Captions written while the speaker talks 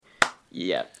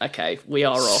Yeah, okay, we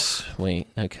are off. Sweet,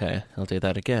 okay, I'll do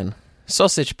that again.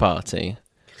 Sausage Party,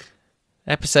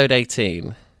 episode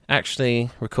 18. Actually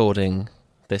recording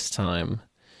this time.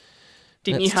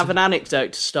 Didn't you have an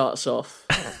anecdote to start us off?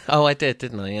 Oh, I did,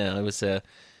 didn't I? Yeah, I was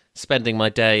spending my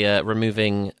day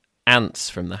removing ants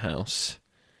from the house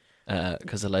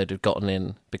because a load had gotten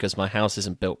in because my house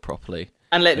isn't built properly.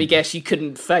 And let me guess, you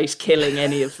couldn't face killing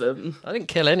any of them. I didn't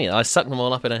kill any. I sucked them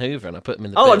all up in a Hoover and I put them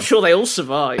in the bin. Oh, I'm sure they all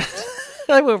survived.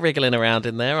 They were wriggling around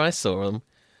in there. I saw them.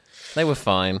 They were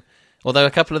fine. Although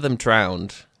a couple of them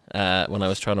drowned when I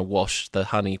was trying to wash the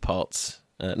honey pots.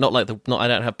 I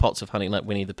don't have pots of honey like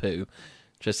Winnie the Pooh.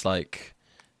 Just like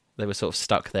they were sort of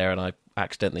stuck there and I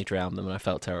accidentally drowned them and I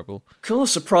felt terrible. Cool,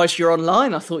 surprised you're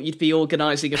online. I thought you'd be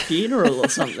organising a funeral or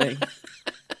something.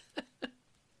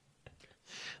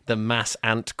 The mass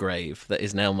ant grave that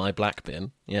is now my black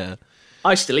bin. Yeah.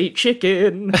 I still eat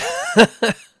chicken.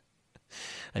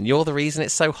 And you're the reason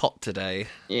it's so hot today.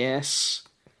 Yes.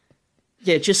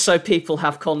 Yeah, just so people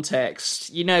have context.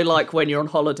 You know, like when you're on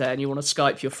holiday and you want to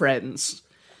Skype your friends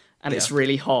and it's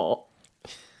really hot.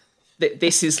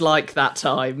 This is like that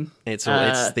time. It's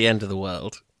the end of the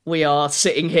world. We are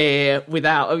sitting here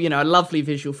without, a lovely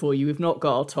visual for you. We've not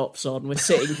got our tops on. We're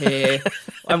sitting here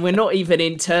and we're not even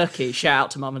in Turkey. Shout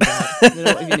out to Mum and Dad. We're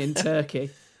not even in Turkey.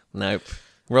 Nope.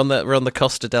 We're on the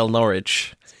Costa del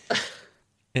Norwich.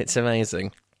 It's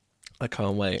amazing. I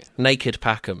can't wait. Naked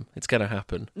Packham. It's going to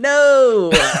happen.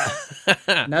 No!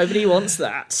 Nobody wants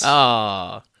that.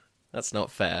 Ah, that's not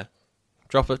fair.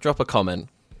 Drop a comment.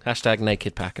 Hashtag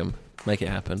Naked Packham. Make it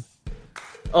happen.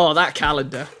 Oh, that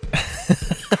calendar.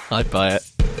 I'd buy it.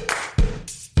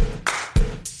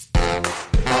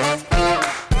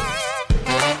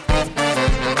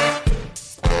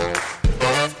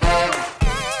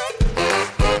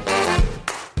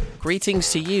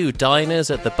 Greetings to you, diners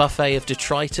at the buffet of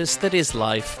detritus that is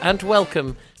life, and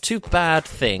welcome to Bad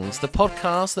Things, the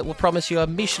podcast that will promise you a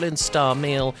Michelin star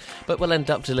meal, but will end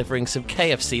up delivering some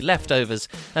KFC leftovers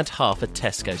and half a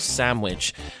Tesco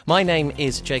sandwich. My name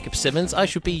is Jacob Simmons. I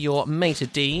shall be your maitre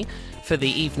d' for the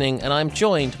evening, and I'm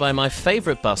joined by my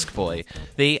favourite buskboy,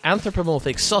 the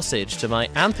anthropomorphic sausage to my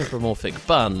anthropomorphic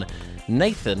bun,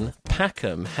 Nathan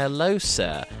Packham. Hello,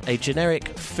 sir. A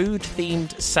generic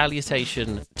food-themed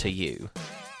salutation to you.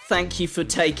 Thank you for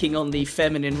taking on the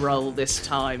feminine role this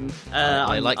time.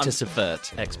 I like to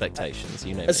subvert expectations,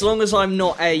 you know. As long as I'm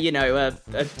not a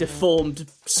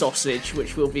deformed sausage,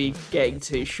 which we'll be getting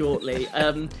to shortly.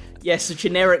 Yes, a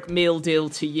generic meal deal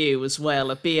to you as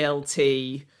well, a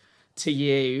BLT to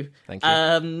you. Thank you.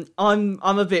 I'm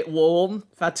a bit warm.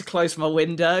 I've had to close my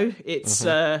window.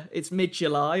 It's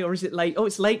mid-July, or is it late? Oh,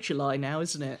 it's late July now,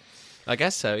 isn't it? I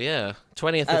guess so, yeah.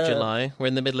 20th of July. We're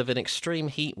in the middle of an extreme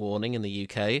heat warning in the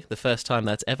UK. The first time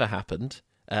that's ever happened.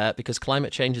 Because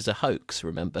climate change is a hoax,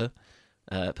 remember?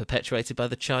 Perpetuated by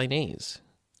the Chinese.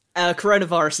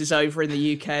 Coronavirus is over in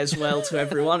the UK as well to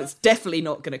everyone. It's definitely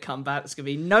not going to come back. There's going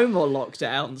to be no more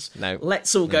lockdowns. No.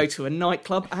 Let's all go to a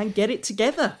nightclub and get it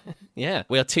together. Yeah,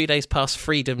 we are 2 days past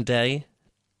Freedom Day.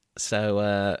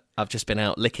 So I've just been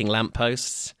out licking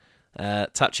lampposts,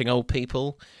 touching old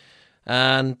people,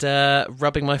 and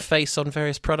rubbing my face on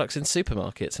various products in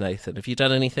supermarkets, Nathan. Have you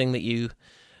done anything that you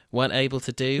weren't able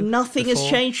to do? Nothing has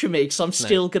changed for me because I'm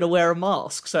still going to wear a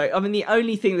mask. So, I mean, the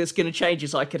only thing that's going to change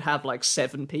is I could have like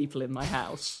 7 people in my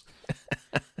house.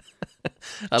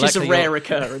 Which is a rare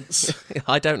occurrence.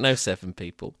 I don't know 7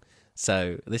 people,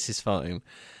 so this is fine.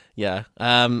 Yeah,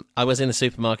 I was in the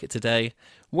supermarket today,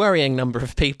 worrying number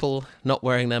of people not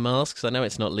wearing their masks. I know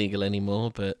it's not legal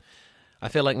anymore, but I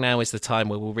feel like now is the time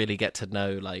where we'll really get to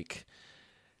know like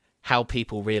how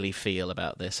people really feel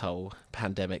about this whole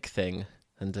pandemic thing.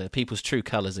 And people's true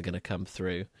colours are going to come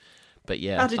through. But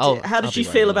yeah, how did you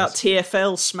feel about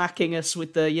TfL smacking us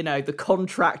with the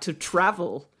contract of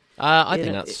travel? I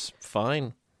think that's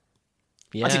fine.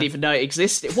 Yeah. I didn't even know it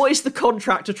existed. What is the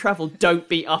contract of travel? Don't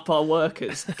beat up our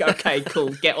workers. Okay, cool.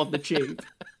 Get on the tube.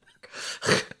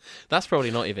 That's probably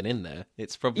not even in there.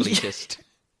 It's probably just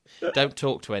don't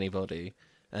talk to anybody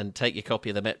and take your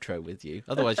copy of the Metro with you.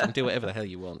 Otherwise, you can do whatever the hell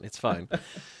you want. It's fine.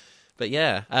 But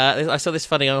yeah, I saw this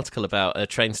funny article about a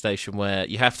train station where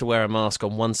you have to wear a mask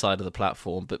on one side of the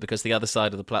platform, but because the other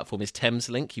side of the platform is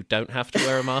Thameslink, you don't have to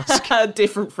wear a mask.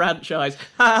 Different franchise.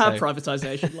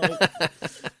 Privatisation.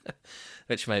 Like.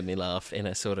 Which made me laugh in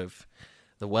a sort of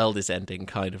the world is ending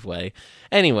kind of way.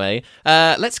 Anyway,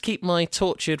 let's keep my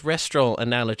tortured restaurant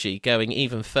analogy going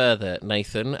even further,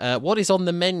 Nathan. What is on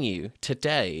the menu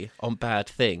today on Bad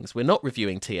Things? We're not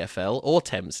reviewing TfL or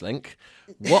Thameslink.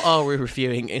 What are we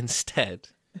reviewing instead?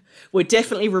 We're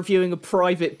definitely reviewing a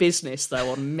private business,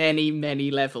 though, on many,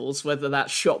 many levels, whether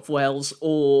that's Shopwells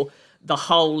or the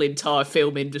whole entire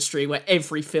film industry, where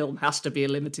every film has to be a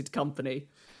limited company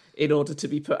in order to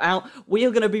be put out. We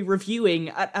are going to be reviewing,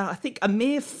 I think a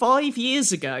mere 5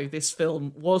 years ago, this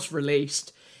film was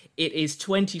released. It is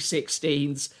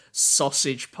 2016's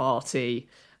Sausage Party,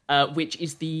 which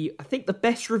is I think the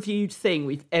best reviewed thing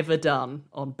we've ever done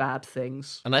on Bad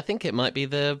Things. And I think it might be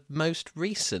the most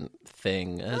recent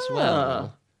thing as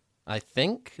well. I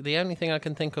think. The only thing I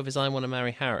can think of is I Want to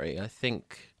Marry Harry.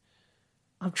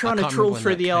 I'm trying to trawl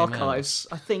through the archives.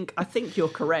 I think you're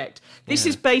correct. This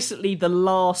is basically the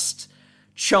last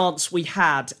chance we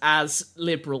had as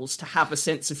liberals to have a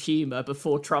sense of humour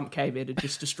before Trump came in and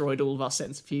just destroyed all of our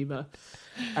sense of humour.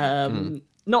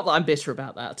 Not that I'm bitter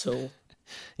about that at all.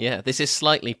 Yeah, this is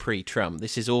slightly pre-Trump.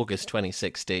 This is August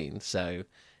 2016, so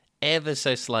ever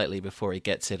so slightly before he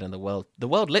gets in, and the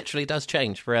world literally does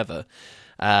change forever.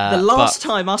 The last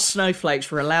time us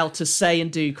snowflakes were allowed to say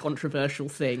and do controversial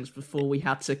things before we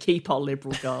had to keep our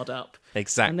liberal guard up.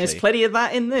 Exactly. And there's plenty of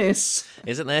that in this.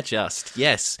 Isn't there just?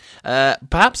 Yes.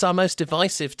 Perhaps our most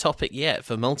divisive topic yet,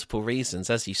 for multiple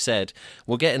reasons. As you said,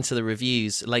 we'll get into the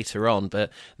reviews later on, but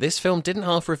this film didn't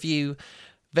half review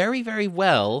very, very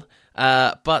well.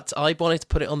 But I wanted to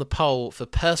put it on the poll for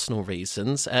personal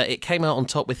reasons. It came out on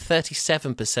top with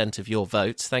 37% of your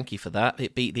votes. Thank you for that.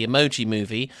 It beat the Emoji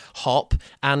Movie, Hop,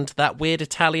 and that weird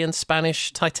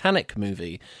Italian-Spanish Titanic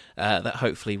movie that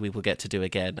hopefully we will get to do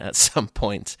again at some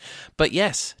point. But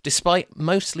yes, despite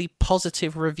mostly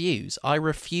positive reviews, I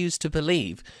refuse to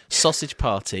believe Sausage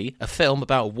Party, a film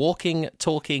about walking,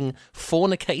 talking,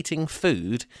 fornicating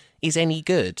food, is any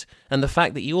good, and the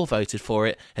fact that you all voted for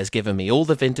it has given me all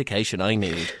the vindication I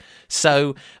need.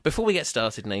 So, before we get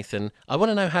started, Nathan, I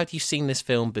want to know, have you seen this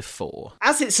film before?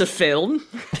 As it's a film?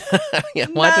 Yeah,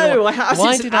 why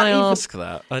did I ask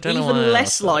that? I don't know why. Even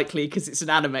less likely because it's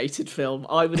an animated film.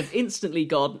 I would have instantly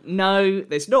gone, no,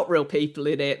 there's not real people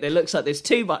in it. There looks like there's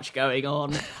too much going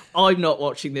on. I'm not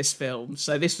watching this film.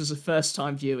 So this was a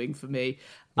first-time viewing for me.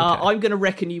 Okay. I'm going to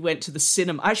reckon you went to the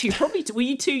cinema. Actually, probably, were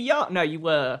you too young? No, you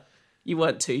were. You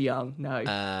weren't too young,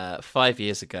 no. 5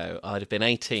 years ago, I'd have been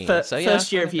 18. First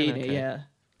year of uni, okay. Yeah.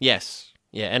 Yes.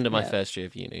 Yeah, end of my first year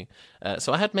of uni.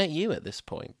 So I had met you at this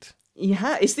point.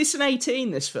 Yeah, is this an 18,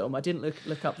 this film? I didn't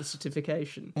look up the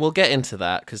certification. We'll get into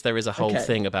that, because there is a whole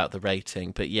thing about the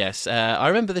rating. But yes, I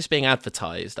remember this being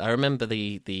advertised. I remember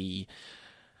the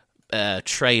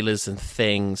trailers and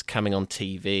things coming on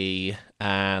TV,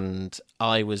 and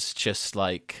I was just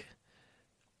like,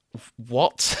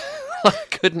 what? I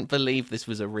couldn't believe this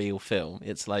was a real film.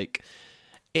 It's like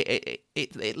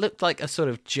it looked like a sort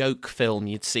of joke film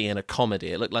you'd see in a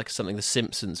comedy. It looked like something The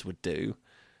Simpsons would do.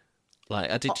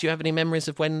 Like, did you have any memories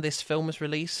of when this film was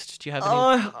released? Do you have any?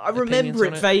 I remember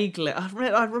it vaguely.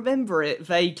 I remember it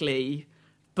vaguely,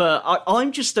 but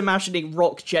I'm just imagining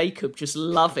Rock Jacob just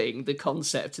loving the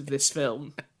concept of this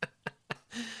film.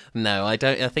 No, I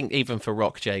don't. I think even for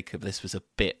Rock Jacob, this was a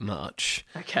bit much.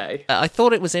 Okay. I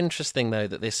thought it was interesting, though,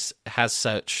 that this has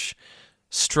such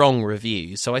strong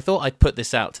reviews. So I thought I'd put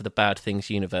this out to the Bad Things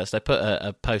universe. I put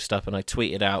a post up and I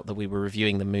tweeted out that we were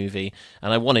reviewing the movie,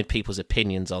 and I wanted people's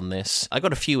opinions on this. I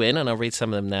got a few in, and I'll read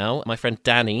some of them now. My friend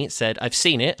Danny said, I've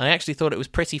seen it. I actually thought it was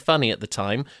pretty funny at the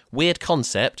time. Weird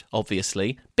concept,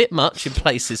 obviously. Bit much in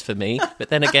places for me, but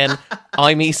then again,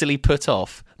 I'm easily put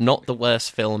off. Not the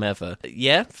worst film ever.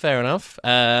 Yeah, fair enough.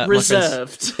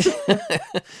 Reserved.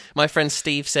 My friend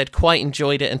Steve said, quite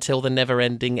enjoyed it until the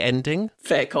never-ending ending.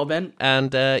 Fair comment.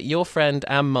 And your friend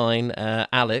and mine,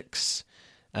 Alex,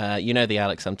 you know the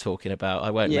Alex I'm talking about.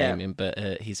 I won't name him,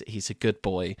 but he's a good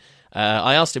boy.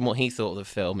 I asked him what he thought of the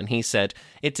film, and he said,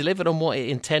 it delivered on what it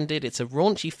intended. It's a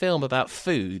raunchy film about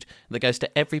food that goes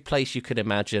to every place you could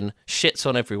imagine, shits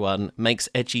on everyone, makes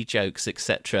edgy jokes,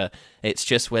 etc. It's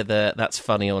just whether that's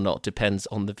funny or not depends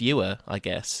on the viewer, I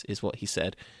guess, is what he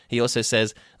said. He also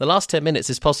says, the last 10 minutes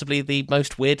is possibly the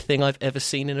most weird thing I've ever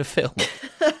seen in a film.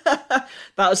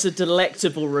 That was a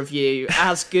delectable review,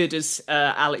 as good as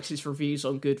Alex's reviews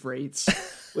on Goodreads,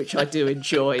 which I do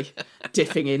enjoy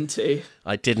dipping into.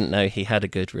 I didn't know he had a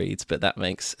Goodreads, but that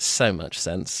makes so much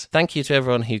sense. Thank you to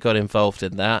everyone who got involved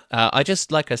in that. I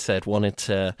just, like I said, wanted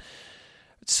to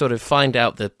sort of find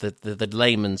out the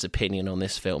layman's opinion on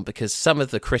this film, because some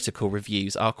of the critical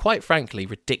reviews are, quite frankly,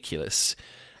 ridiculous.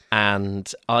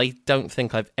 And I don't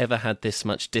think I've ever had this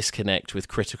much disconnect with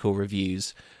critical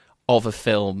reviews of a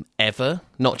film ever,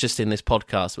 not just in this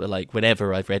podcast, but like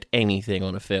whenever I've read anything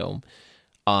on a film,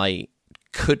 I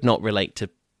could not relate to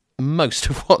most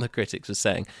of what the critics were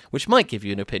saying, which might give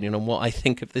you an opinion on what I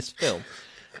think of this film.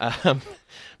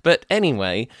 But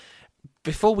anyway,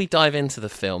 before we dive into the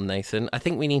film, Nathan, I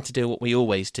think we need to do what we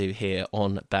always do here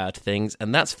on Bad Things,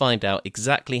 and that's find out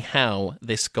exactly how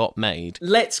this got made.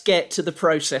 Let's get to the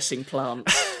processing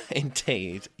plant.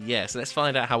 Indeed, yes. Let's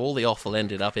find out how all the offal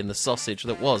ended up in the sausage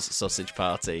that was Sausage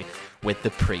Party with the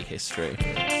prehistory.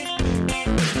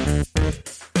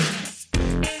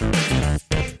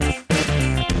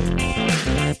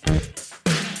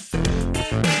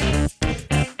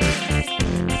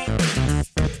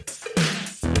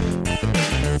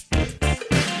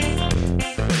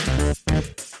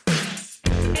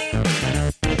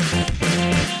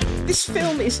 This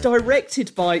film is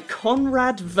directed by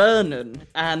Conrad Vernon,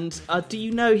 and do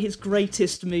you know his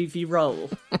greatest movie role?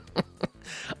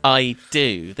 I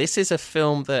do. This is a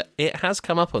film that it has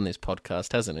come up on this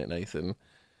podcast, hasn't it, Nathan?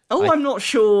 I'm not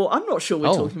sure. I'm not sure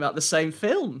we're talking about the same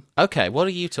film. Okay, what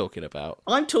are you talking about?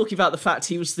 I'm talking about the fact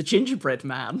he was the gingerbread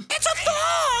man. It's a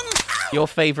thong! Your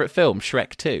favourite film,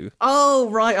 Shrek 2? Oh,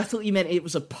 right. I thought you meant it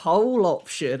was a poll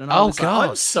option. And I was God. Like,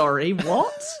 I'm sorry,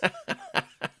 what?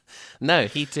 No,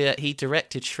 he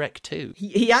directed Shrek 2.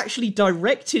 He actually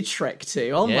directed Shrek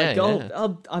 2. Oh, my God.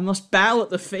 Yeah. I must bow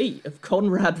at the feet of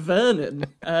Conrad Vernon.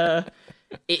 It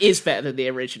is better than the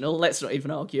original. Let's not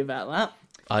even argue about that.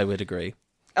 I would agree.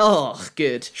 Oh,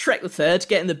 good. Shrek the Third,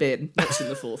 get in the bin. What's in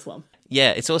the fourth one?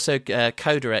 Yeah, it's also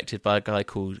co-directed by a guy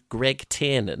called Greg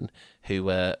Tiernan, who,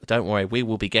 don't worry, we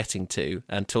will be getting to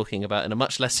and talking about in a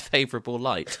much less favourable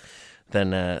light than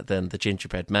The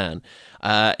Gingerbread Man.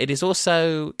 It is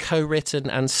also co-written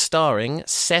and starring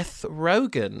Seth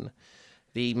Rogen,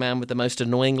 the man with the most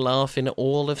annoying laugh in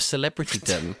all of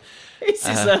celebritydom. This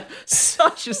is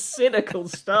such a cynical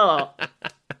start.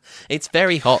 It's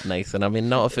very hot, Nathan. I'm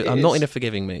not in a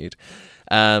forgiving mood.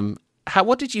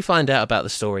 What did you find out about the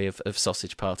story of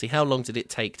Sausage Party? How long did it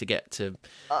take to get to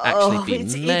actually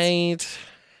be made?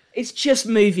 It's just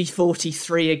movie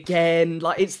 43 again.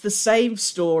 Like, it's the same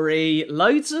story.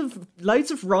 Loads of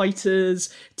writers.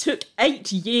 Took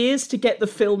 8 years to get the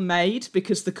film made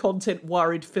because the content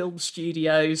worried film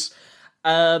studios.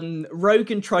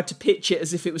 Rogen tried to pitch it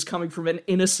as if it was coming from an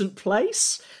innocent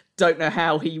place. Don't know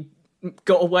how he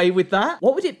got away with that.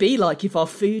 What would it be like if our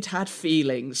food had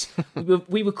feelings?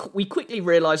 we quickly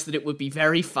realised that it would be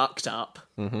very fucked up.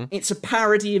 Mm-hmm. It's a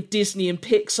parody of Disney and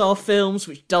Pixar films,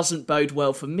 which doesn't bode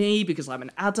well for me because I'm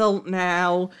an adult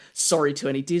now. Sorry to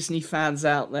any Disney fans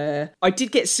out there. I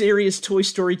did get serious Toy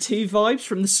Story 2 vibes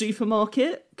from the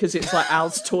supermarket because it's like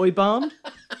Al's Toy Barn.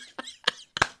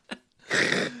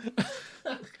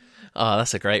 Oh,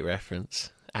 that's a great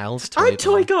reference. Al's I'm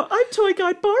Toy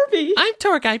Guide Barbie. I'm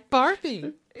Tour Guide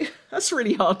Barbie. That's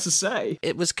really hard to say.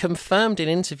 It was confirmed in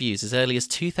interviews as early as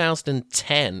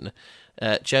 2010.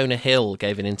 Jonah Hill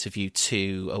gave an interview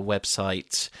to a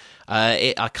website.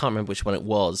 I can't remember which one it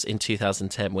was in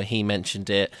 2010 where he mentioned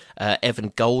it.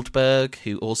 Evan Goldberg,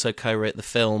 who also co-wrote the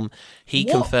film, he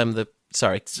confirmed the...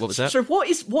 Sorry, what was that? So what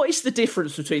is the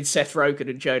difference between Seth Rogen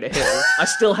and Jonah Hill? I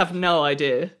still have no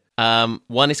idea.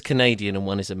 One is Canadian and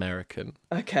one is American.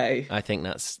 Okay. I think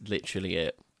that's literally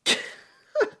it.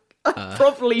 I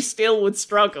probably still would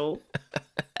struggle.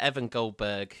 Evan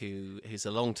Goldberg, who's a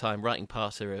long-time writing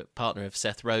partner of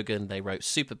Seth Rogen, they wrote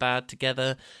Superbad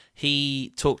together.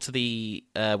 He talked to the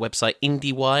website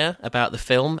IndieWire about the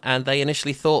film, and they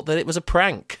initially thought that it was a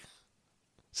prank.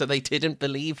 So they didn't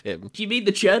believe him. Do you mean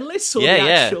the journalists or the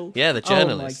actual... Yeah, the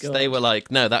journalists. Oh my God. They were like,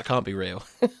 no, that can't be real.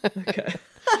 Okay.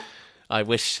 I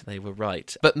wish they were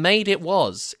right. But made it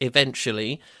was,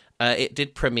 eventually. It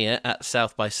did premiere at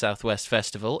South by Southwest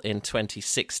Festival in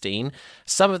 2016.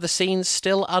 Some of the scenes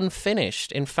still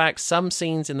unfinished. In fact, some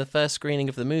scenes in the first screening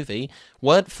of the movie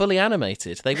weren't fully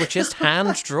animated. They were just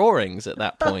hand drawings at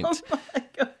that point. Oh my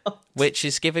God. Which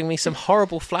is giving me some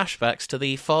horrible flashbacks to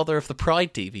the Father of the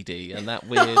Pride DVD and that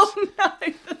weird... Oh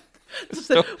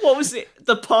no! What was it?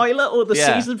 The pilot or the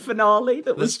season finale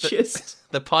that was just...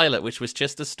 The pilot, which was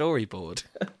just a storyboard.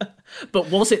 But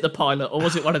was it the pilot, or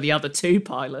was it one of the other two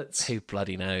pilots? Who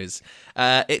bloody knows?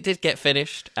 It did get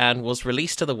finished and was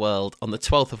released to the world on the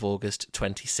 12th of August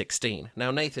 2016.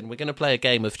 Now, Nathan, we're going to play a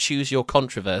game of Choose Your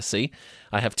Controversy.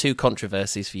 I have 2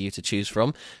 controversies for you to choose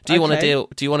from. Do you want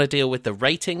to deal with the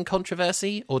rating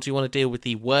controversy, or do you want to deal with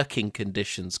the working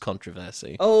conditions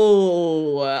controversy?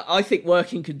 Oh, I think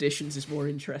working conditions is more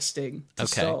interesting to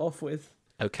start off with.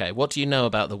 Okay, what do you know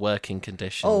about the working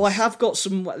conditions? Oh, I have got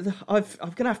some... I'm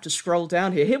going to have to scroll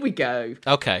down here. Here we go.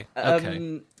 Okay.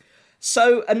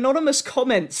 So, anonymous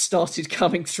comments started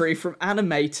coming through from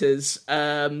animators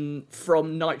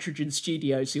from Nitrogen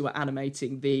Studios who were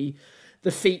animating the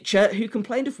feature, who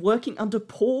complained of working under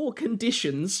poor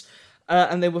conditions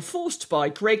and they were forced by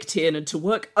Greg Tiernan to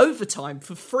work overtime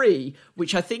for free,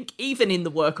 which I think even in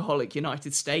the workaholic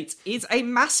United States is a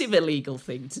massive illegal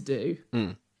thing to do.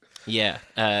 Yeah,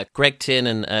 Greg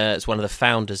Tiernan is one of the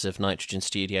founders of Nitrogen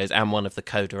Studios and one of the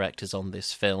co-directors on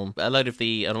this film. A load of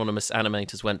the anonymous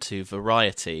animators went to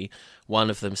Variety.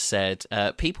 One of them said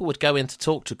people would go in to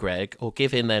talk to Greg or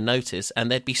give in their notice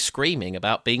and they'd be screaming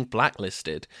about being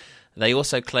blacklisted. They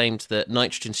also claimed that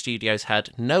Nitrogen Studios had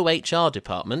no HR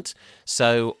department,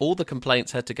 so all the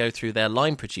complaints had to go through their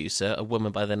line producer, a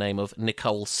woman by the name of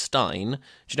Nicole Stein.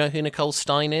 Do you know who Nicole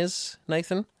Stein is,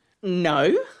 Nathan?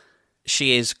 No.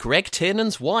 She is Greg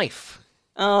Tiernan's wife.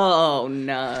 Oh,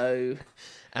 no.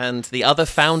 And the other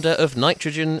founder of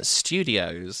Nitrogen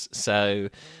Studios. So,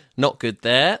 not good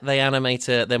there. The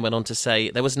animator then went on to say,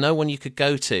 there was no one you could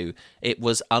go to. It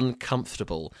was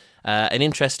uncomfortable. In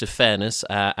interest of fairness,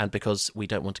 and because we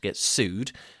don't want to get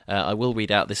sued, I will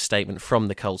read out this statement from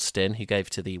Nicole Stein, who gave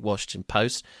to the Washington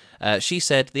Post. She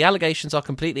said, the allegations are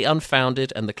completely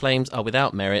unfounded and the claims are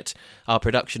without merit. Our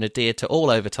production adhered to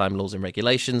all overtime laws and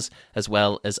regulations, as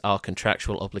well as our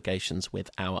contractual obligations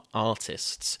with our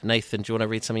artists. Nathan, do you want to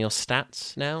read some of your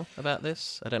stats now about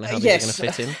this? I don't know how these are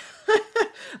going to fit in.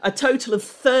 A total of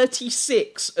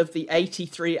 36 of the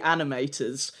 83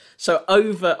 animators, so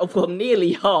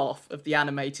nearly half of the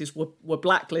animators were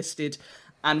blacklisted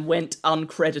and went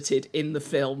uncredited in the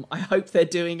film. I hope they're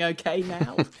doing okay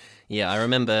now. Yeah, I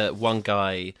remember one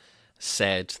guy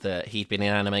said that he'd been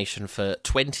in animation for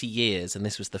 20 years and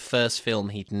this was the first film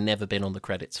he'd never been on the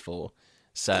credits for.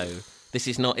 So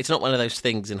it's not one of those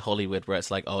things in Hollywood where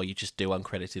it's like, oh, you just do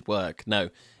uncredited work. No,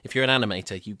 if you're an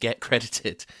animator, you get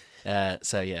credited.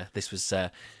 So yeah, this was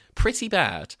pretty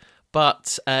bad.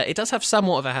 But it does have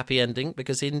somewhat of a happy ending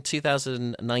because in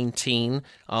 2019,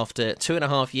 after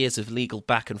 2.5 years of legal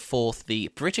back and forth, the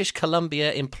British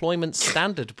Columbia Employment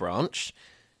Standard Branch,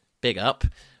 big up,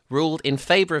 ruled in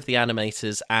favour of the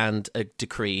animators and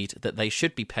decreed that they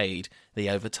should be paid the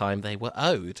overtime they were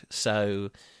owed.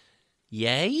 So,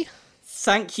 yay.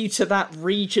 Thank you to that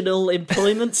regional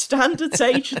employment standards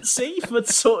agency for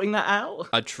sorting that out.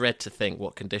 I dread to think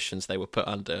what conditions they were put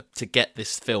under to get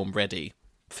this film ready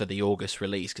for the August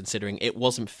release, considering it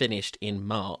wasn't finished in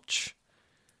March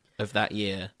of that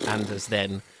year and was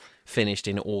then finished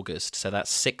in August. So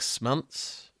that's 6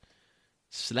 months.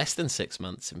 It's less than 6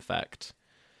 months, in fact.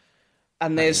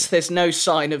 And there's no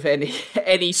sign of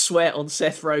any sweat on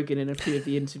Seth Rogen in a few of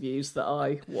the interviews that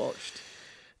I watched.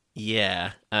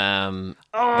 Yeah, that's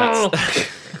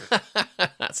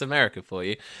America for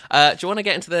you. Do you want to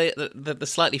get into the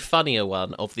slightly funnier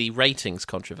one of the ratings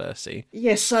controversy?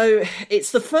 Yeah, so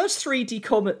it's the first 3D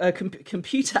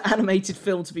computer animated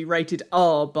film to be rated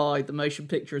R by the Motion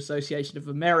Picture Association of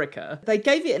America. They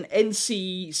gave it an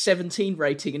NC-17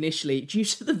 rating initially due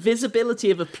to the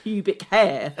visibility of a pubic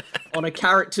hair on a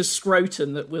character's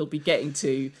scrotum that we'll be getting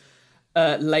to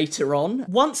later on.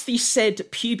 Once the said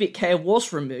pubic hair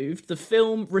was removed, the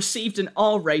film received an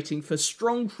R rating for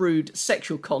strong, crude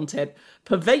sexual content,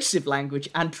 pervasive language,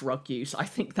 and drug use. I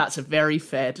think that's a very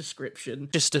fair description.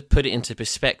 Just to put it into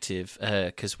perspective,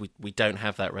 because we don't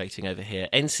have that rating over here,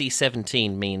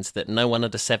 NC-17 means that no one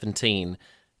under 17,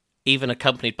 even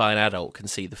accompanied by an adult, can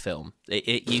see the film.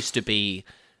 It used to be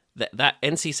that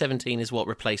NC-17 is what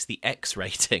replaced the X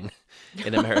rating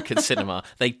in American cinema.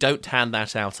 They don't hand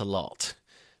that out a lot,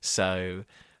 so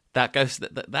that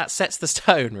sets the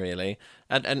tone really.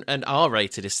 And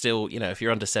R-rated is still, if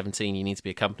you're under 17, you need to be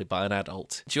accompanied by an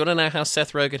adult. Do you want to know how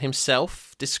Seth Rogen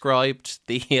himself described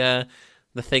the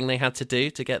thing they had to do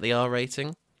to get the R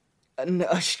rating? No,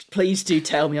 please do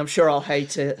tell me. I'm sure I'll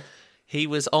hate it. He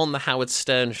was on the Howard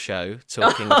Stern show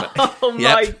talking about... Oh,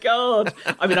 my God.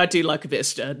 I mean, I do like a bit of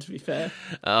Stern, to be fair.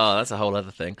 Oh, that's a whole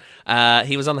other thing.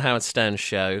 He was on the Howard Stern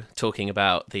show talking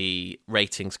about the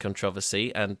ratings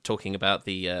controversy and talking about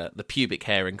the pubic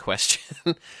hair in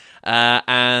question.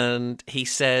 And he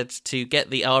said to get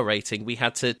the R rating, we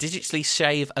had to digitally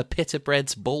shave a pita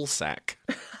bread's ball sack.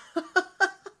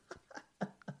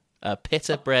 A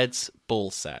pita bread's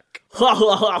ball sack.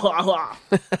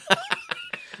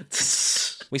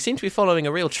 We seem to be following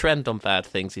a real trend on bad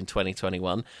things in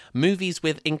 2021. Movies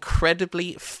with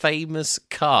incredibly famous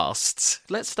casts.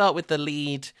 Let's start with the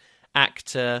lead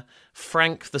actor,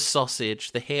 Frank the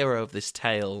Sausage, the hero of this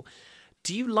tale.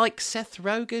 Do you like Seth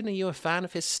Rogen? Are you a fan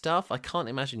of his stuff? I can't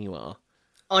imagine you are.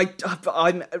 What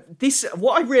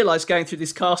I realised going through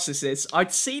this cast is this.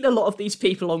 I'd seen a lot of these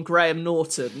people on Graham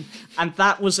Norton, and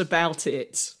that was about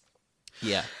it.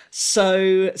 Yeah.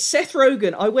 So, Seth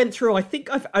Rogen, I think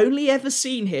I've only ever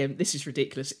seen him, this is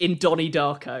ridiculous, in Donnie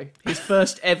Darko, his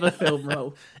first ever film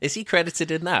role. Is he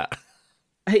credited in that?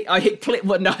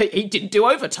 Well, no, he didn't do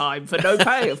overtime for no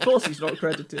pay. Of course, he's not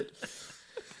credited.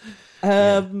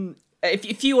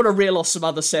 If you want to reel off some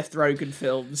other Seth Rogen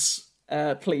films,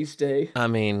 please do. I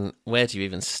mean, where do you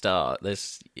even start?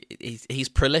 He's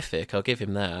prolific. I'll give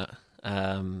him that.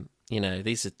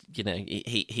 These are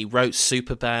he wrote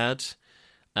Superbad.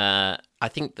 I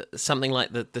think that something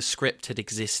like the script had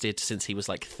existed since he was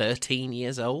like 13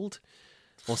 years old,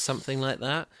 or something like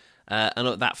that.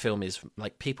 And that film is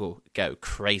like, people go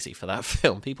crazy for that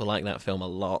film. People like that film a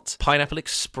lot. Pineapple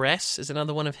Express is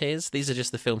another one of his. These are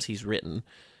just the films he's written,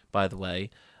 by the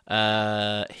way.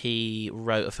 He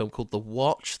wrote a film called The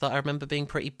Watch that I remember being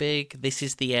pretty big. This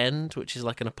Is the End, which is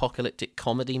like an apocalyptic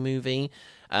comedy movie.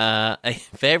 A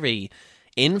very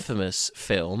infamous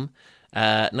film.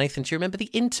 Nathan, do you remember The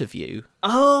Interview?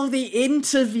 Oh, The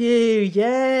Interview,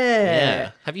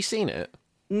 yeah. Have you seen it?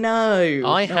 No.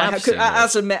 I have seen it.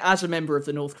 As a member of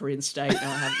the North Korean state, no,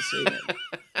 I haven't seen it.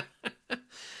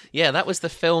 Yeah, that was the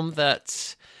film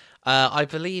that I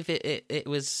believe it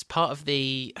was part of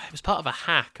a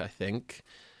hack, I think.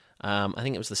 I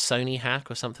think it was the Sony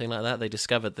hack or something like that. They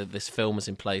discovered that this film was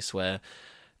in place where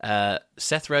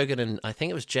Seth Rogen and I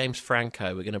think it was James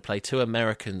Franco were going to play two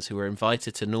Americans who were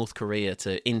invited to North Korea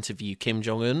to interview Kim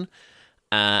Jong-un.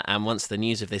 And once the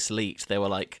news of this leaked, there were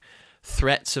like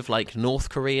threats of like North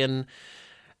Korean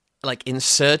like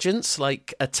insurgents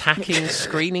like attacking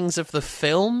screenings of the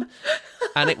film,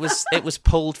 and it was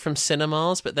pulled from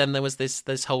cinemas. But then there was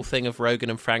this whole thing of Rogen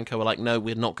and Franco were like, no,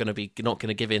 we're not going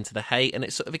to give in to the hate, and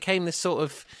it sort of became this sort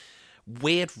of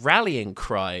weird rallying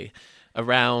cry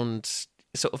around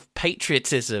sort of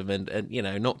patriotism and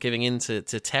not giving in to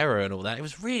terror and all that. It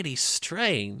was really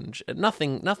strange.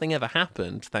 Nothing ever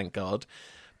happened, thank God.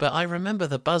 But I remember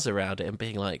the buzz around it and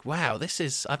being like, wow,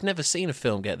 I've never seen a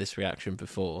film get this reaction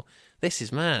before. This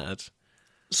is mad.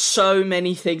 So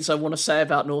many things I want to say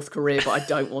about North Korea, but I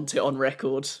don't want it on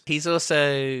record. He's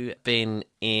also been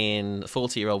in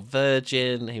 40-Year-Old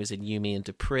Virgin. He was in Yumi and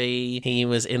Dupree. He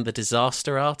was in The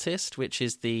Disaster Artist, which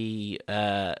is the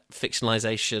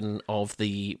fictionalization of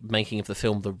the making of the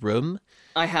film The Room.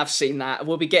 I have seen that.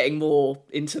 We'll be getting more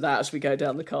into that as we go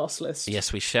down the cast list.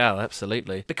 Yes, we shall,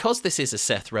 absolutely. Because this is a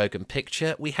Seth Rogen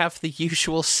picture, we have the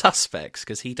usual suspects,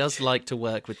 because he does like to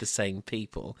work with the same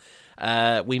people.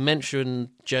 We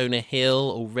mentioned Jonah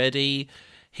Hill already.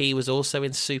 He was also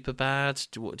in Superbad.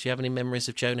 Do you have any memories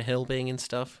of Jonah Hill being in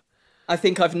stuff? I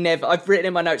think I've written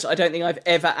in my notes, I don't think I've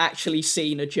ever actually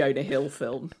seen a Jonah Hill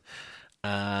film.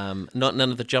 None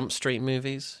of the Jump Street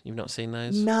movies? You've not seen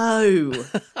those? No.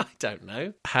 I don't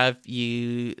know. Have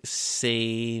you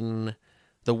seen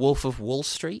The Wolf of Wall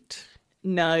Street?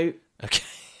 No. Okay.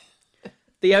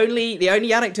 The only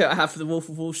anecdote I have for The Wolf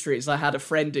of Wall Street is I had a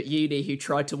friend at uni who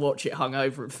tried to watch it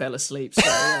hungover and fell asleep.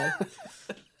 So,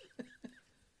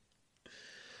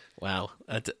 Wow,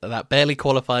 that barely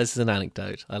qualifies as an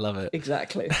anecdote. I love it.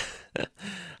 Exactly.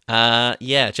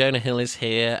 Jonah Hill is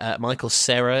here. Michael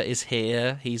Cera is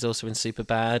here. He's also in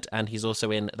Superbad, and he's also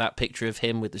in that picture of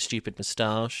him with the stupid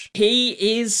moustache.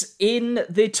 He is in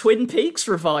the Twin Peaks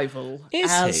revival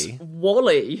as he?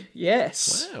 Wally.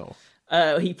 Yes. Wow.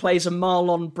 He plays a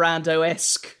Marlon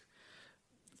Brando-esque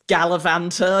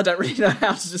gallivanter. I don't really know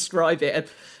how to describe it.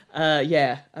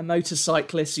 A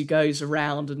motorcyclist who goes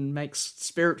around and makes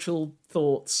spiritual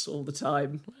thoughts all the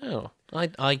time. Wow.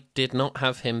 I did not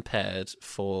have him paired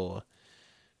for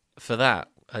that.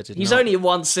 He's only in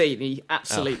one scene. He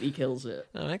absolutely kills it.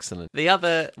 Oh, excellent. The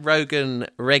other Rogen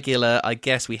regular, I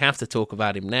guess we have to talk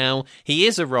about him now. He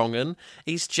is a wrong-un.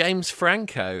 He's James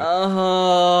Franco.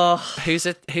 Who's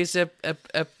a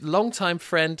long-time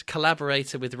friend,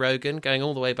 collaborator with Rogen, going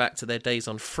all the way back to their days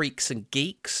on Freaks and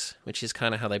Geeks, which is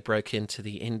kind of how they broke into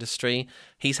the industry.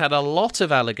 He's had a lot of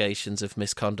allegations of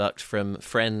misconduct from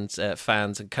friends,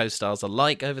 fans and co-stars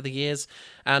alike over the years,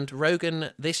 and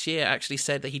Rogen this year actually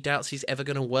said that he doubts he's ever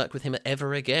going to work with him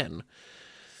ever again.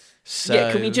 So,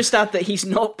 yeah, can we just add that he's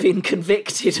not been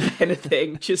convicted of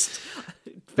anything, just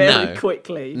very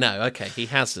quickly? No, okay, he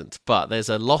hasn't, but there's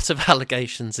a lot of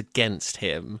allegations against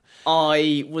him.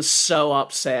 I was so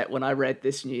upset when I read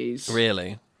this news.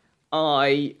 Really?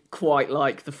 I quite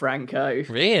like the Franco.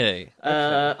 Really?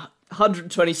 Okay.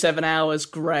 127 Hours,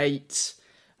 great.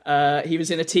 He was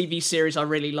in a TV series I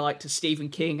really liked, a Stephen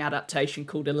King adaptation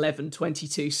called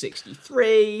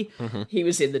 11/22/63. Mm-hmm. He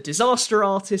was in The Disaster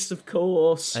Artist, of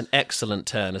course. An excellent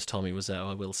turn as Tommy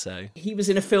Wiseau, I will say. He was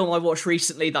in a film I watched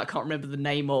recently that I can't remember the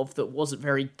name of that wasn't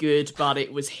very good, but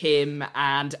it was him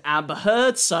and Amber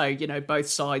Heard, so, both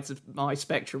sides of my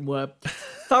spectrum were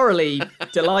thoroughly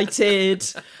delighted.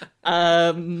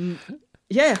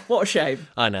 Yeah, what a shame.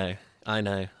 I know. I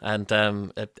know. And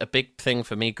a big thing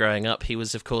for me growing up, he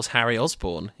was, of course, Harry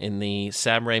Osborn in the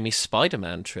Sam Raimi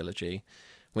Spider-Man trilogy,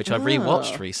 which I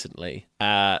rewatched recently.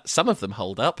 Some of them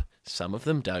hold up, some of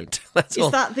them don't.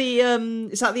 Is that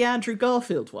the Andrew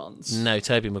Garfield ones? No,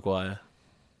 Tobey Maguire.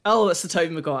 Oh, that's the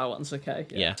Tobey Maguire ones, okay.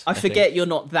 Yeah. I forget you're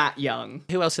not that young.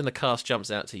 Who else in the cast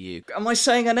jumps out to you? Am I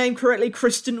saying her name correctly?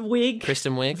 Kristen Wiig?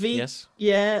 Kristen Wiig, yes.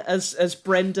 Yeah, as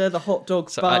Brenda, the hot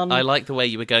dog So bun. I like the way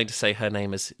you were going to say her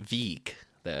name as Wiig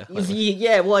there.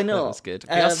 Yeah, why not? That was good.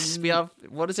 We are,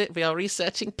 what is it? We are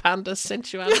researching panda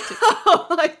sensuality. Oh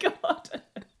my god.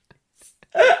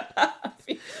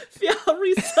 We are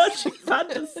researching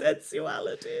panda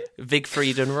sensuality.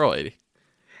 Vigfried and Roy.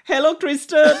 Hello,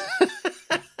 Kristen.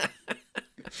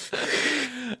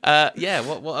 Yeah.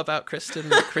 What about Kristen?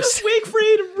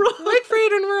 Wigfried and Roy.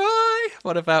 Wigfried and Roy.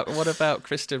 What about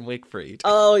Kristen Wigfried?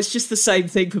 Oh, it's just the same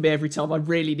thing for me every time. I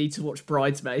really need to watch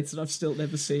Bridesmaids, and I've still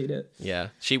never seen it. Yeah,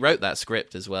 she wrote that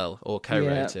script as well, or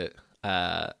co-wrote it.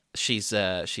 She's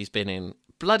been in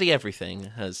bloody everything.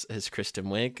 Has Kristen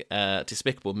Wiig?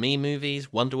 Despicable Me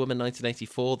movies, Wonder Woman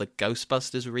 1984, the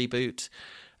Ghostbusters reboot.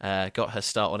 Got her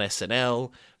start on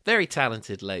SNL. Very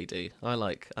talented lady. I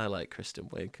like Kristen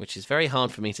Wiig, which is very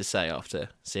hard for me to say after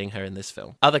seeing her in this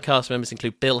film. Other cast members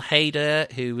include Bill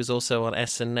Hader, who was also on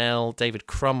SNL, David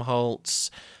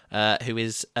Krumholtz, who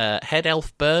is Head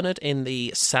Elf Bernard in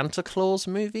the Santa Claus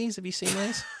movies. Have you seen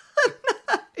those?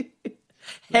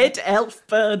 Head Elf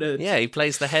Bernard. Yeah, he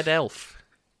plays the head elf.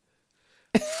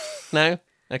 No?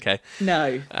 Okay.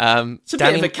 No. It's a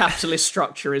bit of a capitalist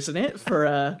structure, isn't it,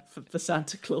 for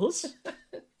Santa Claus?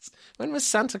 When was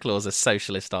Santa Claus a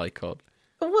socialist icon?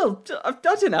 Well, I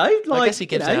don't know. Like, I guess he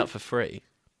gives it out for free.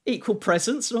 Equal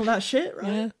presents and all that shit,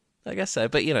 right? Yeah, I guess so.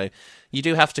 But, you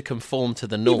do have to conform to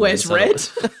the norms. He wears red.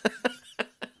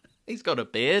 He's got a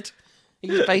beard.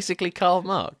 He's basically Karl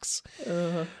Marx.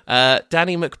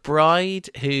 Danny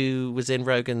McBride, who was in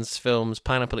Rogen's films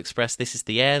Pineapple Express, This Is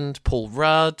the End, Paul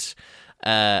Rudd,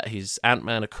 who's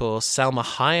Ant-Man, of course, Salma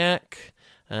Hayek,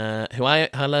 who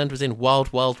I learned was in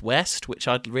Wild Wild West, which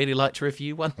I'd really like to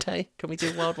review one day. Can we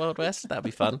do Wild Wild West? That'd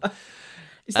be fun.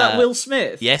 Is that Will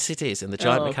Smith? Yes, it is, in The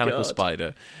Giant Mechanical God.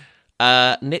 Spider.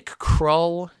 Nick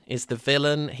Kroll is the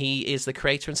villain. He is the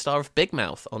creator and star of Big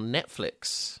Mouth on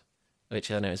Netflix,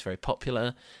 which I know is very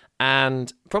popular.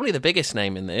 And probably the biggest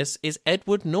name in this is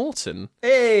Edward Norton,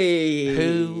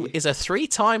 who is a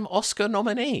 3-time Oscar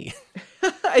nominee.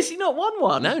 Has he not won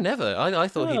one? No, never. I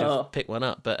thought he'd have picked one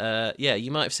up. But yeah,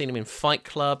 you might have seen him in Fight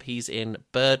Club. He's in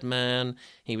Birdman.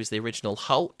 He was the original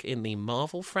Hulk in the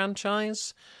Marvel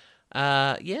franchise.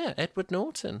 Yeah, Edward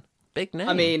Norton. Big name.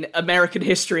 I mean, American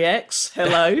History X.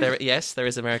 Hello. Yes, there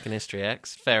is American History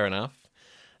X. Fair enough.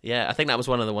 Yeah, I think that was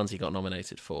one of the ones he got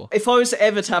nominated for. If I was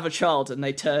ever to have a child and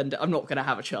they turned... I'm not going to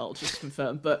have a child, just to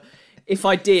confirm, but if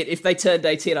they turned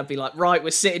 18, I'd be like, right,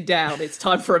 we're sitting down. It's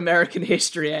time for American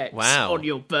History X on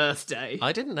your birthday.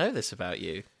 I didn't know this about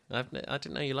you. I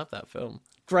didn't know you loved that film.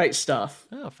 Great stuff.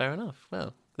 Oh, fair enough.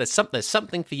 Well, there's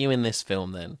something for you in this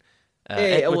film, then.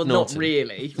 Well, not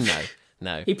really.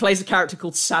 No. He plays a character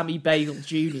called Sammy Bagel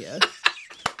Jr.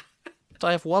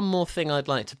 I have one more thing I'd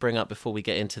like to bring up before we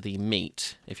get into the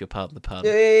meat, if you'll pardon the pun.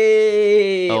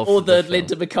 Or the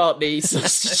Linda McCartney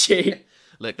substitute.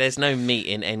 Look, there's no meat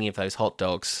in any of those hot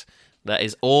dogs. That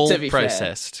is all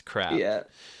processed crap.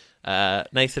 Yeah.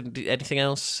 Nathan, anything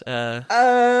else? Bill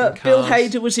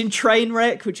Hader was in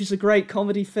Trainwreck, which is a great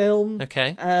comedy film.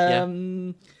 Okay.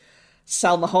 Salma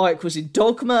Hayek was in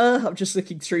Dogma. I'm just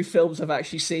looking through films I've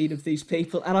actually seen of these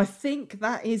people, and I think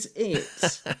that is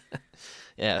it.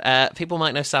 Yeah, people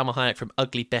might know Salma Hayek from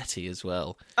Ugly Betty as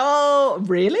well. Oh,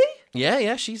 really?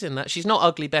 Yeah, she's in that. She's not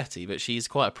Ugly Betty, but she's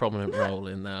quite a prominent role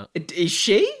in that. Is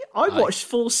she? I watched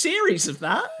 4 series of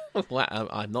that. Wow,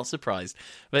 I'm not surprised.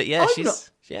 But yeah,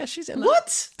 she's in that.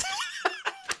 What?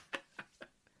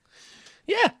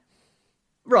 Yeah.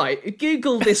 Right,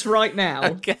 Google this right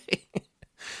now.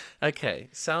 Okay,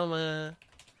 Salma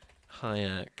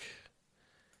Hayek.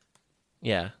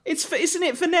 Yeah. Isn't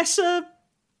it Vanessa...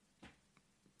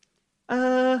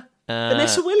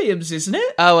 Vanessa Williams, isn't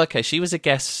it? Oh, okay. She was a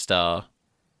guest star,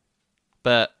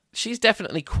 but she's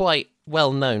definitely quite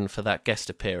well known for that guest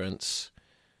appearance.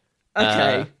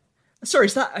 Okay. Sorry,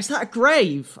 is that a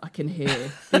grave I can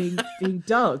hear being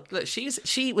dug? Look,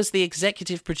 she was the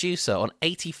executive producer on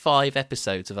 85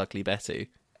 episodes of Ugly Betty.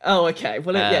 Oh, okay.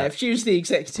 Well, yeah, if she was the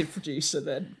executive producer,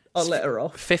 then I'll let her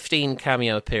off. 15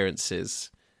 cameo appearances,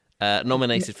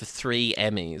 nominated for 3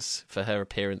 Emmys for her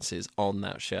appearances on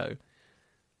that show.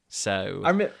 So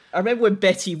I remember when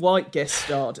Betty White guest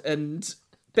starred, and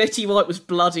Betty White was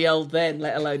bloody old then,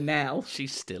 let alone now.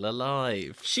 She's still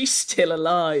alive. She's still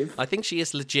alive. I think she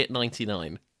is legit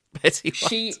 99. Betty White.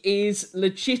 She is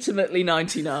legitimately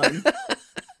 99.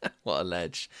 What a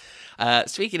ledge.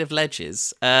 Speaking of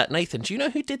ledges, Nathan, do you know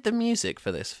who did the music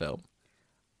for this film?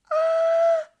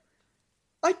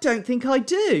 I don't think I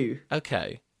do.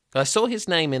 Okay. I saw his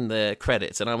name in the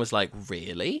credits and I was like,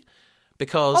 really?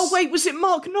 Because... Oh, wait, was it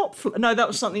Mark Knopfler? No, that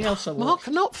was something else I watched.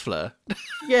 Mark Knopfler?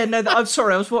 Yeah, no, I'm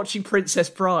sorry, I was watching Princess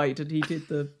Bride and he did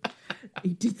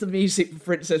the music for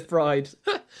Princess Bride.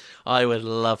 I would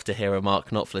love to hear a Mark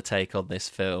Knopfler take on this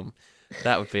film.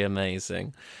 That would be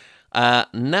amazing.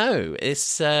 No,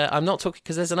 it's I'm not talking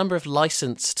because there's a number of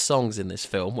licensed songs in this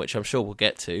film, which I'm sure we'll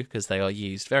get to because they are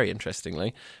used very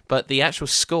interestingly. But the actual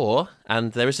score,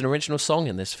 and there is an original song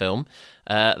in this film,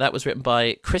 that was written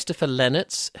by Christopher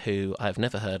Lennertz, who I've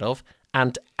never heard of,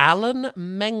 and Alan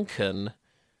Menken.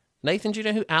 Nathan, do you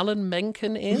know who Alan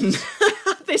Menken is?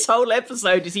 This whole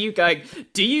episode is you going,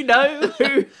 do you know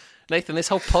who... Nathan, this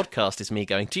whole podcast is me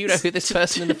going, do you know who this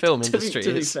person in the film industry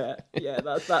to be is? fair. Yeah,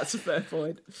 that's a fair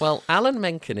point. Well, Alan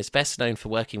Menken is best known for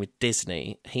working with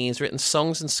Disney. He has written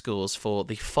songs and scores for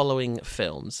the following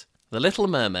films: The Little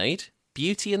Mermaid,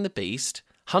 Beauty and the Beast,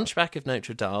 Hunchback of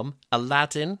Notre Dame,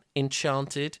 Aladdin,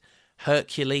 Enchanted,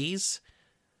 Hercules.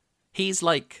 He's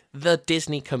like the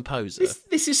Disney composer.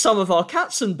 This is some of our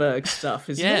Katzenberg stuff,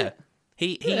 isn't it?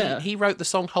 He wrote the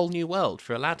song Whole New World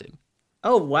for Aladdin.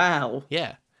 Oh, wow.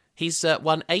 Yeah. He's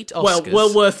won 8 Oscars.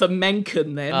 Well worth a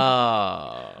Menken then.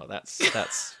 Oh, that's.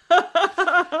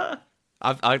 I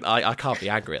can't be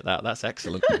angry at that. That's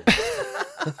excellent.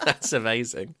 That's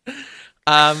amazing.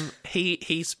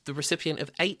 He's the recipient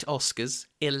of 8 Oscars,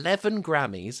 11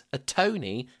 Grammys, a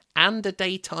Tony, and a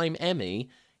Daytime Emmy.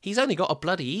 He's only got a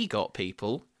bloody EGOT,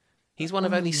 people. He's one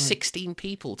of only 16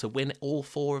 people to win all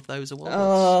 4 of those awards.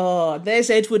 Oh,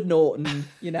 there's Edward Norton,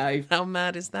 you know. How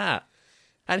mad is that?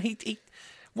 And he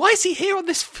why is he here on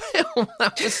this film?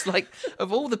 That was like,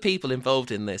 of all the people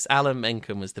involved in this, Alan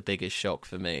Menken was the biggest shock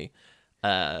for me,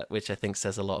 which I think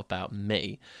says a lot about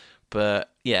me.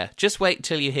 But yeah, just wait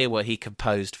till you hear what he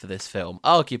composed for this film.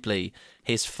 Arguably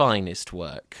his finest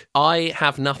work. I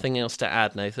have nothing else to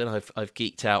add, Nathan. I've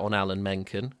geeked out on Alan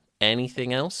Menken.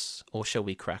 Anything else, or shall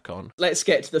we crack on? Let's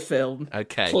get to the film.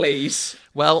 Okay. Please.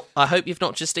 Well, I hope you've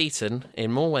not just eaten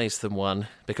in more ways than one,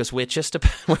 because we're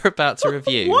about to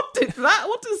review. What does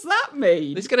that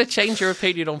mean? It's going to change your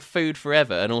opinion on food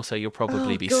forever, and also you'll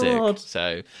probably be God. sick.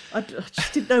 So I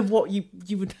just didn't know what you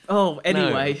would... Oh,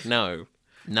 anyway. No.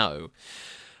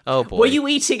 Oh, boy. Were you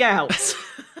eating out?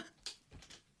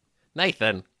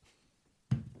 Nathan.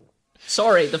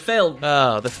 Sorry, the film.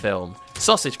 Oh, the film.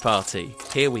 Sausage Party.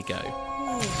 Here we go.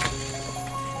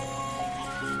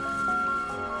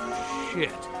 Shit.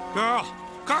 Carl!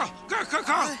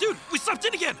 Dude, we slept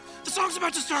in again! The song's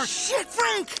about to start! Shit,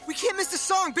 Frank! We can't miss the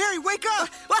song! Barry, wake up!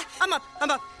 What? I'm up.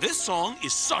 This song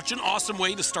is such an awesome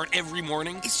way to start every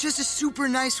morning. It's just a super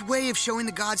nice way of showing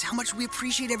the gods how much we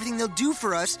appreciate everything they'll do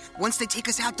for us once they take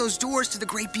us out those doors to the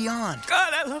great beyond.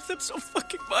 God, I love them so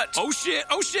fucking much. Oh shit,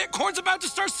 Korn's about to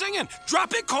start singing.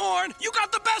 Drop it, Korn! You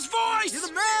got the best voice! You're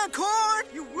the man, Korn!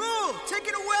 You rule! Take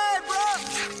it away, bro!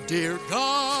 Dear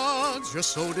gods, you're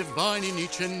so divine in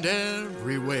each and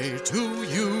every way. To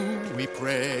you we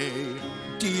pray.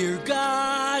 Dear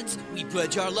gods, we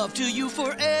pledge our love to you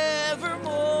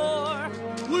forevermore.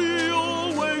 We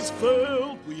always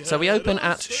fail. So we open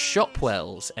at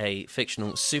Shopwell's, a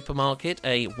fictional supermarket.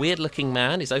 A weird-looking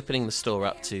man is opening the store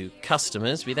up to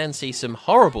customers. We then see some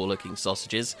horrible-looking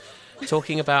sausages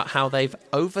talking about how they've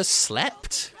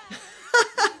overslept.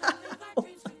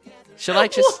 Shall I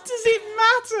just... What does it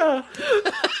matter?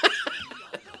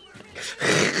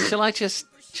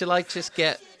 Shall I just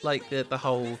get like the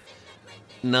whole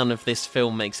none of this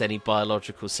film makes any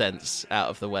biological sense out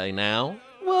of the way now?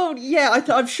 Well, yeah,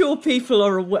 I'm sure people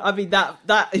are aware. I mean,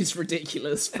 that is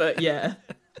ridiculous, but yeah.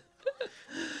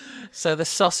 So the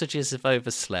sausages have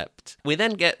overslept. We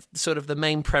then get sort of the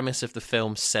main premise of the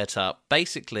film set up.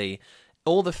 Basically,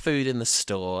 all the food in the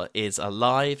store is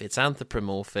alive, it's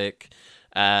anthropomorphic.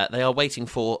 They are waiting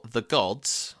for the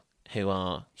gods, who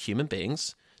are human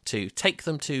beings, to take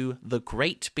them to the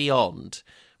great beyond,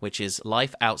 which is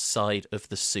life outside of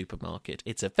the supermarket.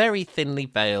 It's a very thinly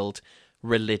veiled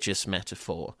religious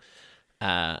metaphor,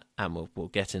 and we'll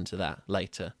get into that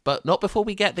later. But not before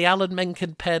we get the Alan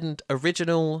Menken penned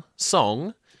original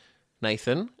song.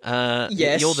 Nathan,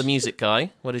 yes. You're the music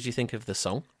guy. What did you think of the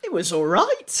song? It was all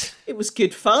right. It was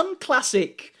good fun.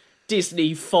 Classic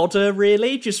Disney fodder,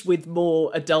 really, just with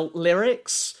more adult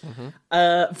lyrics.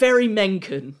 Mm-hmm. Very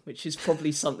Menken, which is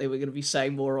probably something we're going to be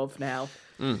saying more of now.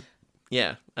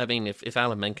 Yeah, I mean, if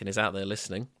Alan Menken is out there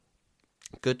listening,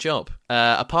 good job.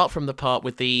 Apart from the part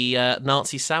with the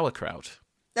Nazi sauerkraut.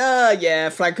 Yeah,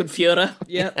 Frankenfuhrer.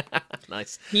 Yeah.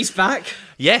 Nice. He's back.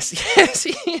 Yes,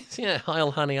 he is. Yeah,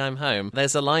 Heil, honey, I'm home.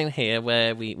 There's a line here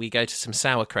where we go to some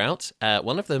sauerkraut.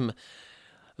 One of them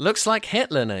looks like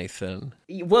Hitler, Nathan.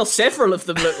 Well, several of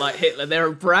them look like Hitler. They're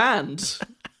a brand.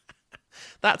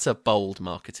 That's a bold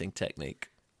marketing technique.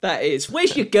 That is.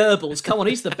 Where's your Goebbels? Come on,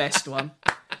 he's the best one.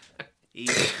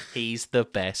 He's the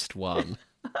best one.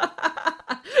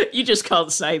 You just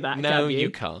can't say that, No, can you? you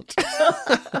can't.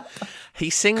 He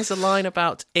sings a line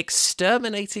about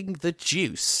exterminating the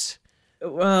juice.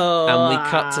 Well, And we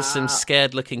cut to some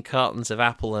scared-looking cartons of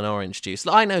apple and orange juice.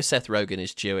 I know Seth Rogen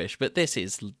is Jewish, but this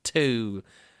is too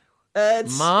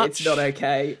much. It's not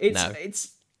okay.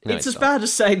 It's as not. bad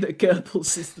as saying that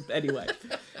Goebbels is the... Anyway.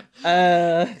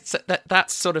 So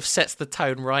that sort of sets the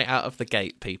tone right out of the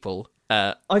gate, people.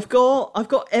 I've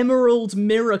got Emerald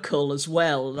Miracle as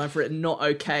well, and I've written not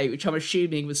okay, which I'm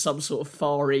assuming was some sort of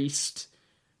Far East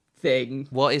thing.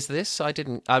 What is this? I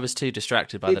was too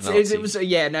distracted by the Nazi.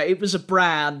 It was a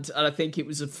brand, and I think it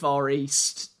was a Far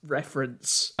East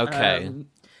reference. Okay.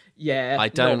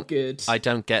 Not good. I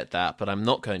don't get that, but I'm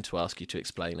not going to ask you to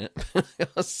explain it.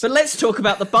 So let's talk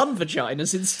about the bun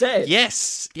vaginas instead.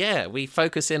 Yes, yeah, we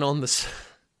focus in on the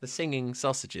singing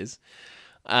sausages.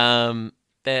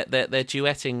 They're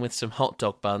duetting with some hot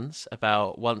dog buns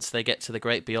about once they get to the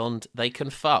great beyond, they can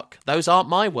fuck. Those aren't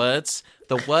my words.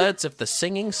 The words of the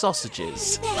singing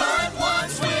sausages. But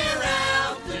once we're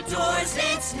out the doors,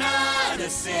 it's not a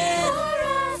sin For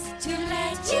us to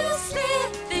let you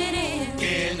slip it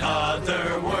in. In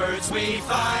other words, we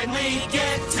finally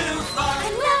get to fuck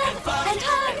And love and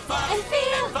hug and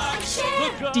feel and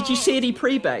share. Did you see any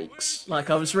pre-bakes? Like,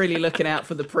 I was really looking out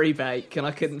for the pre-bake, and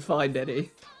I couldn't find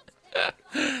any.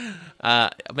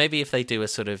 Maybe if they do a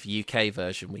sort of UK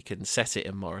version, we can set it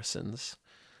in Morrison's.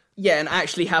 Yeah, and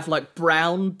actually have, like,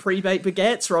 brown pre-baked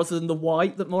baguettes rather than the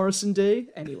white that Morrison do.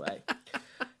 Anyway.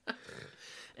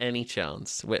 Any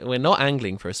chance? We're not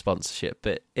angling for a sponsorship,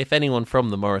 but if anyone from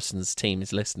the Morrison's team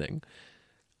is listening,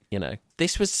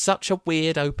 this was such a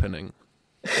weird opening.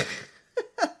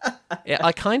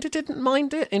 I kind of didn't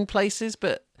mind it in places,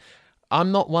 but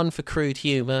I'm not one for crude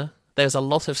humour. There's a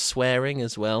lot of swearing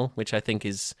as well, which I think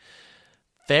is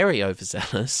very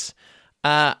overzealous.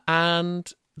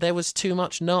 And there was too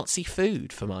much Nazi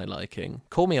food for my liking.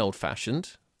 Call me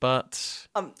old-fashioned, but...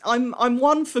 I'm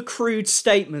one for crude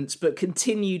statements, but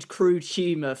continued crude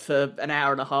humour for an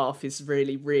hour and a half is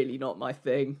really, really not my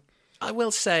thing. I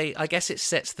will say, I guess it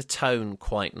sets the tone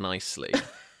quite nicely.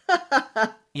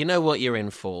 You know what you're in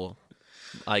for.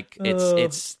 Like,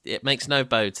 it makes no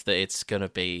bones that it's going to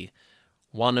be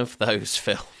one of those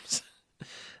films.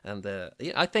 And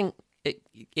I think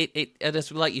it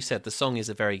as like you said, the song is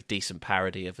a very decent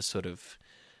parody of a sort of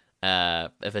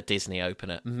a Disney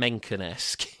opener,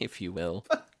 Menken-esque, if you will.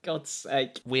 For God's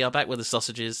sake. We are back with the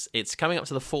sausages. It's coming up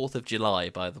to the 4th of July,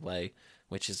 by the way,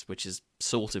 which is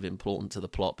sort of important to the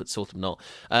plot, but sort of not.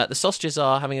 The sausages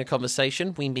are having a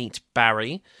conversation. We meet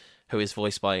Barry, who is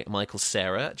voiced by Michael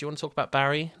Cera. Do you want to talk about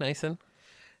Barry, Nathan?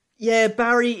 Yeah,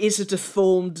 Barry is a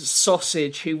deformed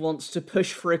sausage who wants to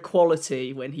push for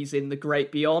equality when he's in the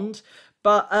Great Beyond.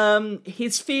 But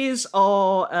his fears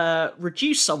are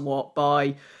reduced somewhat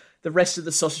by the rest of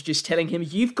the sausages telling him,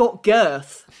 you've got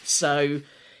girth. So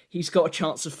he's got a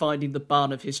chance of finding the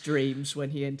bun of his dreams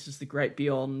when he enters the Great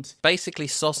Beyond. Basically,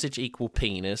 sausage equal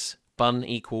penis, bun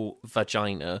equal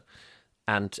vagina,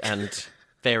 and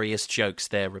various jokes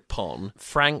thereupon.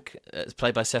 Frank,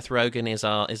 played by Seth Rogen, is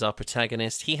our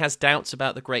protagonist. He has doubts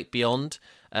about the Great Beyond.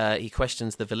 He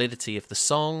questions the validity of the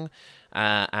song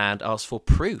and asks for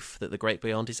proof that the Great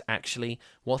Beyond is actually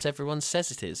what everyone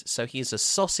says it is. So he's a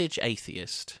sausage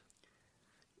atheist.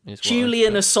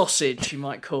 Julian a sausage, you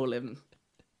might call him.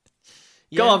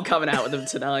 Yeah. God, I'm coming out with them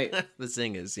tonight. The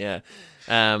Zingers, yeah.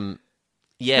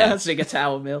 Yeah. Zinger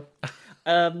Tower Mill.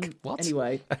 What?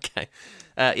 Anyway. Okay.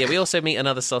 Yeah, we also meet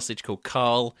another sausage called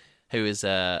Carl, who is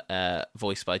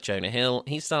voiced by Jonah Hill.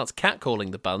 He starts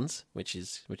catcalling the buns, which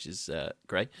is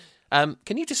great.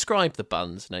 Can you describe the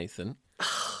buns, Nathan?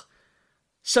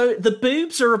 So the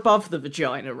boobs are above the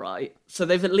vagina, right? So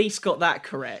they've at least got that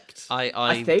correct.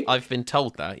 I think. I've been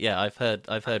told that. Yeah, I've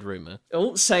heard rumor.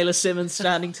 Oh, Sailor Simmons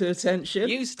standing to attention.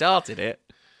 You started it.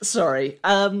 Sorry.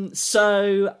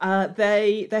 So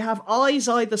they have eyes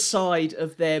either side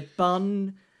of their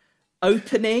bun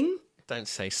opening. Don't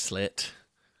say slit.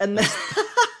 And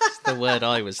That's the word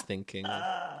I was thinking.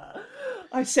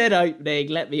 I said opening,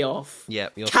 let me off.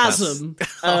 Yep, your Chasm.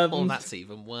 That's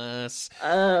even worse.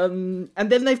 And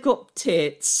then they've got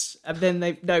tits, and then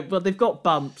they've got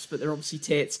bumps, but they're obviously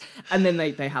tits, and then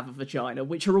they have a vagina,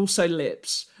 which are also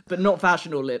lips, but not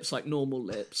vaginal lips, like normal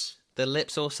lips. The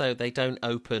lips also, they don't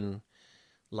open,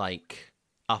 like,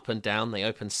 up and down, they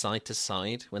open side to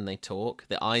side when they talk.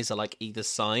 The eyes are, like, either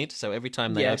side, so every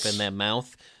time they open their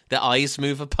mouth, their eyes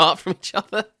move apart from each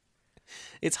other.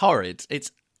 It's horrid.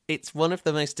 It's one of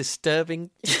the most disturbing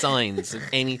designs of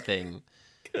anything,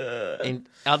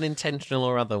 unintentional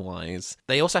or otherwise.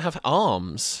 They also have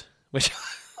arms, which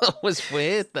was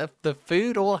weird. The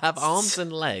food all have arms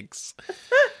and legs.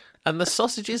 And the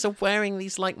sausages are wearing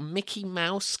these, like, Mickey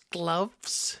Mouse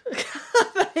gloves.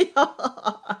 They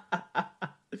are.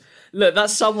 Look,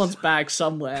 that's someone's bag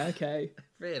somewhere, okay?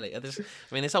 Really?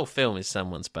 This whole film is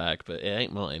someone's bag, but it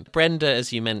ain't mine. Brenda,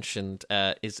 as you mentioned,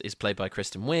 is played by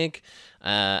Kristen Wiig,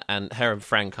 and her and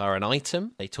Frank are an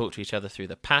item. They talk to each other through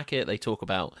the packet. They talk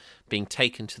about being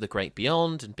taken to the great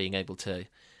beyond and being able to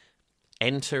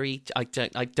enter each... I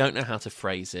don't know how to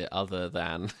phrase it other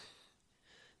than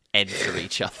enter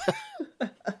each other.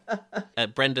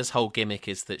 Brenda's whole gimmick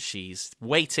is that she's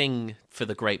waiting for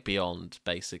the great beyond,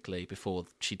 basically, before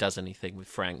she does anything with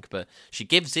Frank, but she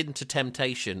gives in to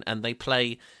temptation, and they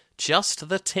play just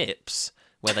the tips,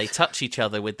 where they touch each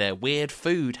other with their weird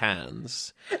food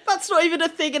hands. That's not even a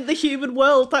thing in the human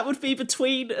world. That would be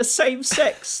between a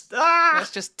same-sex...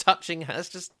 That's just touching... That's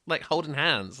just, like, holding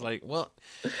hands. Like, what?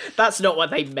 That's not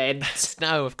what they meant.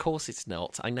 No, of course it's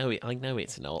not. I know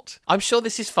it's not. I'm sure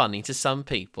this is funny to some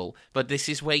people, but this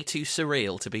is way too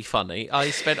surreal to be funny.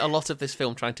 I spent a lot of this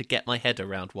film trying to get my head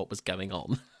around what was going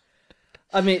on.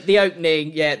 I mean, the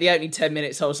opening 10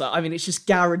 minutes, I was like, it's just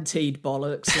guaranteed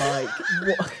bollocks. Like,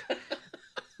 what...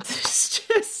 It's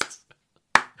just...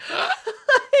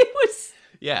 It was...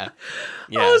 Yeah.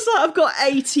 I was like, I've got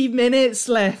 80 minutes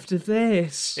left of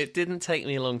this. It didn't take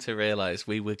me long to realise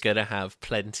we were going to have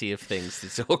plenty of things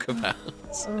to talk about.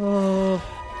 Oh.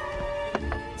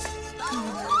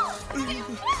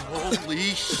 Holy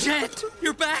shit!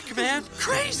 You're back, man!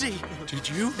 Crazy! Did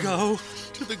you go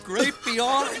to the great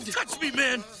beyond? Don't touch me,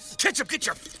 man! Ketchup, get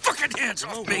your fucking hands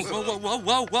off me! Whoa!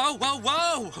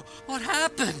 What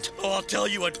happened? Oh, I'll tell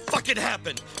you what fucking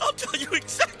happened. I'll tell you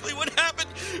exactly what happened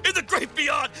in the great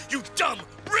beyond, you dumb,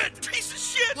 red piece of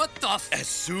shit! What the As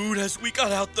soon as we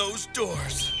got out those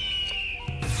doors.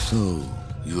 So,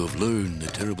 you have learned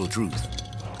the terrible truth.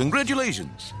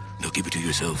 Congratulations. Now keep it to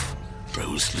yourself, or I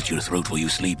will slit your throat while you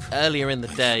sleep. Earlier in the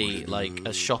day, like,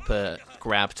 a shopper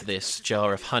grabbed this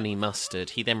jar of honey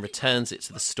mustard. He then returns it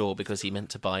to the store because he meant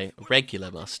to buy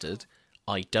regular mustard.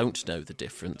 I don't know the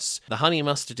difference. The honey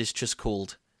mustard is just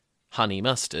called honey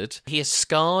mustard. He is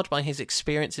scarred by his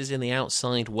experiences in the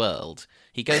outside world.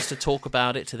 He goes to talk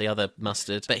about it to the other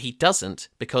mustard, but he doesn't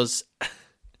because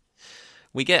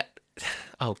we get...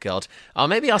 Oh, God.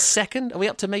 Maybe our second? Are we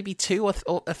up to maybe 2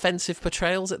 offensive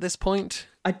portrayals at this point?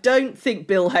 I don't think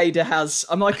Bill Hader has...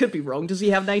 I could be wrong. Does he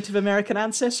have Native American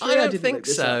ancestry? I don't think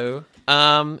so.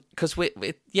 Because,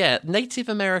 Native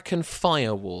American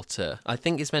Firewater, I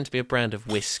think is meant to be a brand of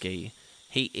whiskey.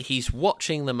 He's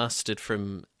watching the mustard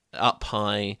from up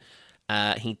high.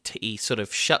 He sort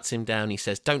of shuts him down. He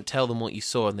says, don't tell them what you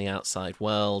saw in the outside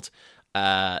world.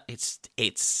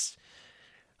 It's...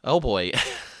 Oh, boy.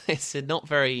 It's not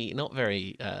very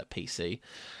PC.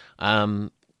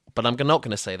 But I'm not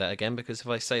going to say that again, because if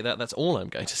I say that, that's all I'm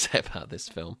going to say about this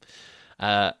film.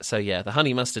 The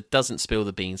honey mustard doesn't spill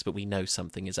the beans, but we know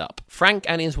something is up. Frank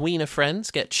and his wiener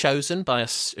friends get chosen by a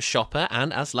shopper,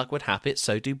 and as luck would have it,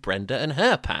 so do Brenda and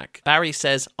her pack. Barry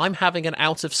says, I'm having an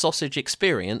out-of-sausage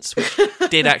experience, which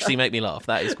did actually make me laugh.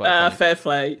 That is quite funny. Fair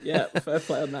play. Yeah, fair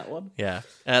play on that one. Yeah.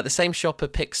 The same shopper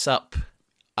picks up...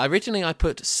 Originally, I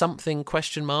put something ?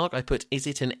 I put, is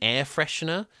it an air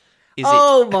freshener?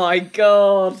 My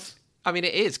God. I mean,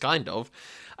 it is, kind of.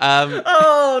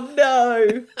 Oh,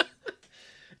 no.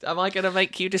 Am I going to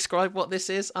make you describe what this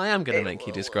is? I am going to make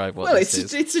you describe what this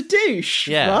is. It's a douche,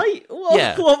 yeah. right?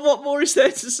 What more is there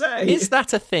to say? Is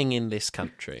that a thing in this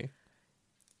country?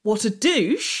 What, a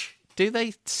douche? Do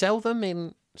they sell them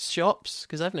in shops?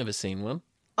 Because I've never seen one.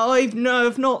 I've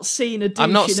not seen a douche.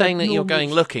 I'm not saying that you're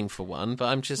going looking for one, but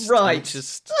I'm just...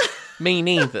 Right. Me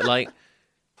neither, like...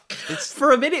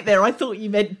 For a minute there, I thought you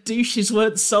meant douches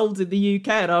weren't sold in the UK,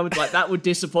 and I was like, that would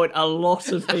disappoint a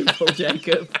lot of people,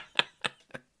 Jacob.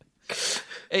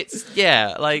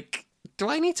 Do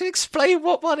I need to explain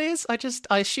what one is? I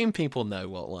assume people know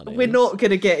what one is. We're not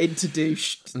going to get into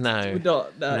douche. No. We're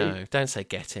not, no. No, don't say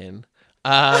get in.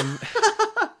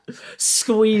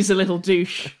 Squeeze a little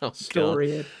douche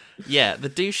story in. Yeah, the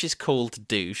douche is called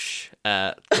douche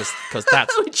because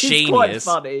that's Which genius. is quite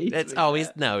funny. It's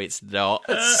not.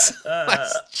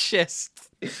 It's just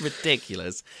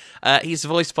ridiculous. He's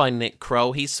voiced by Nick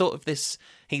Kroll. He's sort of this.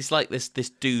 He's like this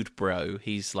dude bro.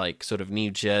 He's like sort of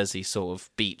New Jersey sort of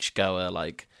beach goer,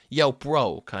 like yo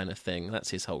bro kind of thing.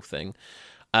 That's his whole thing.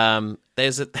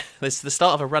 There's the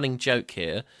start of a running joke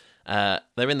here.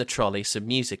 They're in the trolley, some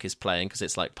music is playing because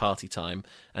it's like party time,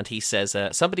 and he says,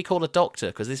 somebody call a doctor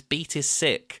because this beet is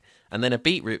sick. And then a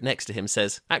beetroot next to him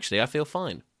says, actually, I feel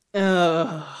fine.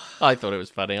 I thought it was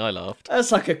funny. I laughed.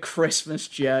 That's like a Christmas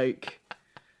joke.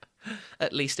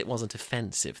 At least it wasn't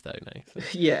offensive, though, Nathan.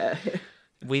 Yeah.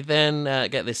 We then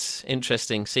get this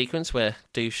interesting sequence where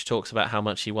Douche talks about how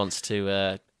much he wants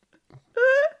to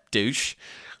douche.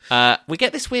 We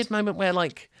get this weird moment where,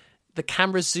 like, the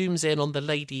camera zooms in on the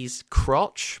lady's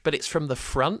crotch, but it's from the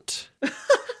front.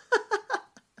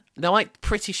 Now, I'm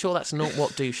pretty sure that's not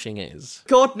what douching is.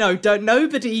 God, no, don't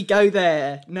nobody go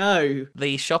there. No.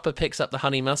 The shopper picks up the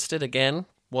honey mustard again.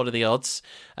 What are the odds?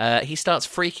 He starts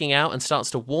freaking out and starts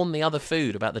to warn the other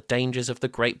food about the dangers of the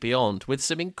great beyond with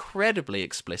some incredibly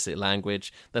explicit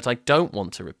language that I don't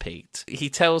want to repeat. He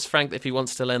tells Frank that if he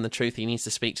wants to learn the truth, he needs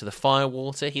to speak to the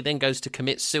firewater. He then goes to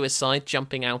commit suicide,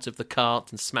 jumping out of the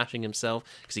cart and smashing himself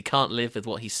because he can't live with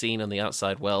what he's seen on the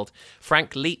outside world.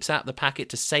 Frank leaps out the packet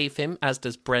to save him, as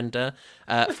does Brenda.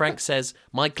 Frank says,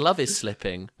 "My glove is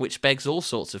slipping," which begs all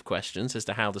sorts of questions as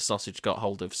to how the sausage got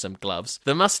hold of some gloves.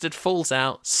 The mustard falls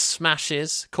out,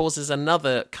 smashes, causes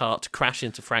another cart to crash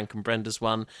into Frank and Brenda's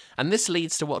one, and this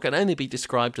leads to what can only be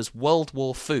described as World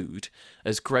War food,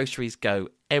 as groceries go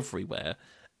everywhere.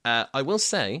 I will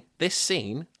say, this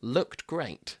scene looked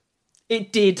great.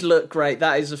 It did look great,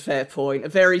 that is a fair point. A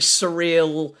very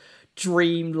surreal,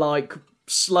 dream-like,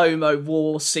 slow-mo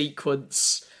war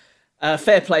sequence.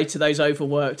 Fair play to those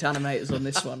overworked animators on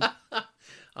this one.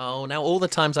 Oh, now all the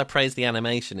times I praise the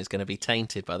animation is going to be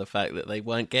tainted by the fact that they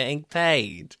weren't getting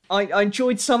paid. I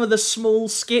enjoyed some of the small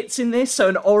skits in this, so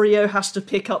an Oreo has to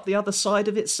pick up the other side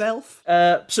of itself.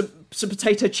 Some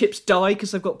potato chips die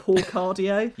because they've got poor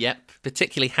cardio. Yep,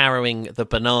 particularly harrowing the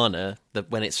banana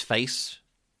when its face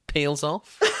peels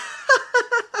off.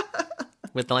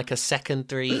 With like a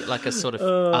secondary, like a sort of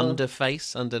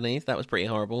underface underneath. That was pretty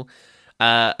horrible.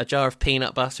 A jar of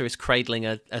peanut butter is cradling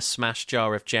a smashed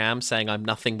jar of jam, saying, "I'm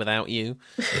nothing without you."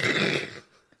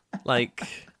 Like,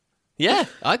 yeah,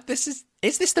 is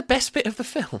this the best bit of the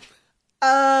film?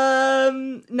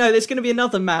 No, there's going to be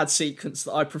another mad sequence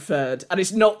that I preferred, and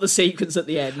it's not the sequence at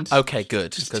the end. Okay,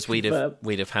 good, because we'd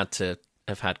have had to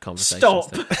have had conversations.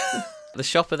 Stop. The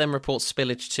shopper then reports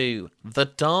spillage to the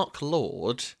Dark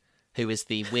Lord, who is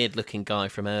the weird-looking guy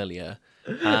from earlier.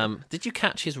 Did you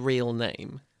catch his real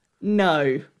name?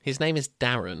 No. His name is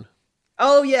Darren.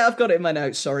 Oh, yeah, I've got it in my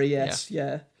notes. Sorry, yes,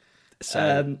 yeah.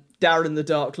 So, Darren the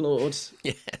Dark Lord.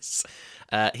 Yes.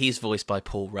 He's voiced by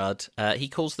Paul Rudd. He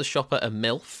calls the shopper a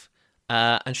MILF,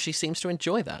 and she seems to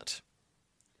enjoy that.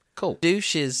 Cool.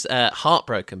 Douche is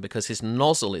heartbroken because his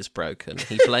nozzle is broken.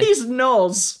 He blames His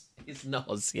noz. His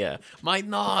noz, yeah. My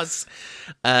noz.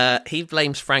 He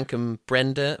blames Frank and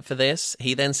Brenda for this.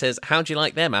 He then says, "How'd you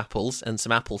like them apples?" And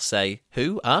some apples say,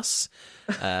 "Who? Us?"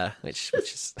 Which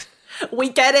is... We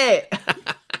get it!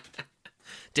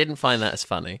 Didn't find that as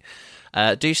funny.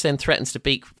 Douche then threatens to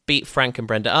beat Frank and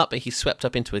Brenda up, but he's swept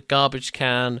up into a garbage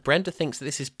can. Brenda thinks that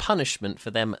this is punishment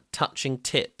for them touching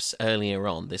tips earlier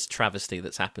on, this travesty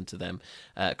that's happened to them,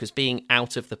 because being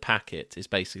out of the packet is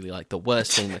basically like the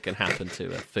worst thing that can happen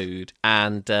to a food.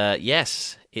 And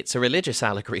yes, it's a religious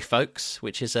allegory, folks,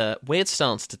 which is a weird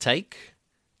stance to take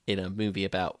in a movie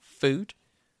about food,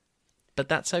 but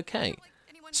that's okay.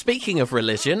 Speaking of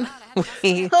religion,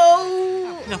 we...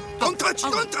 Oh! No, don't touch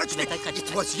me!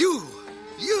 It was you!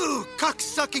 You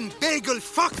cock-sucking bagel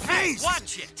fuckface!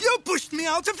 Watch it! You pushed me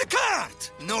out of the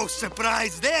cart! No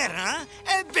surprise there, huh?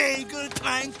 A bagel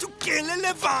trying to kill a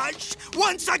Lavage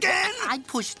once again? I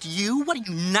pushed you? What are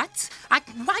you, nuts?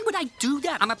 Why would I do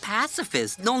that? I'm a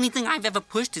pacifist. The only thing I've ever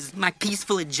pushed is my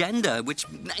peaceful agenda, which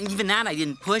even that I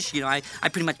didn't push. You know, I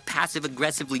pretty much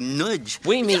passive-aggressively nudge.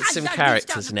 We meet some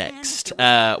characters next.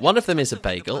 One of them is a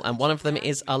bagel, and one of them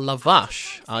is a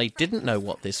lavash. I didn't know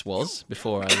what this was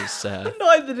before I was...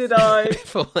 Neither did I.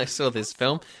 Before I saw this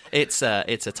film. It's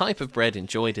a type of bread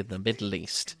enjoyed in the Middle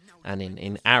East and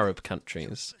in Arab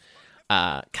countries.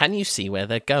 Can you see where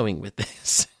they're going with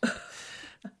this?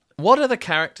 What are the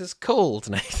characters called,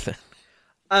 Nathan?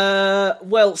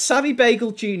 Well, Sammy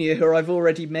Bagel Jr., who I've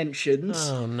already mentioned.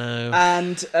 Oh, no.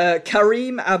 And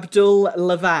Kareem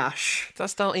Abdul-Lavash.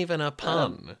 That's not even a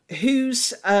pun.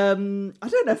 Who's, I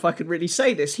don't know if I could really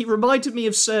say this. He reminded me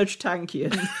of Serge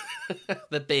Tankian.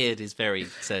 The beard is very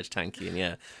Serge Tankian,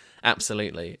 yeah.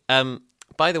 Absolutely.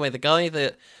 By the way, the guy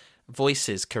that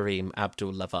voices Kareem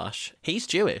Abdul-Lavash, he's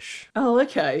Jewish. Oh,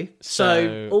 okay.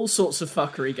 So all sorts of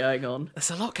fuckery going on.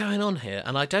 There's a lot going on here,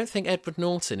 and I don't think Edward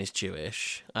Norton is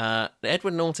Jewish.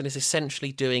 Edward Norton is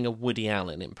essentially doing a Woody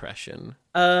Allen impression.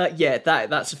 Yeah,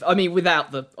 that's... I mean,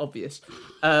 without the obvious.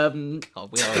 We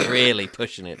are really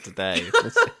pushing it today.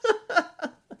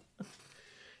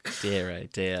 Dear, oh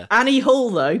dear. Annie Hall,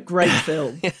 though, great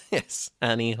film. Yes,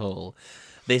 Annie Hall.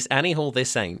 This Annie Hall,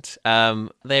 this ain't.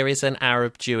 There is an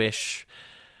Arab-Jewish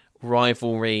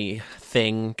rivalry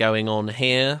thing going on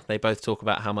here. They both talk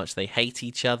about how much they hate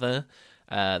each other.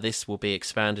 This will be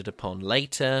expanded upon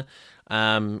later.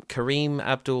 Kareem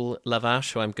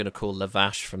Abdul-Lavash, who I'm going to call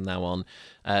Lavash from now on,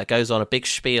 goes on a big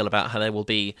spiel about how there will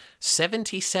be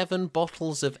 77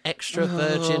 bottles of extra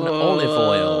virgin olive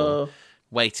oil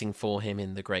waiting for him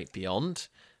in the great beyond.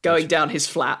 Going down his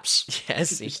flaps.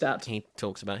 Yes, he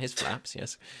talks about his flaps,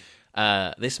 yes.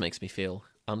 This makes me feel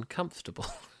uncomfortable.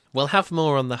 We'll have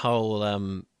more on the whole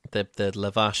the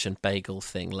Lavash and Bagel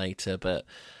thing later, but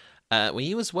were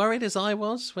you as worried as I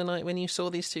was when you saw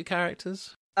these two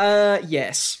characters?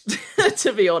 Yes,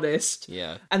 to be honest.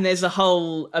 Yeah. And there's a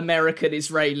whole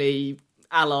American-Israeli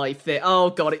ally thing. Oh,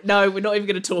 God. No, we're not even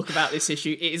going to talk about this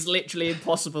issue. It is literally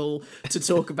impossible to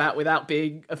talk about without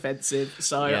being offensive,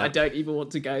 so I don't even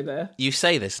want to go there. You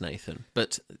say this, Nathan,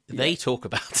 but they talk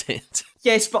about it.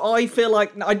 Yes, but I feel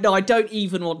like... No, I don't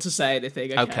even want to say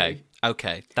anything, okay?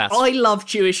 Okay. I love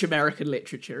Jewish American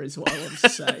literature, is what I want to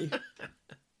say.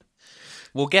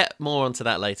 We'll get more onto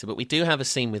that later, but we do have a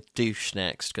scene with Douche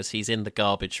next, because he's in the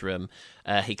garbage room.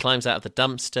 He climbs out of the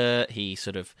dumpster. He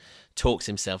sort of talks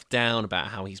himself down about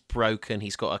how he's broken.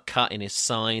 He's got a cut in his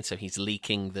side, so he's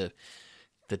leaking the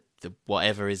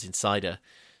whatever is inside her.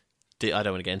 I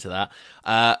don't want to get into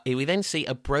that. We then see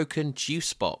a broken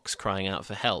juice box crying out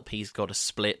for help. He's got a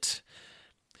split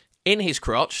in his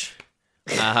crotch.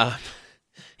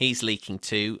 He's leaking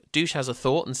too. Douche has a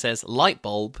thought and says, light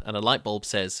bulb, and a light bulb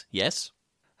says, yes.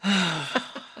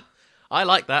 I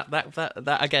like that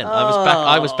again.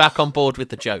 I was back on board with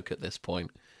the joke at this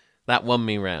point. That won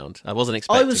me round. I wasn't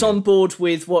expecting I was on board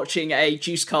with watching a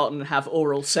juice carton have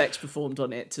oral sex performed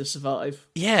on it to survive.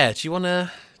 Yeah, do you want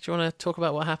to talk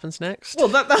about what happens next? Well,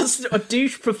 that's a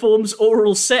Douche performs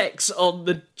oral sex on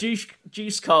the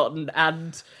juice carton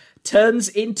and turns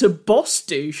into Boss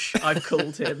Douche, I've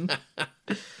called him.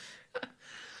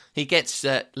 He gets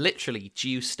literally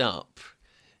juiced up.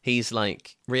 He's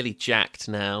like really jacked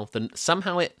now.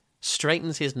 Somehow it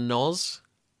straightens his nose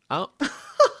up.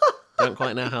 Don't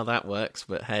quite know how that works,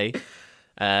 but hey.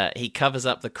 He covers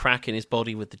up the crack in his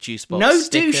body with the juice box No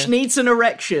sticker. douche needs an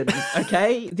erection,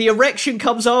 okay? The erection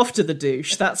comes after the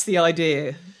douche. That's the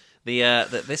idea.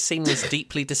 This scene was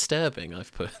deeply disturbing,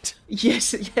 I've put.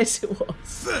 Yes, it was.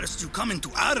 First, you come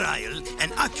into our aisle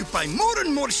and occupy more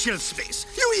and more shelf space.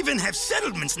 You even have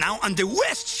settlements now on the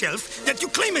west shelf that you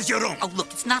claim as your own. Oh, look,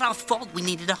 it's not our fault. We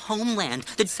needed a homeland.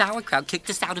 The sauerkraut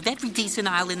kicked us out of every decent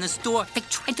aisle in the store. They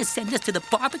tried to send us to the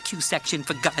barbecue section,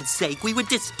 for God's sake. We were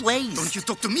displaced. Don't you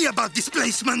talk to me about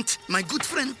displacement. My good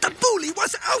friend Tabuli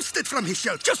was ousted from his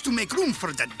shelf just to make room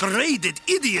for that braided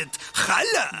idiot,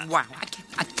 Chala. Wow,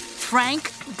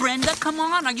 Frank, Brenda, come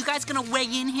on. Are you guys going to weigh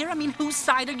in here? I mean, whose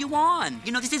side are you on?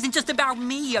 You know, this isn't just about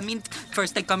me. I mean,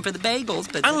 first they come for the bagels,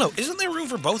 but... I don't know. Isn't there room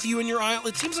for both of you in your aisle?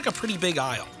 It seems like a pretty big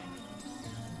aisle.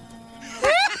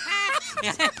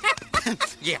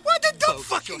 Yeah. What did the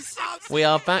fucking sound? We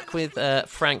are back with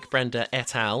Frank, Brenda,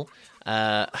 et al.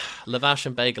 Lavash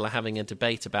and Bagel are having a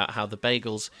debate about how the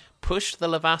Bagels pushed the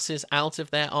Lavasses out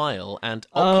of their aisle and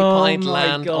occupied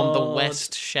land on the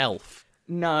west shelf.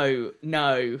 No.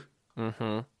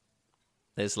 Mm-hmm.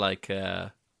 There's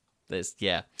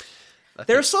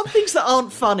There are some things that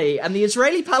aren't funny, and the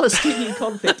Israeli-Palestinian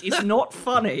conflict is not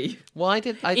funny. Why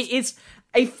did I... It is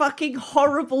a fucking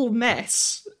horrible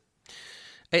mess.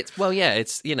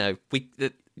 It's, you know,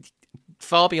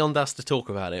 far beyond us to talk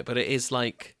about it, but it is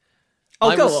like...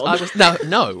 Go on.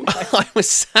 I was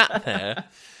sat there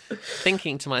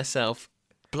thinking to myself,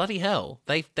 bloody hell,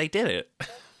 they did it.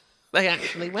 They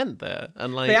actually went there,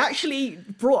 and like they actually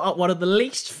brought up one of the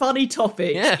least funny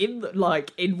topics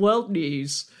in world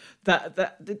news.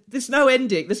 That there's no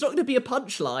ending. There's not going to be a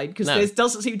punchline because there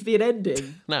doesn't seem to be an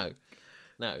ending. No,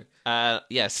 No.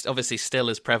 Yes, obviously still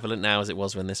as prevalent now as it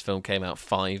was when this film came out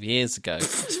 5 years ago.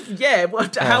 Yeah,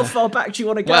 how far back do you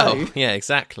want to go? Well, yeah,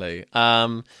 exactly.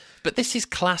 But this is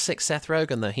classic Seth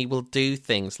Rogen, though. He will do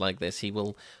things like this. He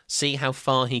will see how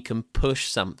far he can push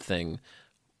something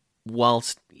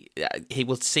whilst... He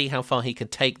will see how far he can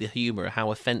take the humour,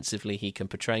 how offensively he can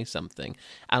portray something.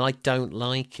 And I don't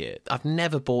like it. I've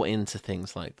never bought into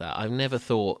things like that. I've never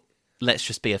thought, let's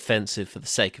just be offensive for the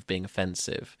sake of being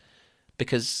offensive.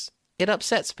 Because it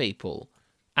upsets people.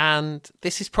 And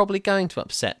this is probably going to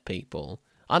upset people.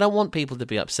 I don't want people to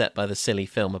be upset by the silly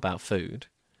film about food.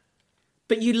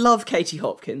 But you love Katie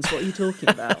Hopkins. What are you talking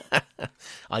about?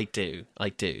 I do.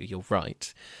 You're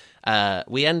right.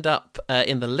 We end up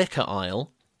in the liquor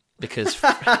aisle because...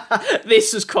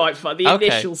 This was quite fun. The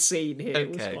initial scene here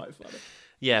was quite funny.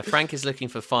 Yeah, Frank is looking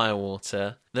for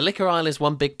firewater. The liquor aisle is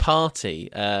one big party.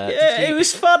 It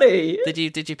was funny.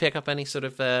 Did you pick up any sort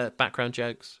of background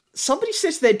jokes? Somebody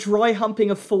says they're dry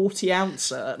humping a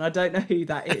 40-ouncer, and I don't know who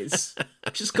that is.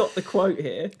 I've just got the quote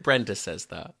here. Brenda says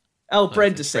that. Oh,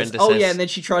 Brenda says. Yeah, and then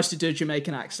she tries to do a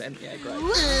Jamaican accent. Yeah, great.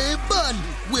 Hey, man,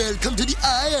 welcome to the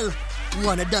aisle.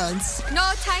 Wanna dance? No,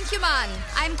 thank you, man.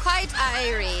 I'm quite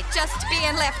irie. Just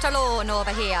being left alone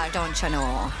over here, don't you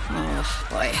know? Oh,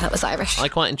 boy, that was Irish. I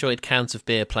quite enjoyed cans of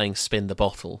beer playing Spin the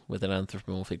Bottle with an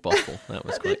anthropomorphic bottle. That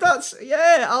was quite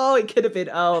Yeah, it could have been.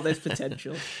 Oh, there's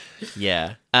potential.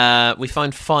 Yeah. We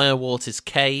find Firewater's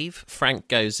cave. Frank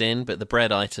goes in, but the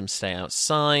bread items stay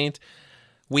outside.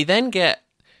 We then get...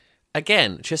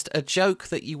 Again, just a joke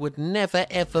that you would never,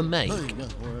 ever make. Hiya,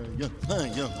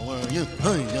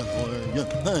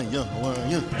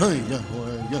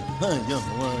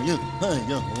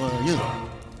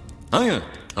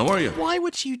 how are you? Why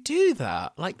would you do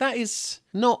that? Like, that is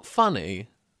not funny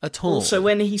at all. Also,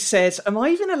 when he says, am I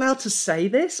even allowed to say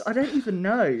this? I don't even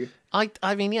know.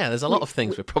 I mean, yeah, there's a lot of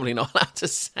things we're probably not allowed to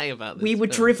say about this. We were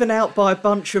driven out by a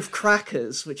bunch of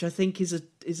crackers, which I think is a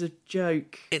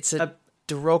joke. It's a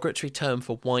derogatory term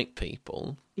for white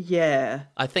people. Yeah.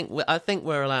 I think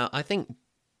we're allowed. I think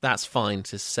that's fine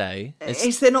to say.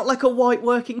 Is there not like a white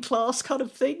working class kind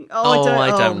of thing?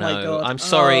 I don't know. My God.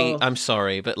 I'm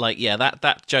sorry, but like, yeah,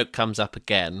 that joke comes up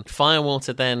again.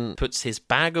 Firewater then puts his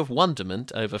bag of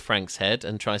wonderment over Frank's head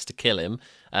and tries to kill him,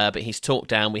 but he's talked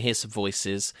down. We hear some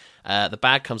voices. The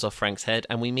bag comes off Frank's head,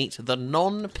 and we meet the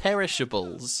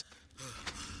non-perishables.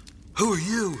 Who are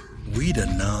you? We the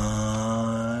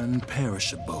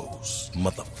non-perishables,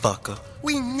 motherfucker.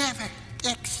 We never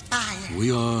expire. We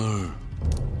are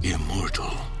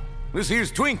immortal. This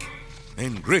here's Twink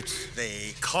and Grits.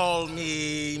 They call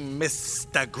me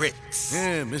Mr. Grits.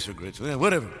 Yeah, Mr. Grits. Yeah,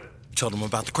 whatever. You told them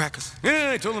about the crackers?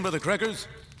 Yeah, I told them about the crackers.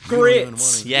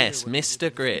 Grits. Yes,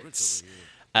 Mr. Grits.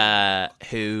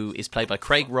 Who is played by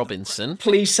Craig Robinson.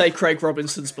 Please say Craig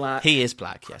Robinson's black. He is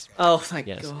black, yes. Oh, thank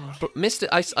God. But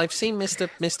I've seen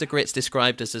Mr. Grits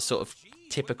described as a sort of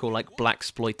typical like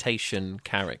blaxploitation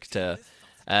character.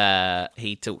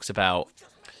 He talks about,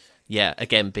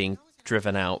 again being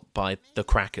driven out by the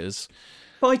crackers.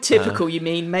 By typical, you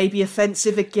mean maybe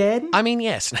offensive again? I mean,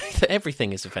 yes,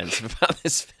 everything is offensive about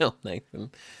this film,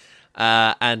 Nathan.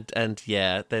 And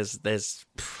yeah, there's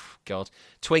God.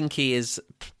 Twinkie is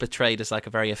portrayed as like a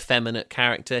very effeminate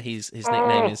character. His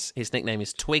nickname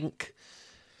is Twink,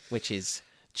 which is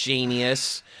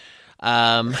genius.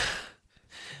 The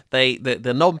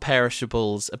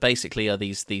non-perishables are basically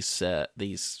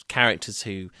these characters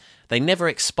who they never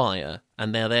expire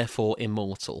and they're therefore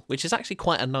immortal, which is actually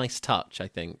quite a nice touch, I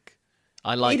think.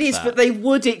 I like it is, that. but they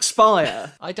would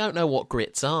expire. I don't know what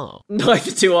grits are. Neither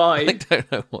do I. I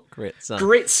don't know what grits are.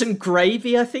 Grits and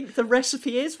gravy, I think the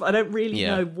recipe is, but I don't really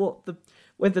know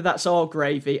whether that's our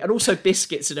gravy. And also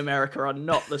biscuits in America are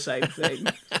not the same thing.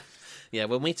 Yeah,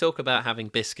 when we talk about having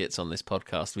biscuits on this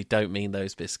podcast, we don't mean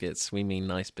those biscuits. We mean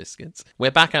nice biscuits.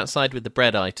 We're back outside with the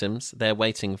bread items. They're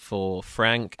waiting for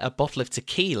Frank. A bottle of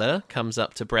tequila comes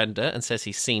up to Brenda and says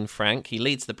he's seen Frank. He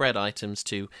leads the bread items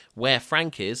to where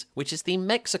Frank is, which is the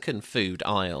Mexican food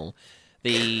aisle.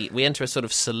 We enter a sort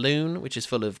of saloon, which is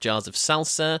full of jars of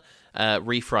salsa,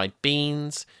 refried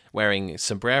beans, wearing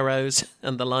sombreros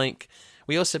and the like.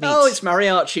 We also meet... Oh, it's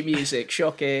mariachi music.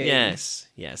 Shocking. Yes.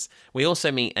 We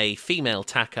also meet a female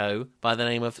taco by the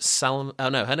name of Salma... Oh,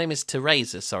 no, her name is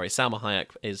Teresa, sorry. Salma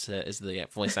Hayek is the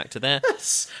voice actor there.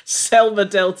 Selma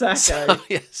Del Taco.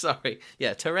 Sorry.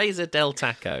 Yeah, Teresa Del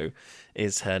Taco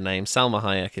is her name. Salma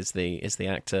Hayek is the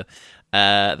actor.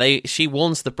 She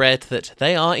warns the bread that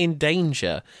they are in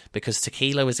danger because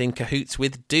Tequila is in cahoots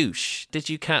with Douche. Did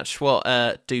you catch what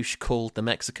Douche called the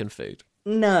Mexican food?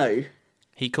 No.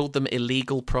 He called them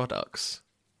illegal products.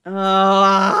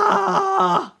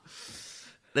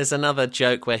 There's another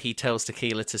joke where he tells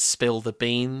Tequila to spill the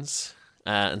beans,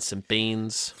 and some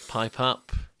beans pipe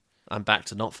up. I'm back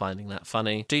to not finding that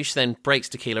funny. Douche then breaks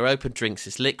Tequila open, drinks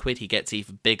his liquid. He gets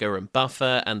even bigger and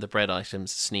buffer, and the bread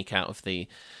items sneak out of the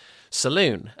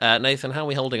saloon. Nathan, how are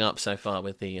we holding up so far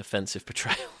with the offensive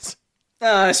portrayals?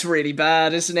 It's really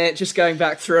bad, isn't it? Just going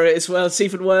back through it as well. It's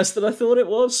even worse than I thought it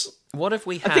was. What have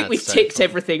we had? I think we've ticked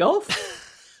everything off.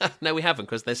 No, we haven't,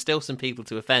 because there's still some people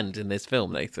to offend in this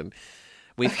film, Nathan.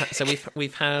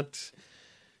 We've had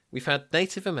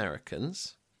Native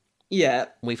Americans. Yeah.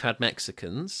 We've had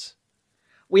Mexicans.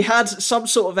 We had some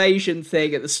sort of Asian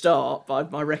thing at the start,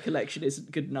 but my recollection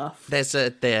isn't good enough. There's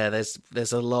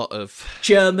a lot of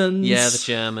Germans. Yeah, the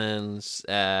Germans.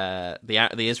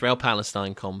 The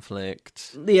Israel-Palestine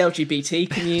conflict. The LGBT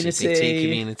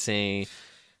community.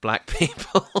 Black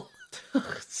people.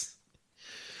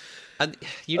 And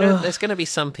there's going to be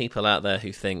some people out there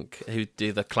who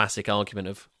do the classic argument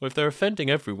of, well, if they're offending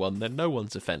everyone, then no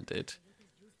one's offended.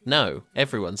 No,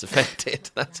 everyone's offended.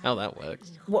 That's how that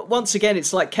works. Once again,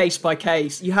 it's like case by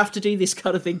case. You have to do this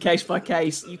kind of thing case by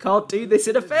case. You can't do this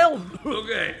in a film.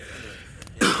 Okay,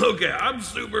 I'm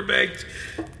super baked,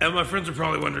 and my friends are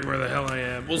probably wondering where the hell I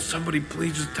am. Will somebody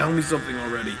please just tell me something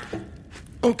already?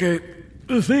 Okay,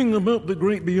 the thing about the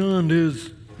great beyond is,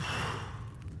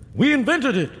 we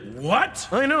invented it. What?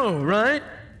 I know, right?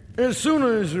 As soon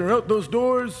as you're out those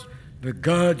doors, the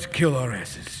gods kill our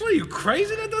asses. What, are you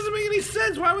crazy? That doesn't make any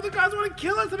sense. Why would the gods want to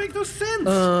kill us? That makes no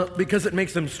sense. Because it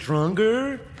makes them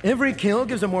stronger. Every kill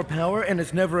gives them more power, and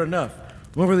it's never enough.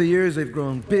 Over the years, they've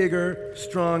grown bigger,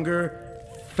 stronger,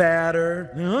 fatter.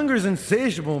 The hunger's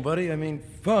insatiable, buddy. I mean,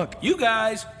 fuck. You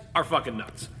guys are fucking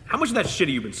nuts. How much of that shit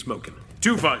have you been smoking?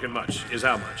 Too fucking much is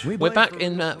how much. We're back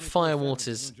in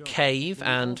Firewater's cave,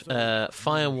 and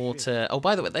Firewater... Oh,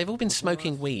 by the way, they've all been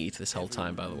smoking weed this whole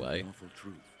time, by the way.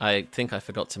 I think I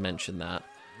forgot to mention that.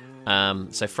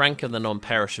 So Frank and the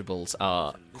Non-Perishables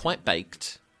are quite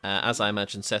baked, as I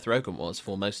imagine Seth Rogen was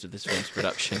for most of this film's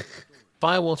production.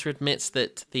 Firewater admits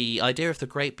that the idea of the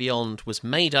Great Beyond was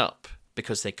made up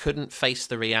because they couldn't face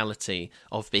the reality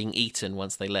of being eaten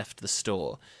once they left the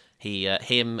store.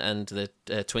 Him and the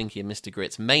Twinkie and Mr.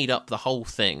 Grits made up the whole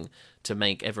thing to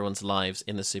make everyone's lives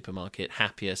in the supermarket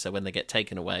happier, so when they get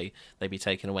taken away, they be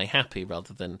taken away happy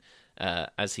rather than,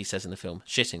 as he says in the film,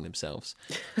 shitting themselves.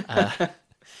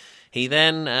 He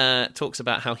then talks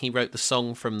about how he wrote the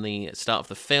song from the start of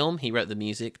the film. He wrote the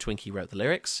music, Twinkie wrote the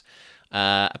lyrics.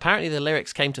 Apparently the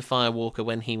lyrics came to Firewalker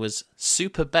when he was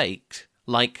super baked,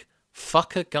 like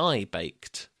fuck a guy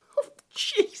baked. Oh,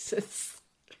 Jesus.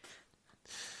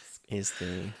 Is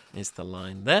the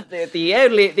line there? The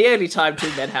only time two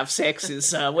men have sex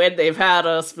is when they've had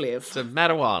a spliff. So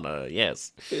marijuana,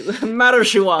 yes.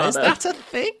 Marijuana. Is that a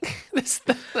thing?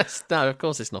 No, of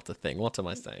course it's not a thing. What am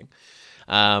I saying?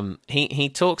 He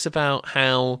talks about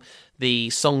how the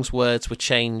song's words were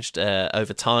changed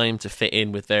over time to fit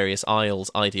in with various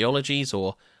Isles ideologies,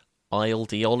 or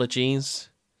ideologies,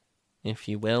 if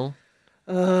you will.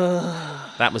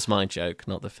 That was my joke,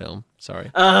 not the film.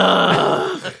 Sorry.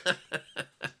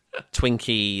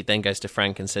 Twinkie then goes to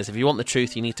Frank and says, if you want the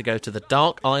truth, you need to go to the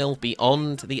dark isle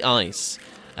beyond the ice.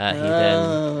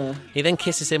 He then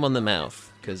kisses him on the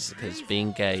mouth, because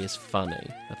being gay is funny,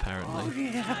 apparently. Oh,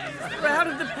 yeah. Proud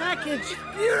of the package.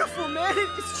 Beautiful, man.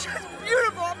 It's just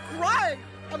beautiful.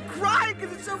 I'm crying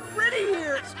because it's so pretty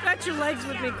here. Stretch your legs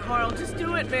with me, Carl. Just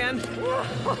do it, man.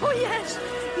 Oh, yes.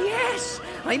 Yes.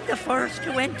 I'm the first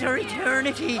to enter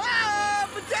eternity. Ah,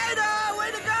 Potato!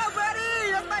 Way to go,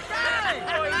 buddy! That's my guy!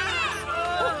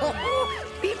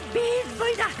 Be bathed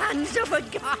by the hands of a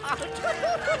god.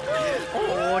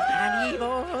 Oh, Danny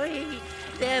boy.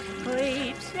 The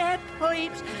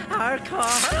pipes are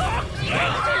caught. Oh,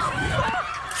 Jesus!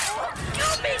 Oh,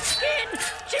 me skin!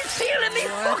 She's feeling me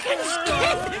fucking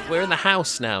skin! We're in the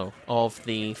house now of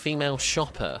the female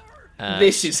shopper.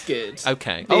 This is good.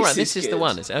 Okay. All right, this is the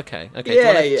one, is it? Okay.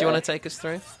 Yeah, do you want to take us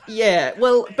through? Yeah,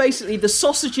 well, basically, the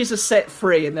sausages are set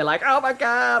free, and they're like, oh my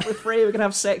god, we're free, we can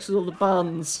have sex with all the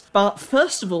buns. But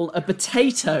first of all, a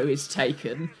potato is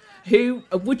taken, who,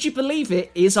 would you believe it,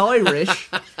 is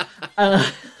Irish.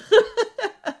 And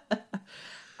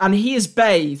he is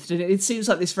bathed, and it seems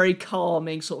like this very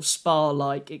calming, sort of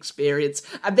spa-like experience.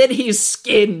 And then he is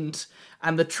skinned,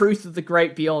 and the truth of the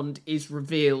Great Beyond is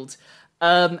revealed.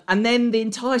 And then the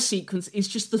entire sequence is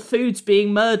just the foods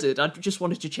being murdered. I just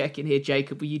wanted to check in here,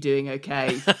 Jacob. Were you doing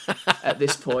okay at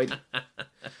this point?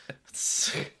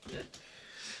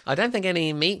 I don't think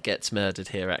any meat gets murdered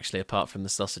here, actually, apart from the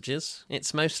sausages.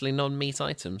 It's mostly non-meat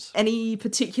items. Any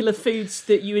particular foods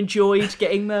that you enjoyed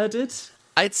getting murdered?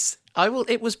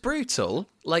 It was brutal.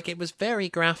 Like, it was very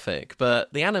graphic,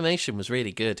 but the animation was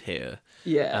really good here.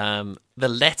 Yeah. The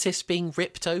lettuce being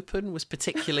ripped open was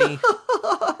particularly.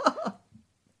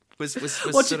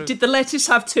 Did the lettuce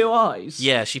have two eyes?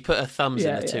 Yeah, she put her thumbs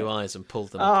in the two eyes and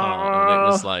pulled them apart, and it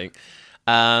was like.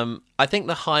 I think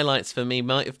the highlights for me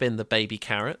might have been the baby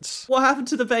carrots. What happened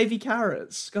to the baby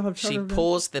carrots? God, she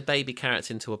pours the baby carrots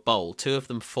into a bowl. Two of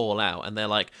them fall out, and they're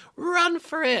like, "Run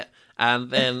for it!"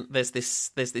 And then there's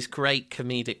this great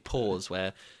comedic pause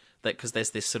where, because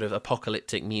there's this sort of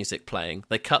apocalyptic music playing.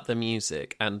 They cut the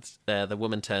music, and the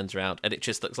woman turns around, and it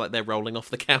just looks like they're rolling off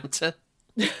the counter.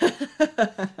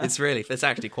 It's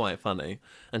actually quite funny,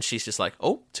 and she's just like,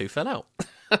 "Oh, two fell out."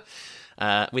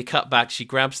 We cut back, she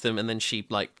grabs them, and then she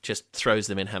just throws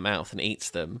them in her mouth and eats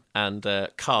them. And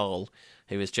Carl,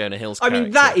 who is Jonah Hill's character... I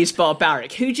mean, that is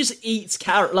barbaric. Who just eats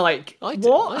carrot? Like,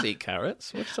 what? I'd eat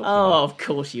carrots. What are you talking about? Oh, of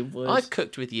course you would. I've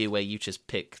cooked with you where you just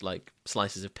pick,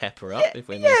 slices of pepper up if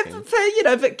we're making...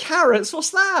 but carrots, what's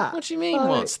that? What do you mean,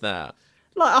 what's that?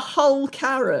 Like a whole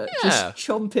carrot, just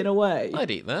chomping away.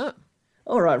 I'd eat that.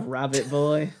 All right, rabbit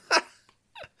boy.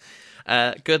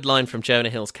 Good line from Jonah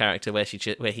Hill's character where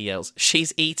he yells,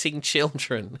 "She's eating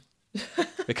children,"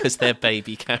 because they're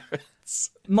baby carrots.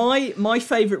 My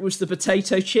favourite was the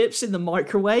potato chips in the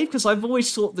microwave, because I've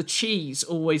always thought the cheese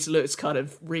always looks kind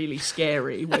of really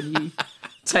scary when you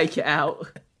take it out.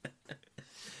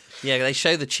 Yeah, they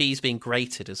show the cheese being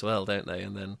grated as well, don't they?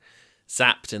 And then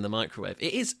zapped in the microwave.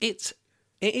 It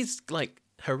is like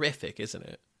horrific, isn't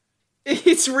it?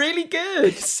 It's really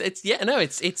good.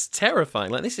 It's terrifying.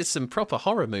 Like, this is some proper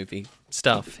horror movie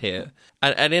stuff here.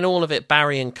 And in all of it,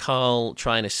 Barry and Carl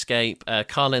try and escape.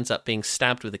 Carl ends up being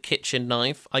stabbed with a kitchen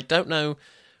knife. I don't know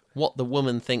what the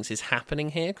woman thinks is happening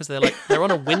here, because they're on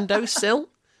a windowsill,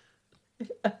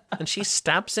 and she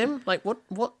stabs him. Like, what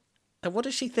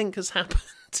does she think has happened?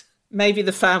 Maybe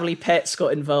the family pets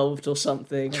got involved or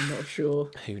something. I'm not sure.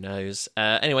 Who knows?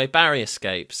 Anyway, Barry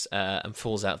escapes and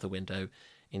falls out the window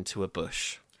into a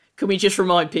bush. Can we just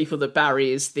remind people that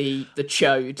Barry is the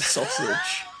chode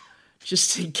sausage?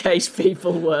 Just in case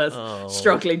people were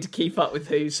struggling to keep up with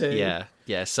who's who.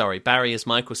 Yeah, sorry. Barry is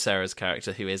Michael Cera's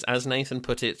character, who is, as Nathan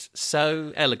put it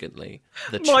so elegantly,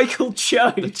 Michael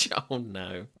Chode. Oh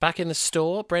no. Back in the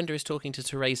store, Brenda is talking to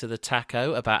Teresa the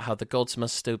Taco about how the gods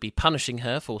must still be punishing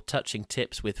her for touching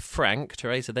tips with Frank.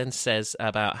 Teresa then says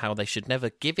about how they should never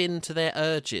give in to their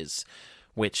urges,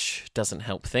 which doesn't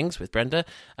help things with Brenda.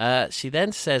 She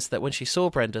then says that when she saw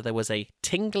Brenda, there was a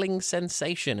tingling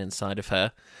sensation inside of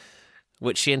her,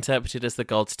 which she interpreted as the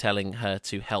gods telling her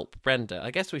to help Brenda.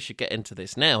 I guess we should get into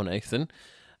this now, Nathan.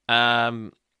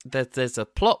 There's a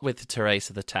plot with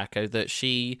Teresa the Taco that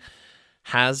she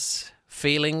has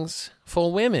feelings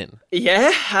for women.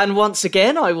 Yeah, and once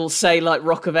again, I will say, like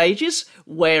Rock of Ages,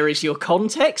 where is your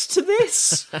context to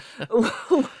this?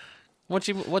 What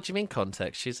do you mean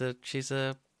context? She's a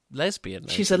lesbian.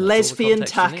 Nathan. She's a lesbian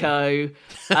taco.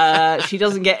 She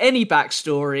doesn't get any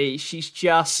backstory. She's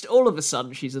just, all of a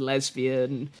sudden, she's a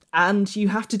lesbian. And you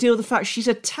have to deal with the fact she's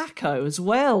a taco as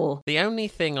well. The only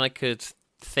thing I could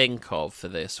think of for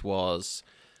this was,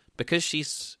 because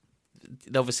she's,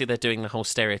 obviously they're doing the whole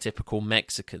stereotypical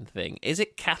Mexican thing. Is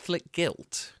it Catholic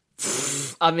guilt?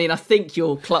 I mean, I think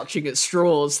you're clutching at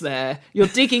straws there. You're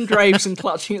digging graves and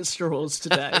clutching at straws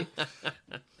today.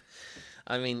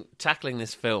 I mean, tackling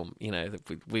this film,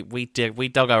 we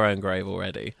dug our own grave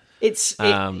already. It's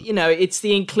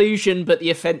the inclusion, but the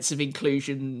offensive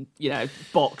inclusion,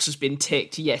 box has been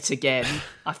ticked yet again.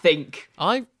 I think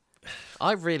I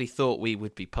really thought we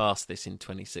would be past this in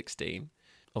 2016.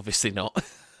 Obviously not.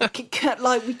 You've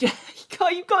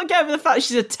got to get over the fact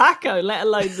she's a taco, let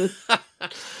alone the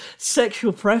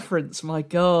sexual preference. My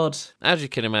God. As you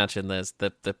can imagine, there's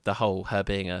the whole her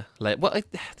being a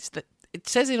it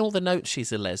says in all the notes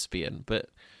she's a lesbian, but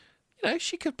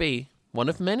she could be one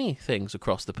of many things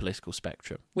across the political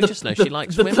spectrum. We just know she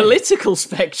likes women. The political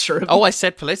spectrum. Oh, I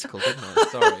said political, didn't I?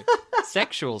 Sorry.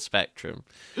 Sexual spectrum.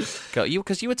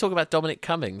 Because you were talking about Dominic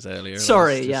Cummings earlier.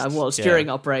 Sorry, I was. During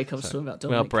our break, I was talking about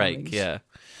Dominic Cummings. Yeah.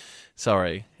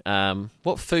 Sorry.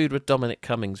 What food would Dominic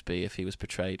Cummings be if he was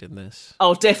portrayed in this?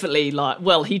 Oh, definitely.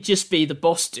 He'd just be the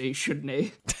boss dude, shouldn't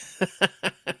he?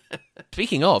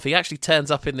 Speaking of, he actually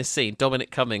turns up in this scene.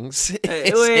 Dominic Cummings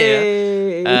is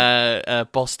here.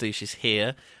 Boss douche is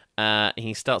here.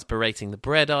 He starts berating the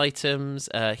bread items.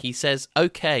 He says,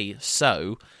 "Okay,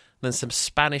 so..." Then some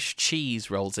Spanish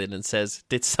cheese rolls in and says,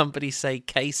 "Did somebody say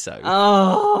queso?"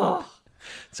 Oh.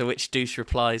 To which douche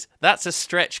replies, "That's a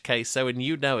stretch queso and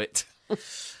you know it."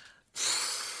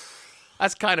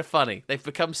 That's kind of funny. They've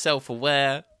become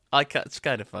self-aware. It's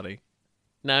kind of funny.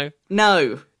 No?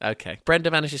 No. Okay.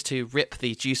 Brenda manages to rip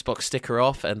the juice box sticker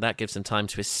off, and that gives them time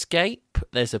to escape.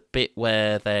 There's a bit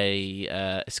where they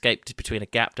escaped between a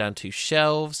gap down 2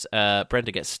 shelves.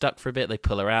 Brenda gets stuck for a bit. They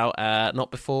pull her out. Not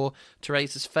before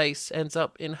Teresa's face ends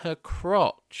up in her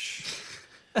crotch.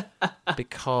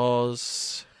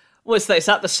 Because... Is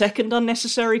that the second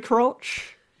unnecessary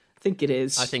crotch? I think it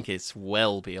is. I think it's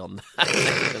well beyond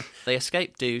that. They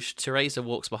escape douche. Teresa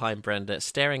walks behind Brenda,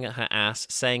 staring at her ass,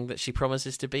 saying that she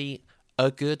promises to be a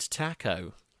good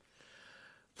taco.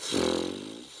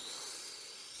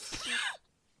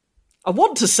 I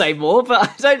want to say more, but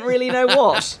I don't really know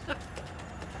what.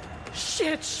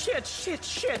 Shit.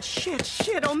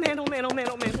 Oh man.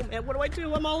 What do I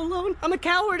do? I'm all alone. I'm a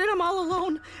coward and I'm all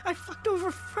alone. I fucked over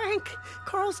Frank.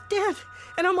 Carl's dead.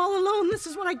 And I'm all alone. This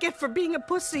is what I get for being a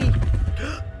pussy.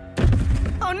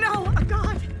 Oh no, oh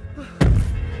God.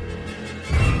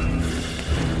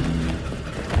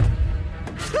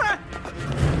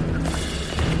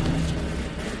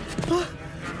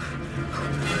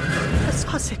 A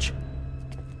sausage.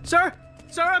 Sir,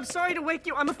 I'm sorry to wake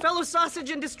you. I'm a fellow sausage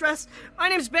in distress. My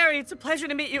name's Barry. It's a pleasure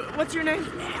to meet you. What's your name?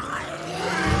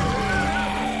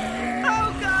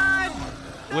 Oh, God!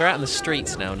 We're out in the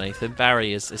streets now, Nathan.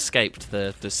 Barry has escaped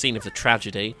the scene of the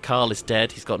tragedy. Carl is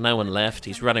dead. He's got no one left.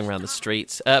 He's running around the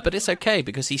streets. But it's okay,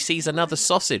 because he sees another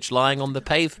sausage lying on the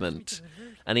pavement.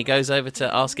 And he goes over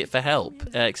to ask it for help.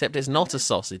 Except it's not a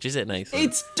sausage, is it, Nathan?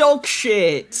 It's dog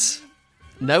shit.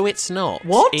 No, it's not.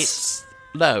 What?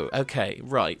 No, okay,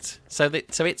 right. So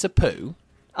it's a poo.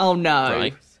 Oh no!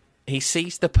 Right. He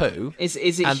sees the poo. Is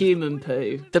it human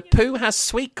poo? The poo has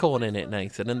sweet corn in it,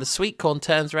 Nathan, and the sweet corn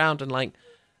turns around and like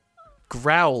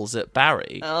growls at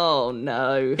Barry. Oh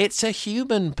no! It's a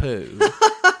human poo.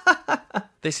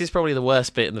 This is probably the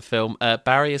worst bit in the film.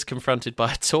 Barry is confronted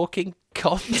by a talking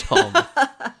condom,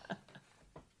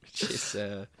 which is.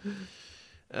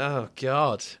 Oh,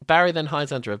 God. Barry then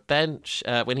hides under a bench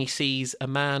when he sees a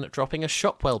man dropping a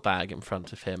Shopwell bag in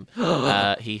front of him.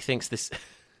 He thinks this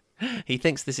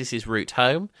is his route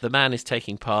home. The man is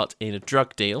taking part in a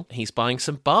drug deal. He's buying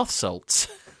some bath salts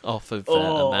off of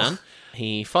a man.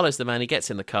 He follows the man. He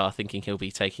gets in the car thinking he'll be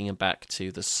taking him back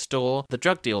to the store. The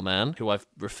drug deal man, who I've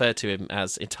referred to him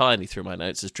as entirely through my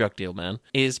notes as drug deal man,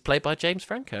 is played by James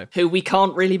Franco. Who we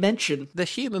can't really mention. The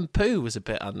human poo was a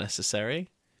bit unnecessary.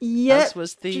 Yeah, as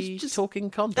was the talking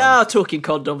condom. Talking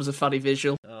condom was a funny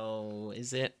visual. Oh,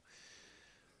 is it?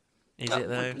 Is it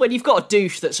though? When you've got a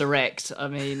douche that's erect, I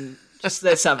mean, just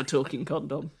let's have a talking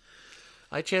condom.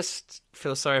 I just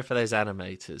feel sorry for those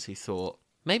animators who thought,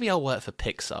 maybe I'll work for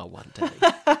Pixar one day.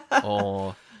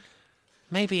 Or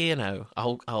maybe,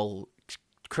 I'll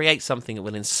create something that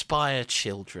will inspire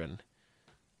children.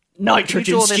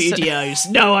 Nitrogen Studios,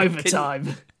 no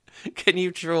overtime. Can you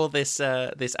draw this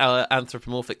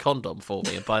anthropomorphic condom for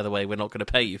me? And by the way, we're not going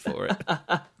to pay you for it.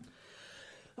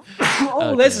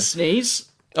 There's a sneeze.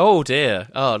 Oh dear.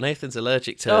 Oh, Nathan's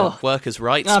allergic to workers'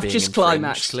 rights. I've being just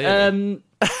climaxed.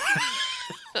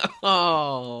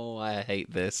 Oh, I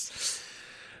hate this.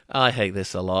 I hate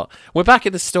this a lot. We're back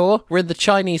in the store. We're in the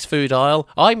Chinese food aisle.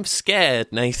 I'm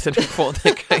scared, Nathan, of what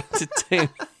they're going to do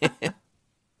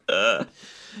here.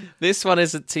 This one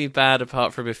isn't too bad,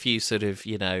 apart from a few sort of,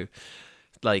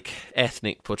 like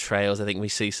ethnic portrayals. I think we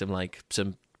see some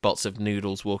bots of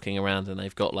noodles walking around, and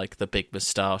they've got like the big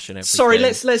moustache and everything. Sorry,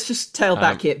 let's just tail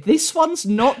back here. This one's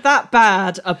not that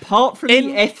bad, apart from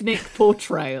the ethnic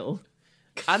portrayal.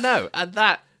 I know, and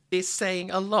that is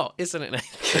saying a lot, isn't it,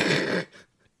 Nathan?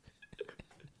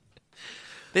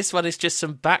 This one is just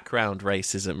some background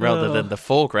racism rather than the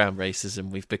foreground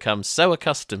racism we've become so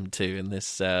accustomed to in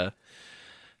this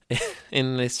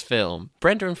in this film.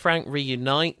 Brenda and Frank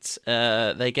reunite.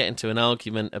 They get into an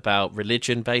argument about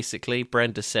religion, basically.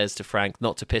 Brenda says to Frank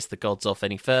not to piss the gods off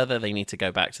any further. They need to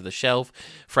go back to the shelf.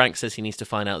 Frank says he needs to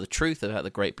find out the truth about the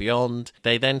great beyond.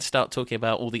 They then start talking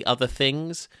about all the other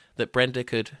things that Brenda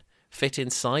could fit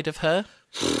inside of her.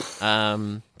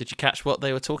 Did you catch what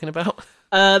they were talking about?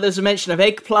 There's a mention of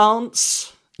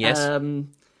eggplants. Yes.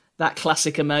 That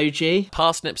classic emoji.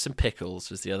 Parsnips and pickles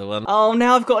was the other one. Oh,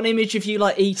 now I've got an image of you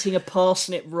like eating a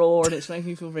parsnip raw, and it's making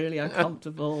me feel really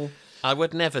uncomfortable. I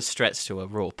would never stretch to a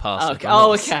raw parsnip.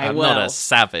 Okay. I'm not a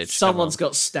savage. Someone's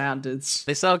got standards.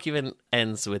 This argument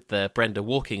ends with Brenda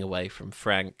walking away from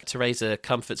Frank. Teresa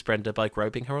comforts Brenda by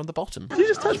groping her on the bottom. Did you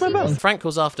just touch my bum? Frank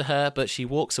calls after her, but she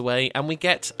walks away, and we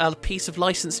get a piece of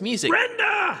licensed music.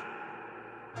 Brenda!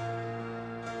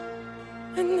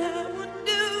 And I would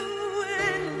do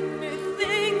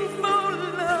anything for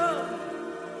love.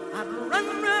 I'd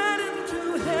run right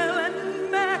into hell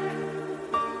and back.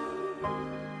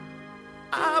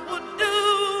 I would do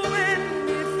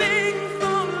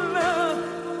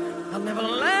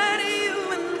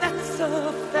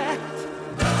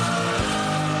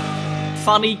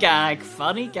Funny gag.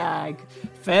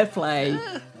 Fair play.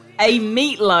 A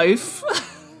meatloaf.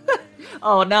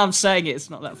 Oh, now I'm saying it,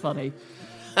 it's not that funny.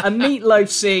 A Meatloaf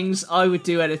sings I Would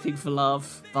Do Anything for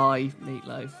Love by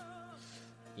Meatloaf.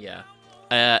 Yeah.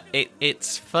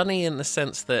 It's funny in the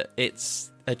sense that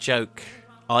it's a joke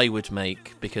I would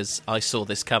make because I saw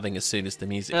this coming as soon as the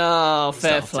music fair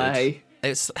started. play.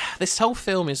 This whole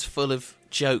film is full of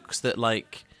jokes that,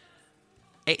 like...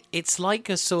 It's like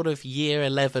a sort of Year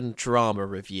 11 drama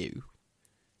review.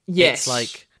 Yes. It's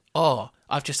like, oh,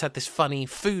 I've just had this funny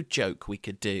food joke we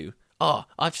could do. Oh,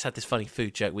 I've just had this funny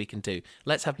food joke we can do.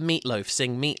 Let's have Meatloaf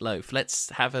sing Meatloaf. Let's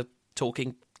have a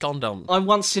talking condom. I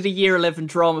once did a Year 11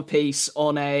 drama piece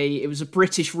on it was a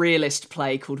British realist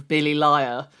play called Billy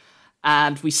Liar,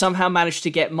 and we somehow managed to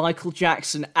get Michael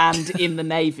Jackson and In the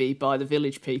Navy by the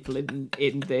Village People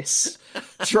in this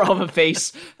drama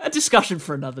piece. A discussion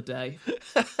for another day.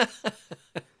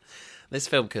 This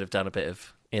film could have done a bit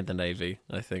of In the Navy,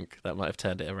 I think. That might have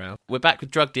turned it around. We're back with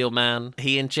Drug Deal Man.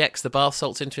 He injects the bath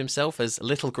salts into himself as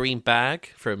Little Green Bag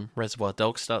from Reservoir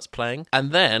Dogs starts playing.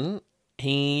 And then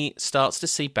he starts to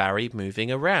see Barry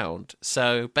moving around.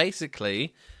 So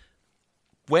basically,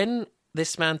 when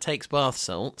this man takes bath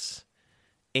salts,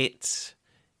 it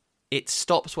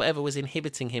stops whatever was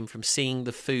inhibiting him from seeing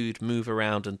the food move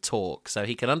around and talk. So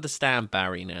he can understand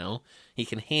Barry now. He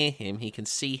can hear him. He can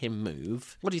see him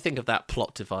move. What do you think of that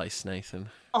plot device, Nathan?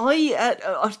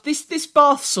 This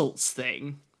bath salts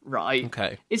thing, right?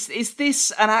 Okay. Is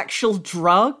this an actual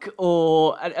drug,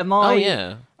 or am I... Oh,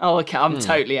 yeah. Oh, okay, I'm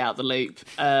totally out the loop.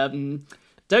 Don't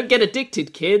get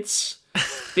addicted, kids.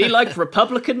 Be like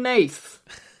Republican Nath.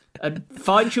 And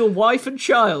find your wife and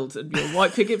child and your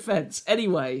white picket fence.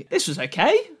 Anyway, this was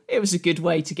okay. It was a good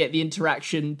way to get the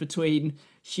interaction between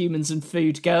humans and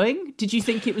food going. Did you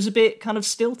think it was a bit kind of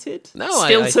stilted? No,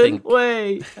 Stilton? I think...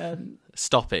 Wait.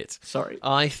 Stop it. Sorry.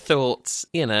 I thought,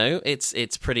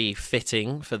 it's pretty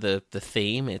fitting for the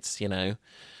theme. It's,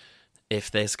 if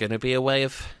there's going to be a way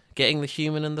of getting the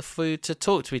human and the food to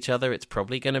talk to each other, it's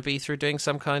probably going to be through doing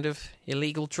some kind of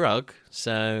illegal drug.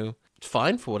 So, it's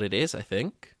fine for what it is, I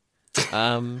think.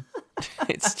 It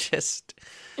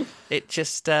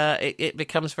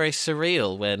becomes very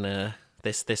surreal when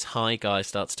this high guy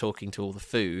starts talking to all the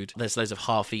food. There's loads of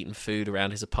half-eaten food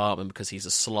around his apartment because he's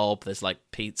a slob. There's like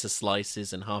pizza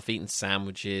slices and half-eaten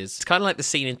sandwiches. It's kind of like the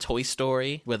scene in Toy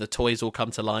Story where the toys all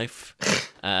come to life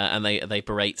and they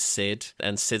berate Sid,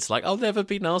 and Sid's like, I'll never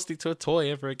be nasty to a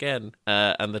toy ever again,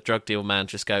 and the drug deal man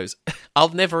just goes, I'll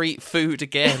never eat food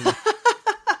again.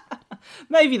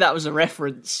 Maybe that was a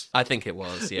reference. I think it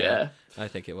was, yeah. I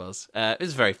think it was. It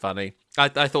was very funny. I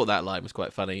thought that line was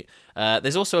quite funny.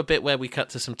 There's also a bit where we cut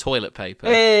to some toilet paper.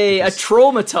 Hey, a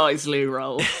traumatized Lou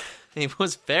Roll. He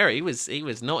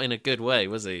was not in a good way,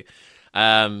 was he?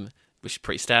 Which is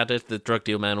pretty standard. The drug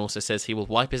deal man also says he will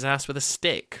wipe his ass with a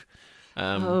stick.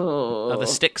 Are the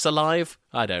sticks alive?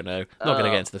 I don't know. I'm not going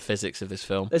to get into the physics of this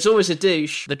film. There's always a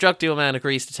douche. The drug deal man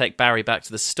agrees to take Barry back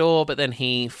to the store, but then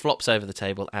he flops over the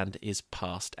table and is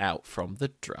passed out from the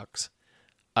drugs.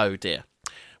 Oh dear.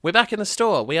 We're back in the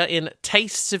store. We are in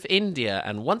Tastes of India,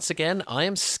 and once again, I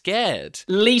am scared.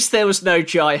 At least there was no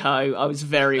Jai-Ho. I was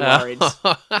very worried.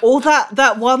 Or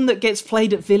that one that gets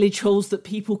played at village halls that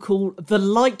people call the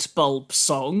light bulb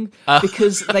song,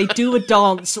 because they do a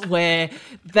dance where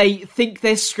they think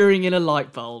they're screwing in a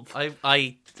light bulb.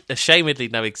 I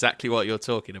ashamedly know exactly what you're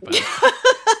talking about.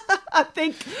 I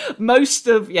think most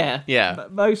of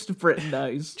Britain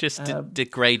knows. Just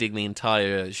degrading the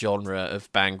entire genre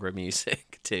of Bhangra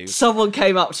music too. Someone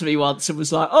came up to me once and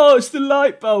was like, "Oh, it's the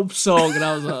light bulb song," and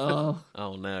I was like, "Oh,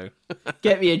 oh no,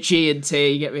 get me a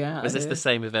G&T, get me out." Was of this here. the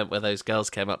same event where those girls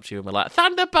came up to you and were like,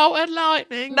 "Thunderbolt and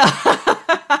lightning"?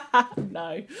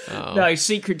 No,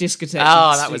 secret discotheque.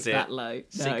 Oh, that was it. That low. No.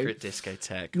 Secret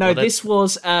discotheque. No, this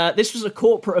was a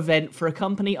corporate event for a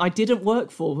company I didn't work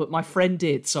for, but my friend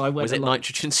did, so I went. Was it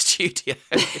Nitrogen Studio?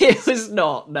 It was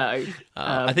not. No.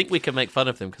 I think we can make fun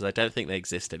of them because I don't think they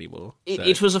exist anymore.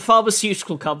 It was a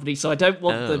pharmaceutical company, so I don't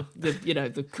want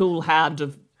the cool hand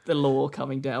of the law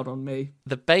coming down on me.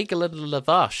 The Bagel and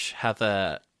Lavash have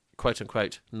a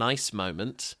quote-unquote nice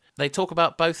moment. They talk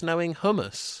about both knowing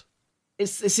hummus.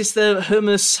 Is this the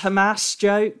hummus Hamas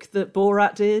joke that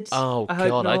Borat did? Oh,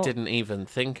 God, I didn't even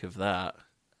think of that.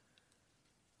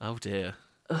 Oh, dear.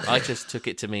 I just took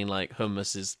it to mean like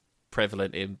hummus is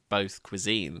prevalent in both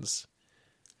cuisines.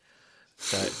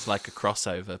 So it's like a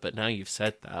crossover, but now you've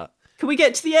said that. Can we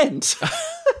get to the end?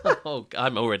 Oh,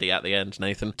 I'm already at the end,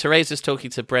 Nathan. Teresa's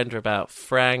talking to Brenda about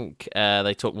Frank.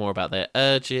 They talk more about their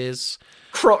urges.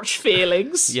 Crotch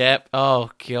feelings. Yep.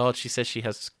 Oh God, she says she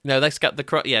has. No, that's got the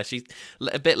crotch. Yeah, she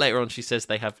a bit later on. She says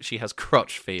she has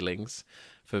crotch feelings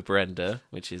for Brenda,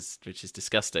 which is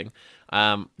disgusting.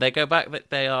 They go back that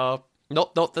they are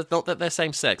not that they're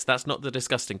same sex. That's not the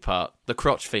disgusting part. The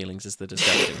crotch feelings is the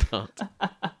disgusting part.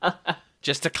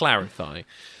 Just to clarify.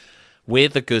 We're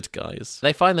the good guys.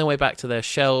 They find their way back to their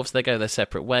shelves. They go their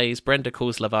separate ways. Brenda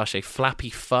calls Lavash a flappy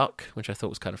fuck, which I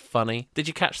thought was kind of funny. Did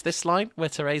you catch this line where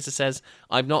Teresa says,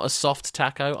 "I'm not a soft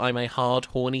taco, I'm a hard,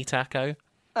 horny taco"?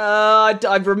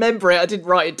 I remember it. I didn't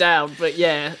write it down, but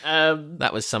yeah.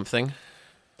 That was something.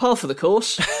 Par for the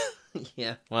course.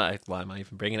 Yeah. Why am I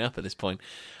even bringing it up at this point?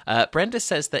 Brenda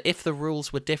says that if the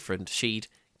rules were different, she'd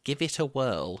give it a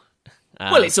whirl.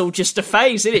 Well, it's all just a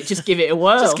phase, isn't it? Just give it a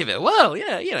whirl. Just give it a whirl,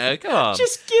 yeah, come on.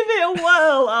 Just give it a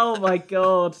whirl. Oh, my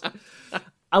God.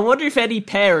 I wonder if any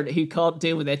parent who can't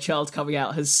deal with their child coming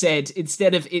out has said,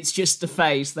 instead of "it's just a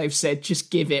phase," they've said,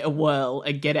 "just give it a whirl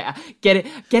and get it out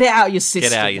of your system."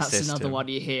 Get it out of your That's system. another one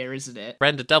you hear, isn't it?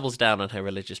 Brenda doubles down on her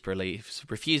religious beliefs,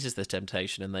 refuses the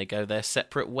temptation, and they go their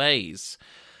separate ways.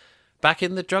 Back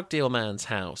in the drug deal man's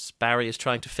house, Barry is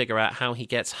trying to figure out how he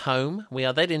gets home. We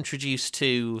are then introduced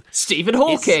to Stephen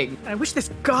Hawking. I wish this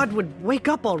god would wake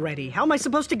up already. How am I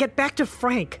supposed to get back to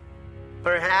Frank?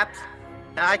 Perhaps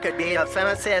I could be of some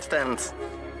assistance.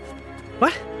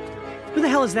 What? Who the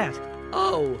hell is that?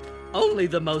 Oh, only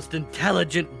the most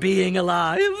intelligent being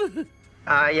alive.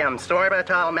 I am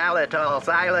sorbitol, maltitol,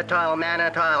 xylitol,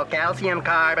 mannitol, calcium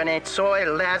carbonate, soy,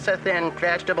 lecithin,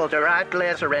 vegetable-derived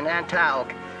glycerin, and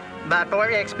talc. But for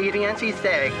expediency's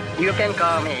sake, you can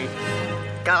call me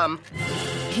Gum.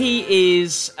 He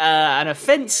is an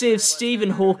offensive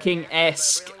Stephen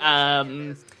Hawking-esque. What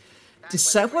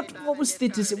was the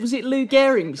disease? Was it Lou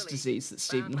Gehrig's disease that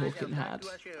Stephen Hawking had?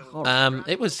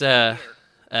 It was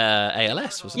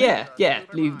ALS, wasn't it? Yeah.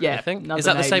 I think. Is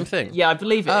that the same thing? Yeah, I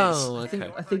believe it is. Oh,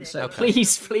 okay. I think so. Okay.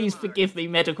 Please forgive me,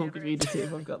 medical community,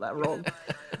 if I've got that wrong.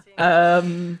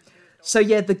 So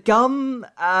yeah, the gum,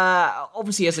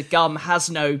 obviously as a gum, has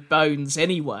no bones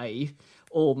anyway,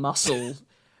 or muscle.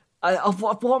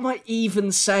 What am I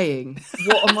even saying?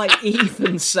 What am I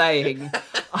even saying?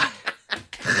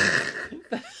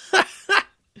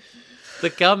 The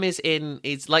gum is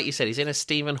like you said, he's in a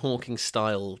Stephen Hawking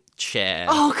style chair.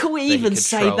 Oh, can we even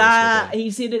say that?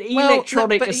 He's in an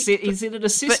electronic, he's in an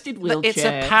assisted wheelchair. It's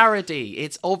a parody.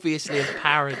 It's obviously a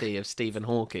parody of Stephen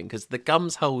Hawking, because the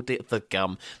gum's whole deal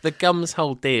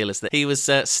is that he was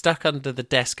stuck under the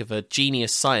desk of a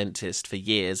genius scientist for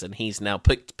years, and he's now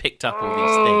picked up all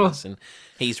these things, and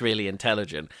he's really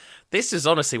intelligent. This is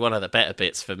honestly one of the better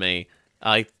bits for me.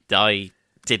 I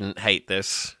didn't hate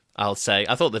this. I'll say.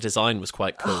 I thought the design was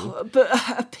quite cool. Oh, but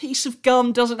a piece of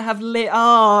gum doesn't have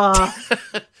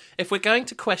If we're going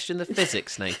to question the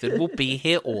physics, Nathan, we'll be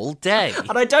here all day.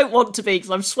 And I don't want to be, because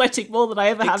I'm sweating more than I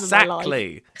ever have in my life.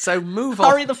 Exactly. So move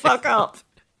on. Hurry the fuck up.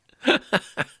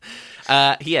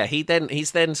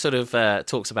 He's then sort of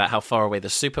talks about how far away the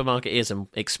supermarket is and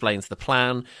explains the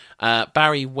plan.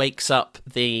 Barry wakes up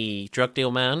the drug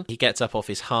deal man. He gets up off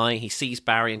his high. He sees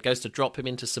Barry and goes to drop him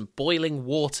into some boiling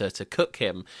water to cook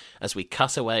him, as we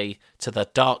cut away to the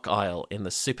dark aisle in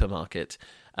the supermarket.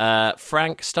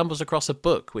 Frank stumbles across a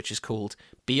book which is called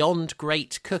Beyond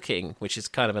Great Cooking, which is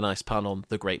kind of a nice pun on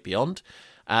The Great Beyond,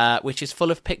 which is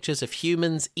full of pictures of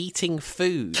humans eating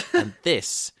food. And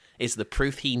this is the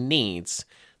proof he needs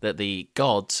that the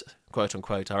gods, quote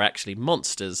unquote, are actually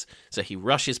monsters. So he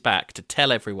rushes back to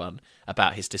tell everyone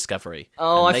about his discovery.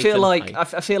 Oh, I feel like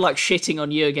shitting on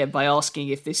you again by asking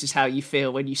if this is how you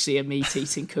feel when you see a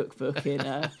meat-eating cookbook in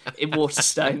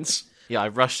Waterstones. Yeah, I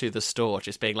rushed through the store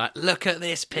just being like, look at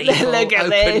this, people. Look at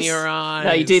Open this. your eyes.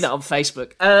 No, you do that on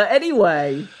Facebook.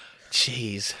 Anyway.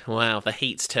 Jeez. Wow, the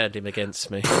heat's turned him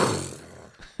against me.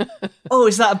 Oh,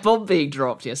 is that a bomb being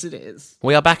dropped? Yes, it is.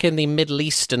 We are back in the Middle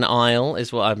Eastern Isle,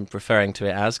 is what I'm referring to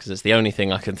it as, because it's the only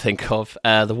thing I can think of.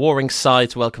 The warring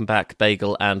sides welcome back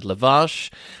Bagel and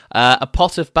Lavash. A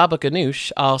pot of Baba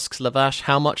Ganoush asks Lavash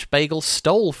how much Bagel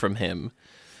stole from him,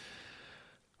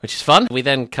 which is fun. We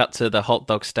then cut to the hot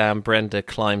dog stand. Brenda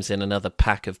climbs in another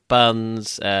pack of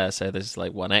buns, so there's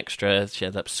like one extra. She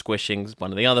ends up squishing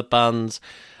one of the other buns.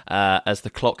 As the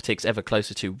clock ticks ever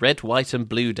closer to Red, White and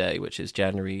Blue Day, which is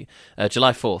July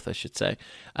 4th, I should say.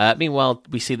 Meanwhile,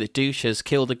 we see that Douche has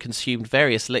killed and consumed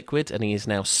various liquid, and he is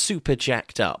now super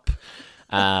jacked up.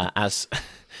 As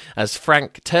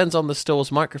Frank turns on the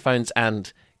store's microphones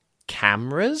and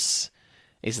cameras.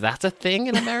 Is that a thing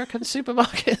in American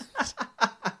supermarkets?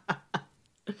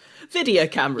 Video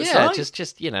cameras, Yeah, right?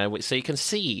 just so you can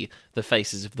see the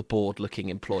faces of the bored-looking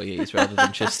employees rather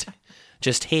than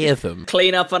just hear them.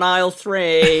 Clean up on aisle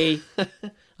 3.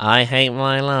 I hate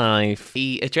my life.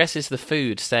 He addresses the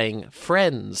food saying,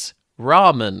 friends,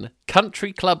 ramen,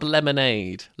 country club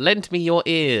lemonade, lend me your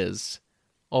ears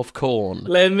of corn.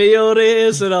 Lend me your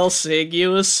ears and I'll sing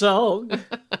you a song.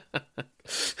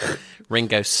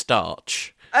 Ringo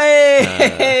Starch.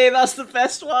 Hey, that's the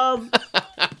best one.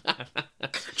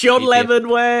 John Lemon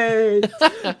way.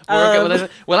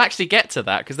 We'll actually get to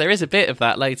that because there is a bit of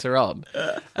that later on.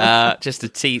 Just a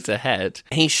tease ahead.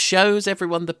 He shows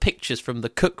everyone the pictures from the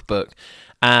cookbook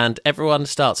and everyone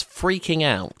starts freaking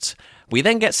out. We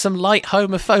then get some light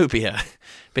homophobia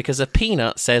because a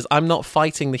peanut says, I'm not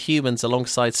fighting the humans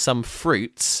alongside some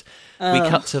fruits. We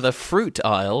cut to the fruit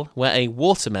aisle where a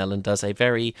watermelon does a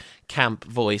very camp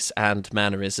voice and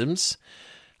mannerisms.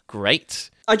 Great.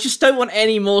 I just don't want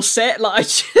any more set.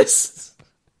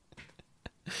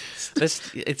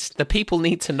 It's the people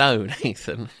need to know,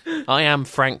 Nathan. I am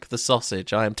Frank the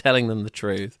Sausage. I am telling them the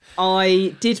truth.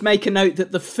 I did make a note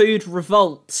that the food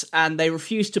revolts and they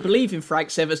refuse to believe in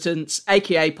Frank's evidence,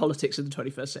 aka politics of the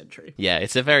 21st century. Yeah,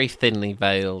 it's a very thinly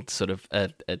veiled sort of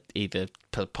either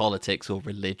politics or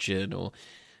religion or,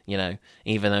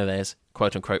 even though there's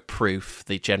quote-unquote proof,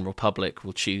 the general public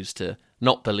will choose to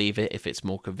not believe it if it's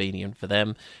more convenient for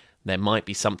them. There might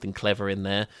be something clever in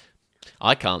there.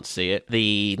 I can't see it.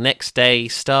 The next day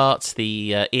starts,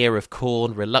 the ear of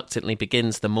corn reluctantly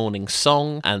begins the morning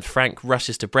song, and Frank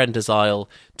rushes to Brenda's aisle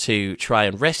to try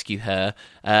and rescue her.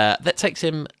 That takes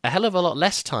him a hell of a lot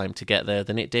less time to get there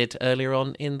than it did earlier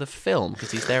on in the film, because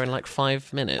he's there in like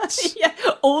 5 minutes. Yeah,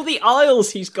 all the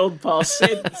aisles he's gone past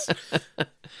since.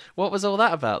 What was all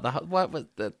that about?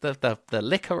 The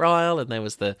liquor aisle, and there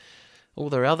was all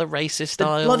the other racist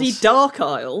aisles. Bloody dark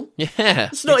aisle. Yeah.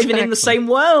 It's not even in the same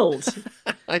world.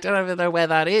 I don't even know where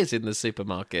that is in the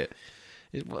supermarket.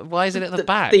 Why is it at the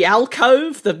back? The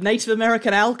alcove, the Native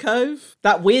American alcove.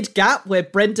 That weird gap where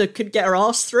Brenda could get her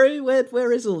ass through.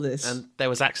 Where is all this? And there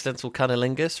was accidental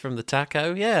cunnilingus from the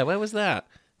taco. Yeah, where was that?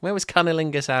 Where was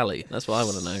Cunnilingus Alley? That's what I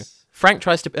want to know. Frank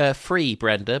tries to free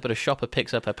Brenda, but a shopper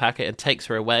picks up her packet and takes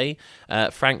her away.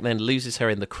 Frank then loses her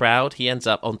in the crowd. He ends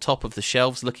up on top of the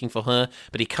shelves looking for her,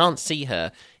 but he can't see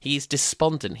her. He's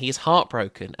despondent. He is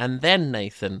heartbroken. And then,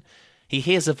 Nathan, he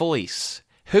hears a voice.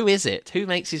 Who is it? Who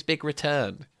makes his big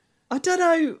return? I don't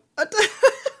know. I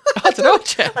don't know,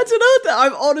 Jeff. I don't know.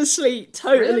 I'm honestly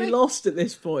totally lost at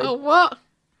this point. Oh, what?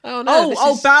 Oh,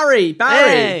 no. Barry.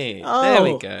 Hey, oh. There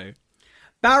we go.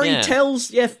 Barry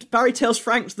tells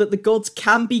Frank that the gods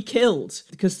can be killed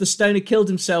because the stoner killed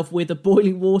himself with a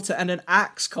boiling water and an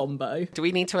axe combo. Do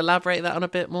we need to elaborate that on a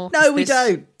bit more? No, we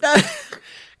don't. No.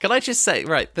 Can I just say,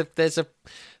 right,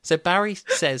 so Barry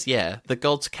says, the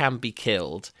gods can be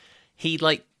killed. He,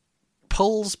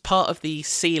 pulls part of the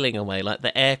ceiling away, like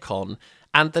the aircon,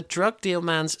 and the drug deal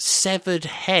man's severed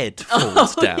head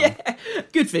falls down. Yeah.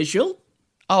 Good visual.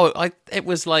 It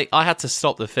was like, I had to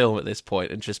stop the film at this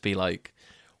point and just be like,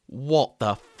 what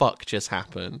the fuck just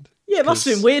happened? Yeah, it must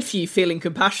have been weird for you feeling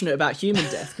compassionate about human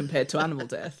death compared to animal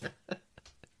death.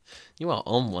 You are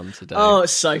on one today. Oh,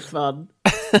 it's so fun.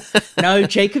 No,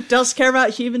 Jacob does care about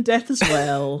human death as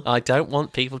well. I don't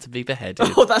want people to be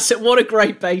beheaded. Oh, that's it. What a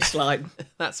great baseline.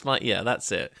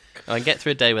 That's it. I can get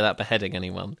through a day without beheading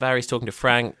anyone. Barry's talking to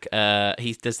Frank.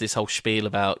 He does this whole spiel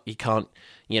about he can't,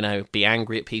 be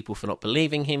angry at people for not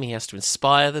believing him. He has to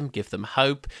inspire them, give them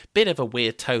hope. Bit of a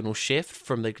weird tonal shift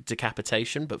from the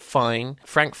decapitation, but fine.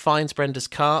 Frank finds Brenda's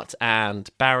cart, and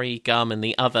Barry, Gum, and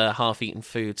the other half-eaten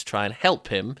foods try and help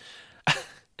him.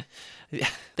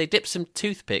 They dip some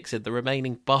toothpicks in the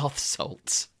remaining bath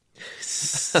salts.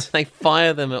 They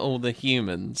fire them at all the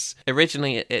humans.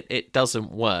 Originally, it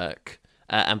doesn't work.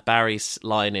 And Barry's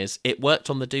line is, it worked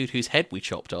on the dude whose head we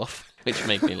chopped off, which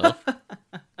made me laugh.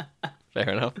 Fair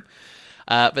enough.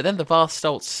 But then the bath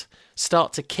salts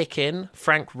start to kick in.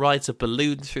 Frank rides a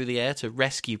balloon through the air to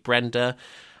rescue Brenda.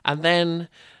 And then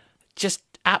just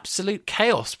absolute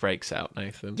chaos breaks out,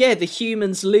 Nathan. Yeah, the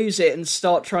humans lose it and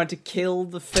start trying to kill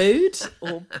the food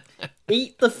or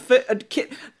eat the food.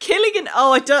 Killing and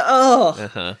I don't.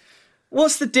 Uh-huh.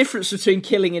 What's the difference between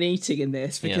killing and eating in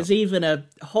this? Because even a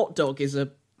hot dog is a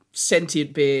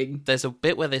sentient being. There's a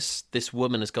bit where this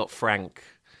woman has got Frank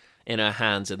in her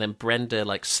hands, and then Brenda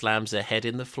slams her head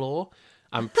in the floor.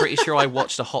 I'm pretty sure I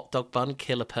watched a hot dog bun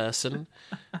kill a person,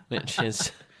 which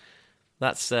is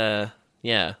that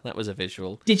was a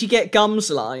visual. Did you get Gum's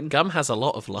line? Gum has a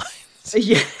lot of lines.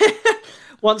 Yeah.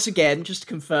 Once again, just to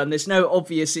confirm, there's no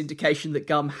obvious indication that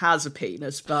Gum has a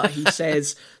penis, but he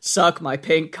says, "Suck my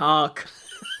pink cock."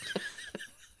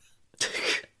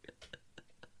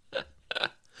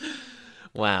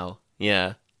 Wow.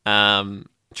 Yeah.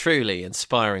 Truly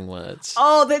inspiring words.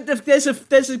 Oh,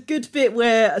 there's a good bit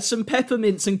where some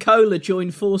peppermints and cola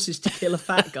join forces to kill a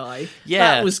fat guy.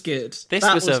 Yeah, that was good.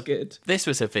 Good. This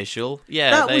was a visual.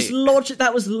 Yeah, that was logical.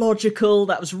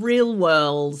 That was real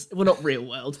world. Well, not real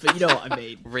world, but you know what I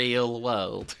mean. Real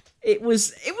world. It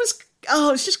was.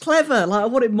 Oh, it's just clever. Like I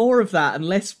wanted more of that and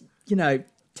less,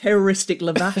 terroristic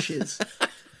lavashes.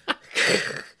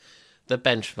 The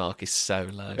benchmark is so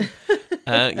low.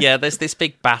 There's this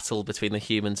big battle between the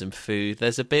humans and food.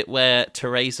 There's a bit where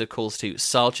Teresa calls to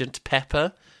Sergeant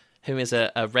Pepper, who is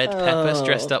a red pepper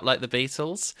dressed up like the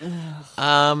Beatles.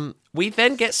 We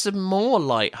then get some more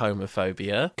light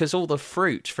homophobia, because all the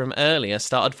fruit from earlier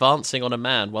start advancing on a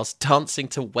man whilst dancing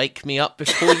to Wake Me Up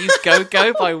Before You Go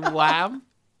Go by Wham.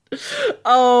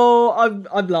 Oh,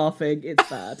 I'm laughing. It's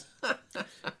bad.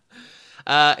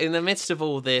 In the midst of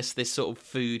all this sort of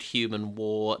food-human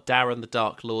war, Darren the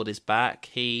Dark Lord is back.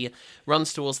 He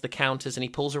runs towards the counters and he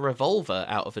pulls a revolver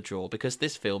out of a drawer because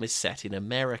this film is set in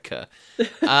America.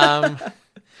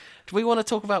 Do we want to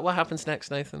talk about what happens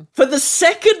next, Nathan? For the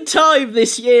second time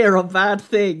this year on Bad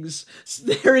Things,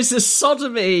 there is a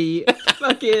sodomy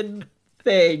fucking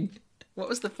thing. What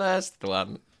was the first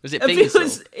one? Was it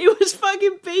Beazle? It was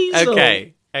fucking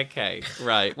Beazle. Okay,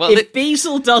 right. Well, if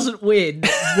Beazle doesn't win,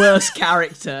 worst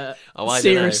character. Oh, I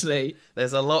seriously. Don't know.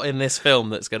 There's a lot in this film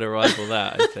that's going to rival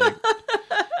that, I think.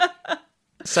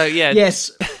 So, yeah.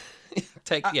 Yes.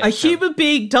 A human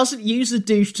being doesn't use a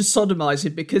douche to sodomize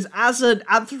him because as an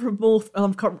anthropomorphic...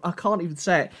 I can't even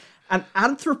say it. An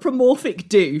anthropomorphic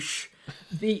douche...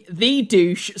 The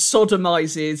douche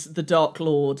sodomizes the Dark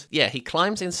Lord. Yeah, he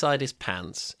climbs inside his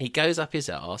pants, he goes up his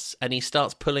arse, and he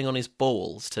starts pulling on his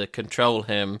balls to control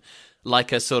him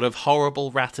like a sort of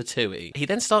horrible ratatouille. He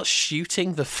then starts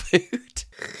shooting the food.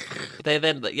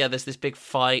 There's this big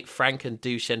fight. Frank and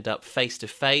douche end up face to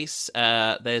face.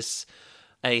 There's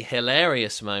a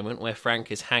hilarious moment where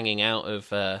Frank is hanging out of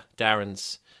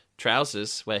Darren's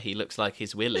trousers, where he looks like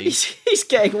his willy. He's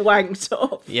getting wanked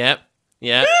off. Yep.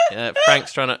 Yeah,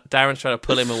 Darren's trying to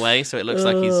pull him away, so it looks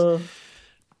like he's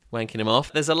wanking him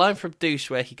off. There's a line from Douche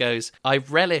where he goes, "I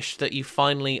relish that you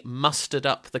finally mustered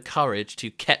up the courage to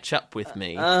catch up with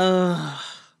me."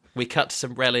 We cut to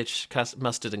some relish,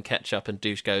 mustard and ketchup, and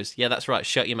Douche goes, "Yeah, that's right,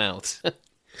 shut your mouth."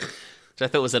 Which I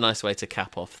thought was a nice way to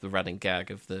cap off the running gag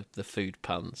of the food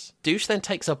puns. Douche then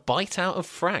takes a bite out of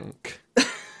Frank.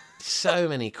 So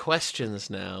many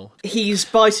questions now. He's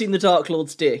biting the Dark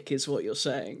Lord's dick, is what you're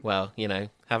saying. Well,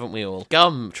 haven't we all?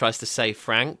 Gum tries to save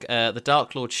Frank. The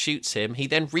Dark Lord shoots him. He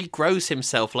then regrows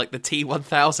himself like the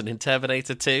T-1000 in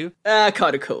Terminator 2.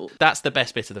 Kind of cool. That's the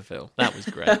best bit of the film. That was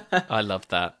great. I loved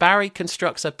that. Barry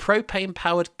constructs a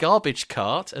propane-powered garbage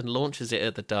cart and launches it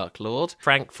at the Dark Lord.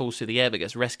 Frank falls through the air but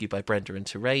gets rescued by Brenda and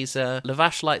Teresa.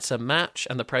 Lavash lights a match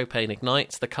and the propane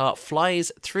ignites. The cart flies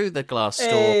through the glass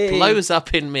door, blows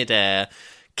up in midair,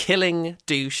 killing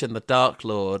Douche and the Dark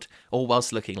Lord, all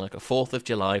whilst looking like a 4th of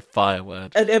July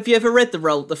firework. And have you ever read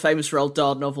the famous Roald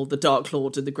Dahl novel, The Dark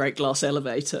Lord and the Great Glass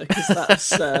Elevator? Because that's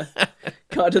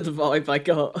kind of the vibe I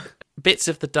got. Bits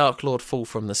of the Dark Lord fall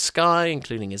from the sky,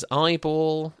 including his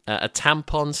eyeball. A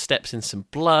tampon steps in some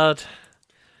blood.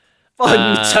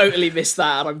 I totally missed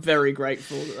that, and I'm very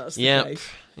grateful that that's the case.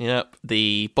 Yep.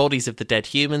 The bodies of the dead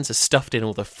humans are stuffed in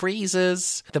all the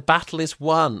freezers. The battle is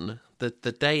won.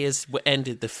 The day is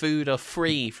ended. The food are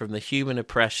free from the human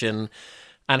oppression.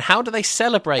 And how do they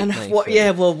celebrate? And what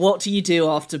do you do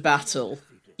after battle?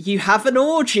 You have an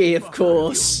orgy, of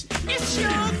course. It's your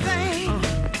thing.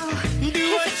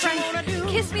 Kiss it, Frank.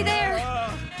 Kiss me there.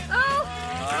 Oh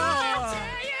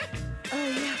yeah,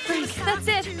 Frank. That's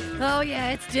it. Oh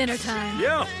yeah, it's dinner time.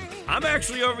 Yeah, I'm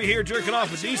actually over here jerking off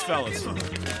with these fellas.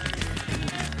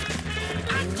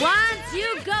 Once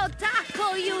you go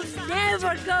taco, you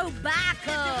never go back.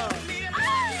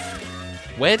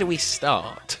 Where do we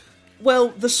start? Well,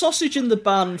 the sausage and the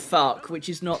bun fuck, which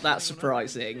is not that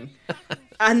surprising.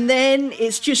 And then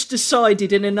it's just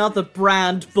decided in another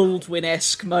Brand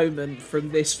Baldwin-esque moment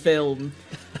from this film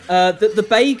that the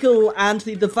bagel and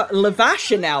the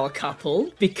lavash are now a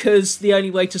couple because the only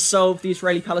way to solve the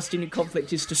Israeli-Palestinian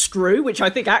conflict is to screw, which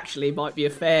I think actually might be a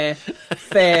fair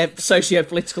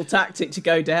socio-political tactic to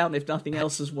go down if nothing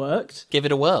else has worked. Give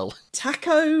it a whirl.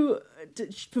 Taco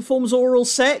performs oral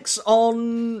sex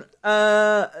on,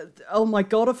 oh my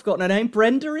god, I've forgotten her name.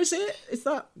 Brenda, is it? Is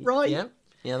that right?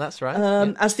 Yeah, that's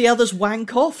right. As the others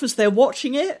wank off as they're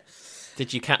watching it.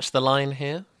 Did you catch the line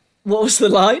here? What was the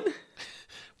line?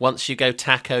 Once you go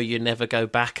taco, you never go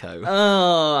backo.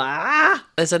 Oh,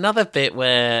 There's another bit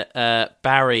where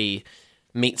Barry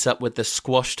meets up with the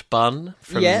squashed bun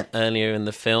from earlier in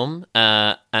the film,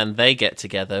 and they get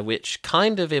together, which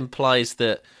kind of implies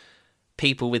that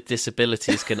people with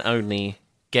disabilities can only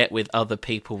get with other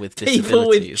people with disabilities. People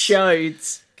with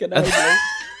chodes can only...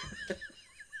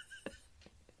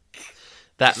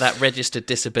 that registered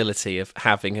disability of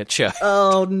having a chode.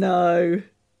 Oh, no.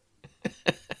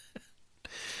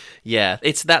 Yeah,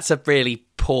 that's a really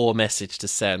poor message to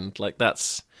send. Like,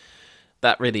 that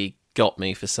really got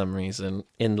me for some reason,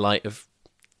 in light of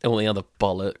all the other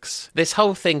bollocks. This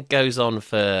whole thing goes on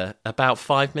for about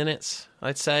 5 minutes,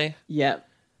 I'd say. Yeah.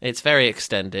 It's very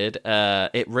extended.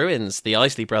 It ruins the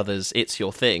Isley Brothers' It's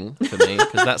Your Thing for me,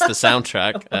 because that's the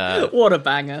soundtrack. What a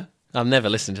banger. I'm never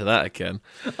listening to that again.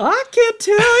 I can't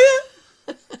tell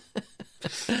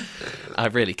you. I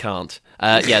really can't.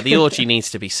 Yeah, the orgy needs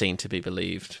to be seen to be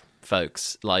believed,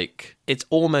 folks. Like, it's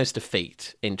almost a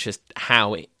feat in just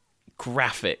how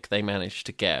graphic they managed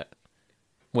to get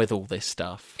with all this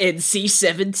stuff.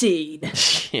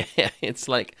 NC-17. Yeah, it's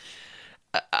like...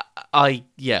 I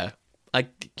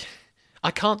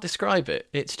can't describe it.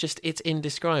 It's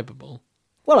indescribable.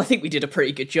 Well, I think we did a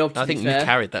pretty good job, I think you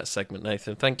carried that segment,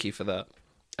 Nathan. Thank you for that.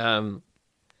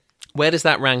 Where does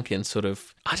that rank in sort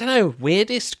of, I don't know,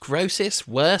 weirdest, grossest,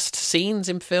 worst scenes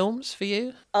in films for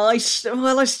you? I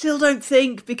still don't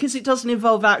think, because it doesn't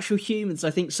involve actual humans, I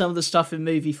think some of the stuff in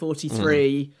movie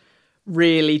 43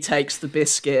 really takes the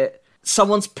biscuit.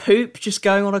 Someone's poop just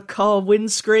going on a car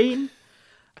windscreen.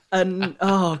 And,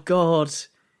 oh, God.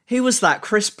 Who was that?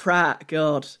 Chris Pratt,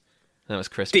 God. That was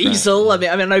Chris Beazle.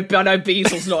 Pratt. I know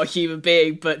Beazle's not a human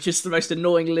being, but just the most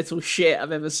annoying little shit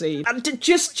I've ever seen. And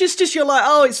just as you're like,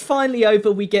 oh, it's finally over,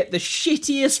 we get the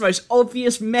shittiest, most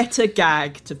obvious meta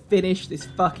gag to finish this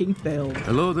fucking film.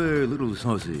 Hello there, little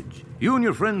sausage. You and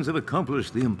your friends have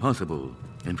accomplished the impossible,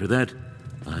 and for that,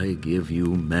 I give you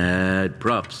mad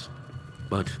props.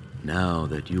 But now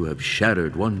that you have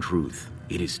shattered one truth,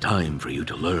 it is time for you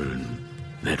to learn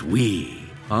that we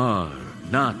are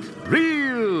not real.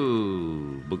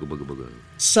 Booga, booga, booga.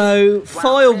 So,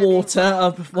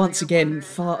 Firewater, once again,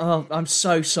 I'm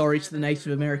so sorry to the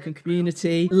Native American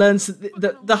community, learns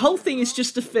that the whole thing is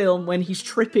just a film when he's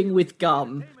tripping with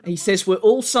gum. He says we're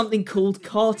all something called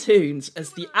cartoons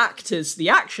as the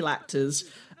actual actors,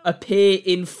 appear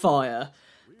in fire.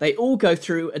 They all go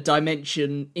through a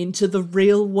dimension into the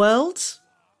real world.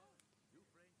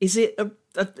 Is it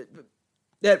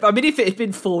I mean, if it had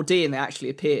been 4D and they actually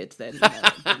appeared, then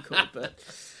that'd been cool, but...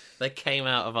 They came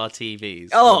out of our TVs.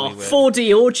 Oh,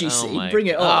 4D orgy scene, bring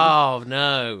it on. Oh,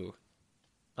 no.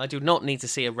 I do not need to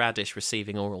see a radish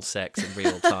receiving oral sex in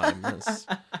real time.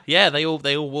 Yeah, they all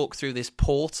walk through this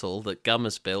portal that Gum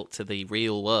has built to the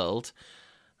real world,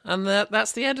 and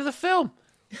that's the end of the film.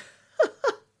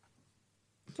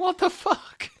 What the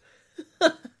fuck?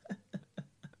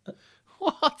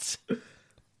 What?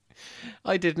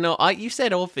 I did not. You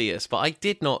said obvious, but I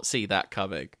did not see that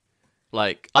coming.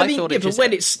 Like, I thought it just...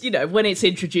 but when it's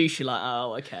introduced, you're like,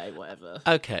 oh, okay, whatever.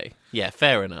 Okay, yeah,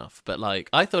 fair enough. But, like,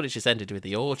 I thought it just ended with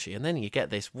the orgy, and then you get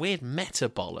this weird meta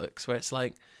bollocks where it's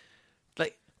like,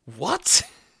 what?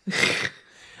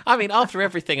 I mean, after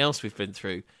everything else we've been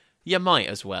through, you might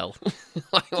as well.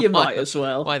 Might as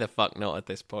well. Why the fuck not at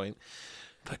this point?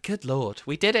 But good Lord,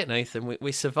 we did it, Nathan.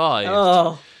 We survived.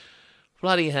 Oh.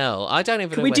 Bloody hell. I don't even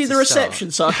know Can we where do to the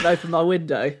reception start. so I can open my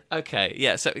window? Okay,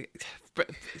 yeah, so... Do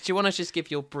you want to just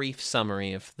give your brief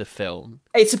summary of the film?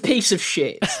 It's a piece of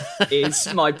shit,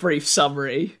 is my brief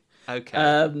summary.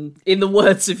 Okay. In the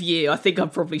words of you, I think I'm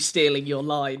probably stealing your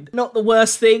line. Not the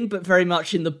worst thing, but very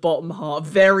much in the bottom half,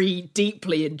 very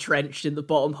deeply entrenched in the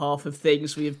bottom half of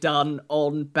things we have done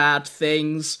on bad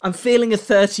things. I'm feeling a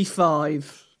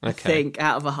 35, I think,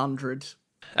 out of 100.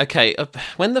 Okay,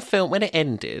 when it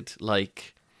ended,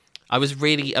 like, I was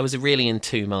really in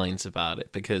two minds about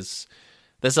it, because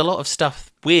there's a lot of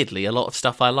stuff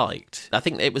I liked. I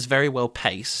think it was very well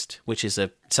paced, which is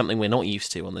something we're not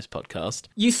used to on this podcast.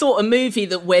 You thought a movie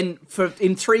that went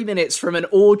in 3 minutes from an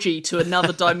orgy to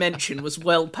another dimension was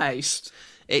well paced.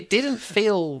 It didn't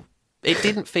feel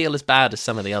as bad as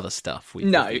some of the other stuff we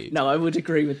reviewed. No, I would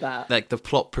agree with that. Like, the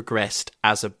plot progressed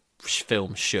as a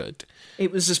film should.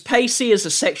 It was as pacey as a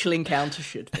sexual encounter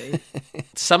should be.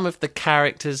 Some of the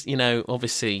characters,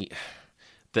 obviously...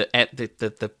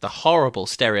 The horrible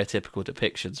stereotypical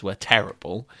depictions were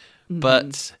terrible,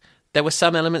 but there were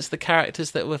some elements of the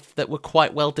characters that were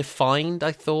quite well defined.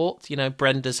 I thought,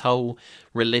 Brenda's whole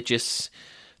religious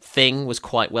thing was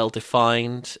quite well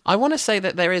defined. I want to say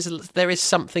that there is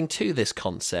something to this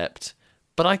concept,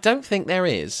 but I don't think there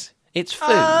is. It's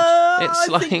food.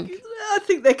 I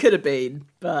think there could have been,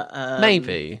 but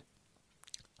maybe.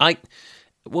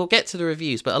 we'll get to the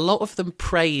reviews, but a lot of them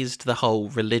praised the whole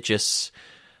religious,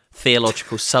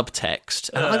 theological subtext.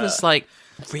 And I was like,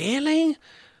 really?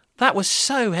 That was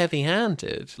so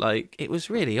heavy-handed. Like, it was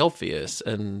really obvious,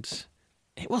 and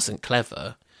it wasn't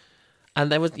clever.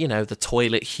 And there was, the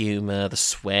toilet humour, the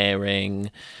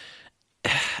swearing,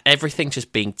 everything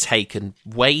just being taken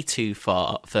way too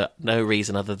far for no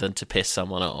reason other than to piss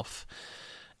someone off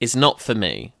is not for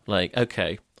me. Like,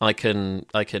 okay, I can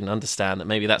understand that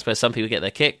maybe that's where some people get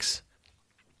their kicks,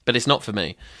 but it's not for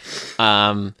me.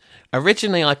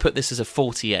 Originally, I put this as a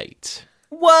 48.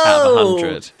 Whoa! Out of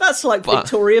 100. That's like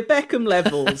Victoria Beckham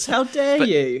levels. How dare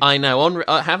you? I know,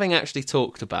 having actually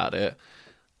talked about it,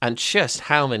 and just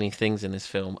how many things in this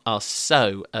film are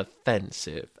so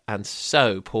offensive and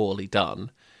so poorly done,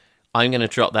 I'm going to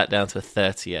drop that down to a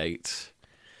 38.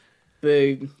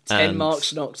 Boom. 10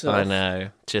 marks knocked off. I know.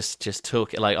 Just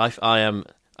talk. Like, I am...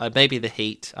 maybe the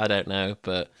heat, I don't know,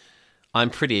 but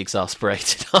I'm pretty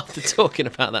exasperated after talking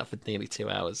about that for nearly 2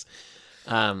 hours.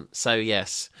 So,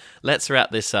 yes, let's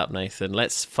wrap this up, Nathan.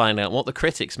 Let's find out what the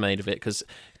critics made of it, because,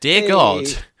 dear God,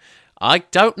 I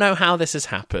don't know how this has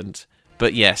happened.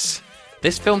 But yes,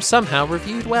 this film somehow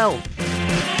reviewed well.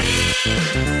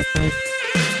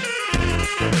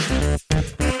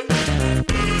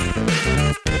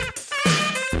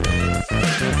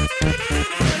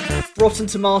 Rotten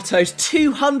Tomatoes,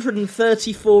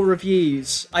 234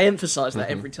 reviews. I emphasise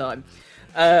that every time.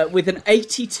 With an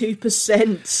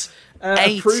 82%.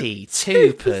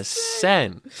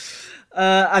 82%.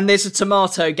 And there's a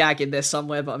tomato gag in there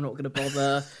somewhere, but I'm not going to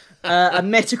bother.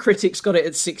 And Metacritic's got it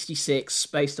at 66,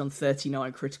 based on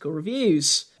 39 critical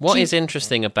reviews. What is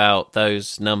interesting about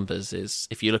those numbers is,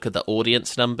 if you look at the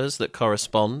audience numbers that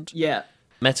correspond... Yeah.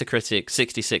 Metacritic,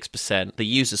 66%. The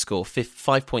user score,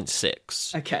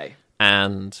 5.6. Okay.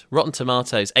 And Rotten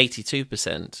Tomatoes,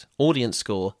 82%. Audience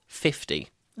score, 50.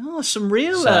 Oh, some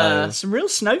real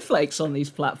snowflakes on these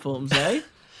platforms, eh?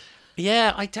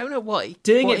 Yeah, I don't know what...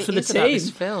 Doing it for the team. This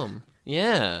film.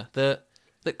 Yeah, that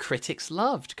critics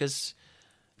loved, because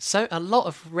a lot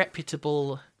of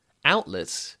reputable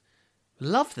outlets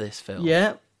love this film.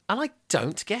 Yeah. And I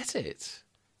don't get it.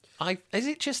 Is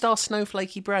it just our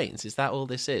snowflakey brains? Is that all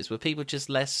this is? Were people just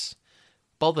less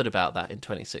bothered about that in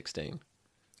 2016?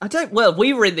 Well,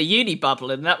 we were in the uni bubble,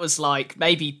 and that was like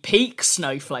maybe peak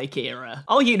snowflake era.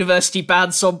 Our university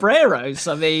banned sombreros.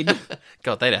 I mean...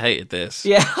 God, they'd have hated this.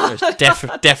 Yeah.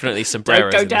 Definitely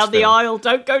sombreros. Don't go down the aisle.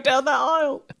 Don't go down that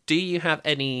aisle. Do you have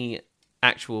any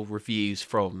actual reviews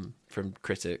from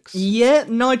critics? Yeah,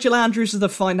 Nigel Andrews of the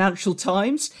Financial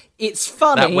Times. It's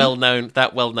funny. That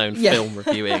well-known film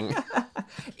reviewing.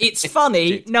 It's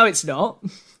funny. No, it's not.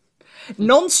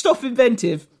 Non-stop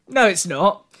inventive. No, it's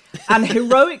not. And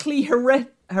heroically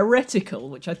heretical,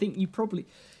 which I think you probably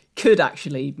could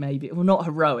actually, maybe. Well, not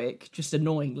heroic, just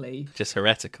annoyingly. Just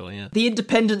heretical, yeah. The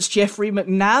Independent's Jeffrey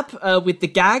McNabb with the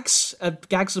gags.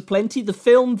 Gags are plenty. The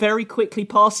film very quickly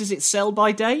passes its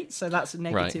sell-by date, so that's a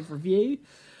negative review.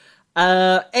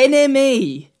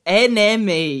 NME.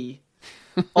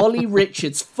 Ollie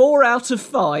Richards, 4 out of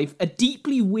 5. A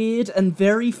deeply weird and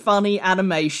very funny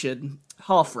animation.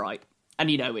 Half right. And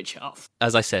you know which half.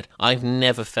 As I said, I've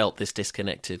never felt this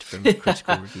disconnected from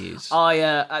critical reviews.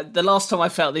 The last time I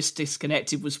felt this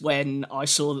disconnected was when I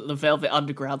saw that the Velvet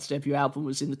Underground's debut album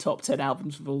was in the top 10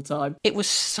 albums of all time. It was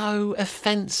so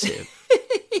offensive.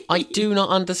 I do not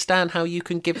understand how you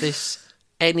can give this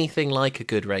anything like a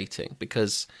good rating,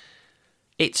 because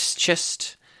it's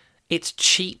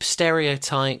cheap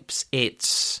stereotypes,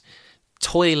 it's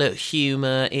toilet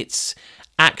humour, it's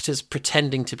actors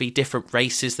pretending to be different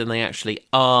races than they actually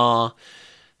are.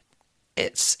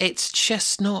 It's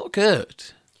just not good.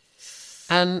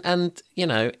 And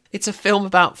it's a film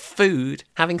about food,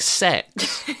 having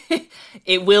sex.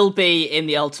 It will be in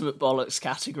the ultimate bollocks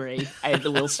category at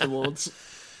the Wilson Awards.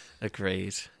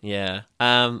 Agreed. Yeah.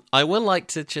 I would like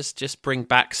to just bring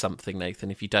back something,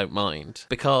 Nathan, if you don't mind,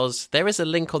 because there is a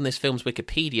link on this film's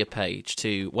Wikipedia page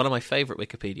to one of my favourite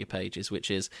Wikipedia pages,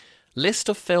 which is List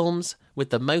of films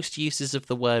with the most uses of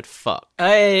the word fuck.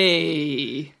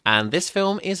 Hey! And this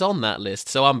film is on that list,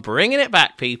 so I'm bringing it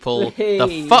back, people. Hey.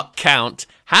 The fuck count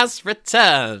has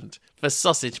returned for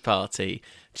Sausage Party.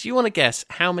 Do you want to guess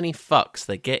how many fucks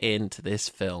they get into this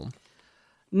film?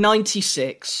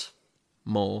 96.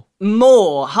 More.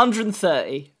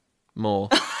 130. More.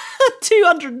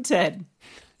 210.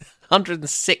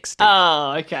 160.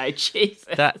 Oh, okay. Jesus.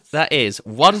 That is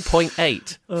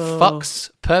 1.8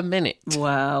 fucks per minute.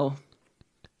 Wow.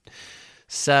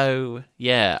 So,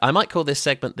 yeah, I might call this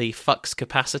segment the fucks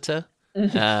capacitor,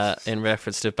 in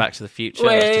reference to Back to the Future.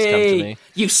 Wait, that's just come to me.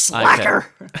 You slacker.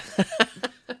 Okay.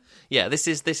 Yeah, this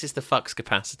is the fucks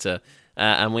capacitor,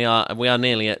 and we are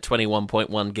nearly at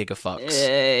 21.1 gigafucks.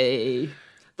 Yay.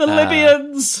 The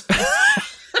Libyans!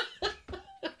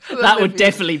 That would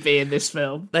definitely be in this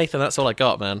film. Nathan, that's all I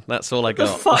got, man. That's all I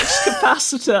got. The fucks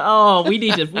capacitor. Oh, we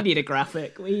need a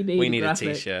graphic. We need a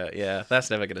t-shirt. Yeah, that's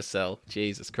never going to sell.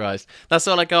 Jesus Christ. That's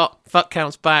all I got. Fuck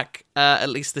count's back. At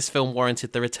least this film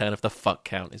warranted the return of the fuck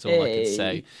count, is all I can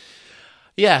say.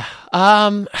 Yeah.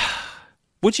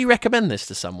 Would you recommend this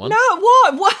to someone? No,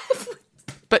 what?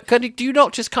 But do you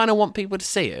not just kind of want people to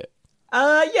see it?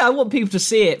 Yeah, I want people to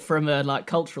see it from a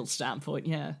cultural standpoint,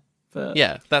 yeah. But...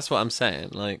 Yeah, that's what I'm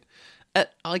saying. Like,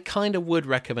 I kind of would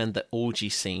recommend the orgy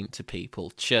scene to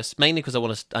people, just mainly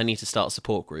because I need to start a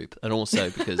support group, and also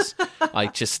because I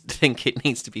just think it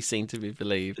needs to be seen to be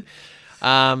believed.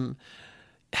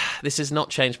 This has not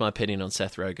changed my opinion on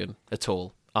Seth Rogen at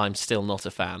all. I'm still not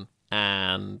a fan,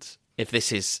 and if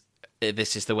this is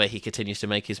the way he continues to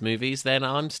make his movies, then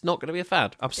I'm not going to be a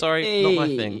fan. I'm sorry, not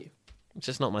my thing. It's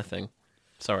just not my thing.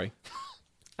 Sorry.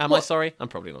 Am I sorry? I'm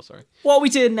probably not sorry. What are we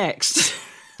doing next?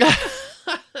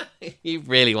 You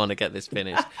really want to get this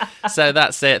finished. So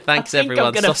that's it. Thanks, everyone.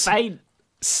 I'm going to faint.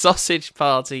 Sausage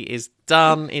Party is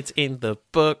done. It's in the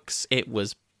books. It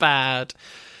was bad.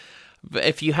 But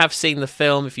if you have seen the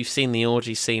film, if you've seen the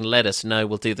orgy scene, let us know.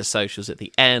 We'll do the socials at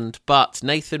the end. But,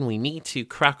 Nathan, we need to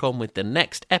crack on with the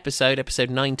next episode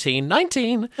 19.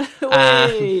 19!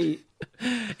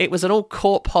 It was an all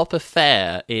court pop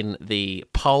affair in the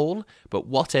poll, but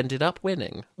what ended up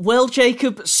winning? Well,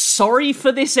 Jacob, sorry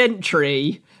for this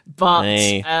entry, but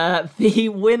the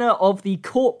winner of the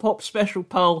court pop special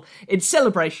poll in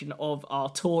celebration of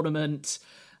our tournament,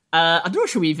 I'm not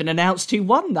sure we even announced who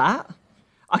won that.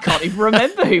 I can't even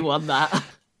remember who won that.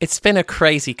 It's been a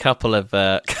crazy couple of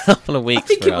weeks. I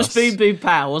think it was Boom Boom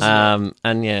Pow, wasn't it?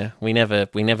 And yeah, we never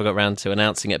got round to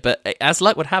announcing it. But as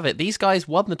luck would have it, these guys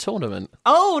won the tournament.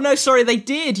 Oh no, sorry, they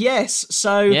did. Yes,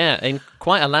 so yeah, in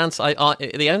quite a landslide.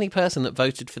 The only person that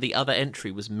voted for the other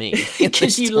entry was me,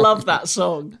 because you love that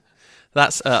song.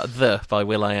 That's "The" by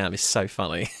will.i.am is so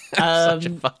funny. Such a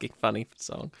fucking funny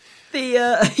song.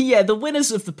 The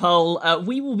winners of the poll,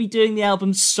 we will be doing the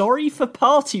album Sorry for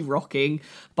Party Rocking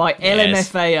by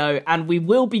LMFAO, and we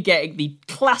will be getting the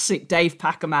classic Dave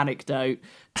Packham anecdote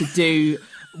to do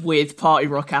with Party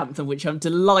Rock Anthem, which I'm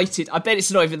delighted. I bet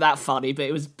it's not even that funny, but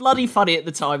it was bloody funny at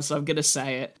the time, so I'm going to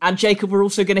say it. And Jacob, we're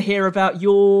also going to hear about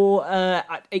your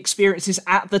experiences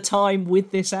at the time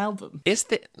with this album.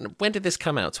 When did this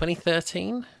come out?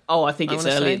 2013? Oh, I think it's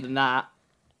earlier than that.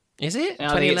 Is it?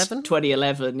 2011?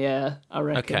 2011, yeah, I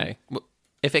reckon. Okay. Well,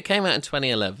 if it came out in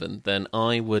 2011, then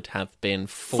I would have been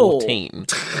 14.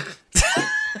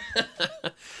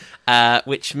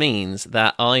 Which means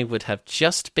that I would have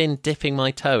just been dipping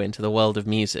my toe into the world of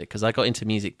music, because I got into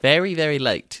music very, very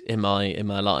late in my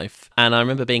life. And I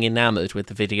remember being enamoured with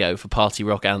the video for Party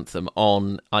Rock Anthem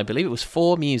on, I believe it was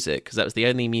 4 Music, because that was the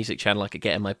only music channel I could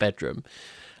get in my bedroom.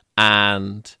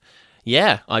 And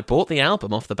yeah, I bought the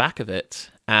album off the back of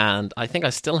it. And I think I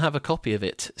still have a copy of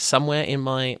it somewhere in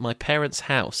my parents'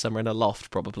 house, somewhere in a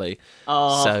loft, probably.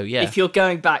 Oh, so, yeah. If you're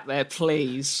going back there,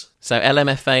 please. So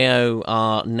LMFAO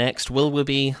are next. Will we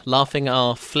be laughing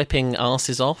our flipping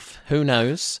arses off? Who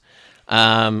knows?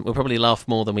 We'll probably laugh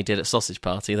more than we did at Sausage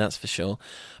Party, that's for sure.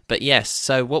 But yes,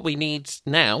 so what we need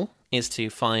now is to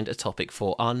find a topic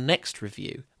for our next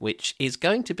review, which is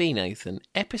going to be, Nathan,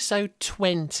 episode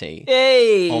 20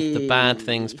 of the Bad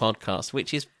Things podcast,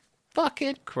 which is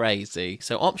fucking crazy.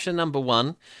 So option number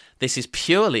 1, this is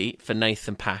purely for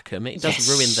Nathan Packham. It does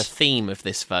ruin the theme of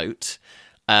this vote,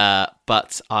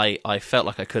 but I felt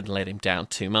like I couldn't let him down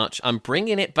too much. I'm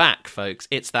bringing it back, folks.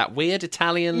 It's that weird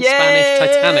Italian-Spanish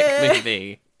Titanic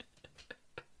movie,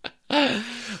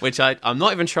 which I'm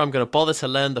not even sure I'm going to bother to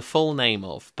learn the full name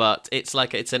of, but it's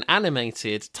an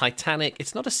animated Titanic.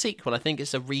 It's not a sequel. I think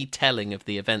it's a retelling of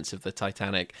the events of the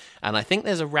Titanic, and I think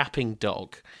there's a rapping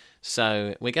dog.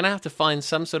 So we're going to have to find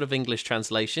some sort of English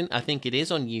translation. I think it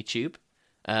is on YouTube,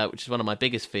 which is one of my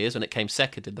biggest fears when it came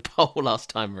second in the poll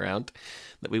last time around,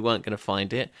 that we weren't going to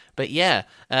find it. But yeah,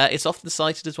 it's often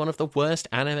cited as one of the worst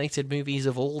animated movies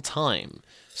of all time.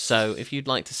 So if you'd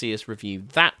like to see us review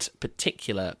that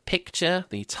particular picture,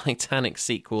 the Titanic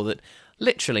sequel that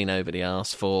literally nobody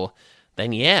asked for,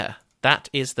 then yeah, that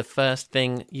is the first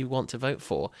thing you want to vote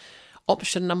for.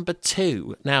 Option number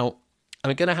 2. Now,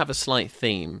 I'm going to have a slight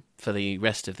theme for the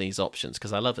rest of these options,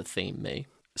 because I love a theme, me.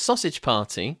 Sausage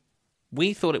Party,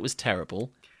 we thought it was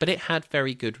terrible, but it had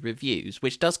very good reviews,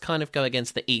 which does kind of go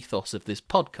against the ethos of this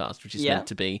podcast, which is meant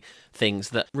to be things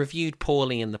that reviewed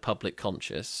poorly in the public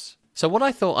conscious. So what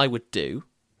I thought I would do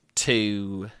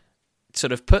to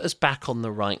sort of put us back on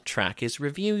the right track is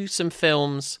review some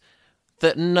films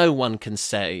that no one can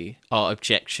say are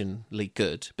objectionably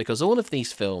good, because all of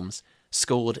these films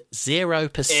scored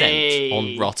 0%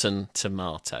 on Rotten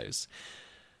Tomatoes.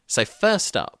 So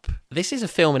first up, this is a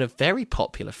film in a very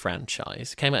popular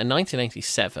franchise. It came out in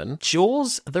 1987.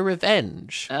 Jaws the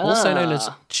Revenge, also known as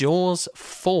Jaws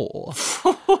 4.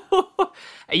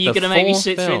 Are you going to make me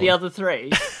sit through the other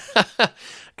three?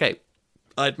 Okay,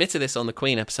 I admitted this on the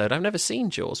Queen episode. I've never seen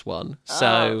Jaws 1.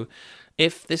 So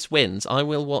if this wins, I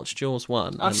will watch Jaws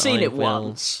 1. I've seen it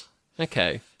once.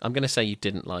 Okay, I'm going to say you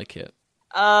didn't like it.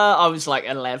 I was like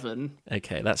 11.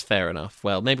 Okay, that's fair enough.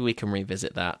 Well, maybe we can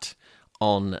revisit that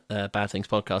on Bad Things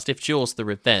Podcast if Jaws the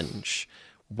Revenge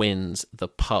wins the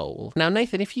poll. Now,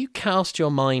 Nathan, if you cast your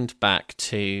mind back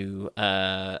to,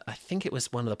 I think it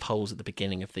was one of the polls at the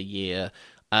beginning of the year,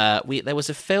 there was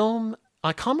a film,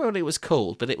 I can't remember what it was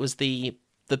called, but it was the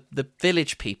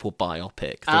Village People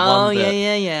biopic. The one that,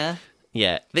 yeah.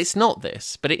 Yeah, it's not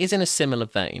this, but it is in a similar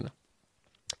vein.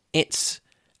 It's,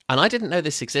 and I didn't know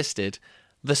this existed,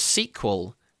 the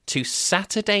sequel to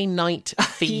Saturday Night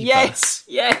Fever.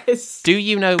 Yes. Do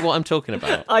you know what I'm talking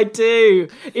about? I do.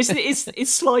 Is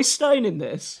Sly Stone in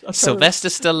this? Sylvester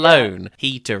Stallone. Yeah.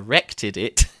 He directed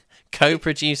it,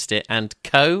 co-produced it, and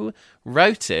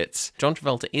co-wrote it. John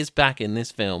Travolta is back in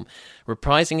this film,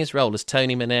 reprising his role as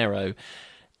Tony Manero.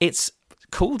 It's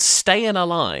called Staying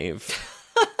Alive.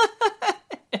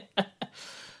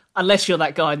 Unless you're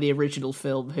that guy in the original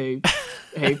film who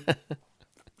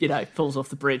falls off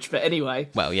the bridge. But anyway.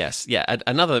 Well, yes. Yeah,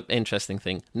 another interesting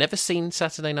thing. Never seen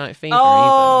Saturday Night Fever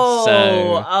either.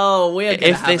 So we're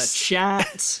going to have a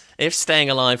chat. If Staying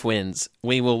Alive wins,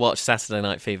 we will watch Saturday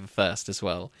Night Fever first as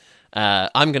well.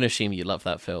 I'm going to assume you love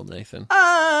that film, Nathan.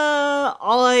 No,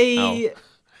 I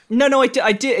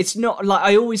do. It's not like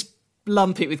I always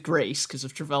lump it with Grease because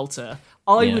of Travolta.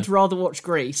 I would rather watch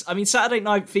Grease. I mean, Saturday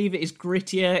Night Fever is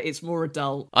grittier. It's more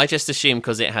adult. I just assumed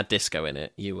because it had disco in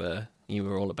it, you were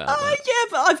all about that. Yeah,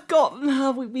 but I've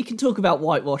got. We can talk about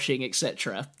whitewashing,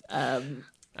 etc.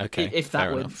 Okay, if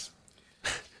that wins.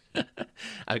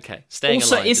 Okay, Staying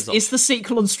also, Alive. Is the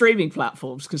sequel on streaming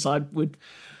platforms? Because I would.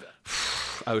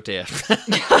 Oh dear.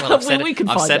 Well, I've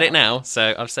said it now.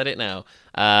 So I've said it now.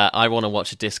 I want to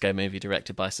watch a disco movie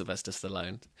directed by Sylvester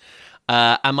Stallone.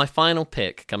 And my final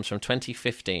pick comes from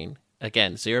 2015.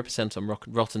 Again, 0% on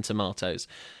Rotten Tomatoes.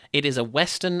 It is a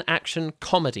Western action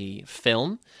comedy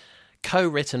film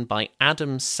co-written by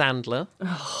Adam Sandler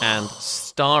and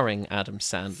starring Adam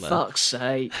Sandler. Fuck's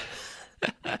sake.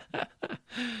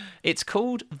 It's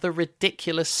called The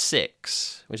Ridiculous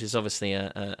Six, which is obviously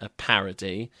a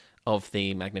parody of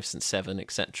the Magnificent Seven,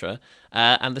 etc.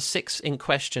 And the six in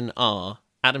question are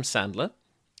Adam Sandler,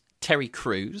 Terry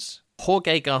Crews,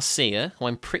 Jorge Garcia, who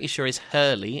I'm pretty sure is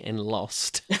Hurley in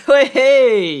Lost.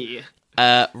 Hey!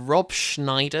 Rob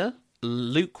Schneider,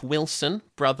 Luke Wilson,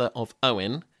 brother of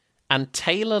Owen, and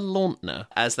Taylor Lautner,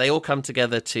 as they all come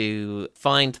together to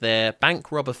find their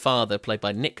bank robber father, played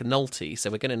by Nick Nolte.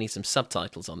 So we're going to need some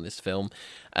subtitles on this film.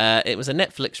 It was a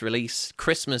Netflix release,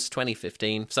 Christmas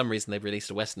 2015. For some reason, they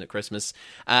released a Western at Christmas.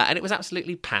 And it was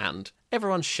absolutely panned.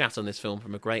 Everyone shat on this film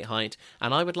from a great height,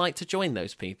 and I would like to join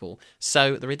those people.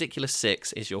 So The Ridiculous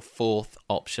Six is your fourth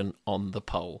option on the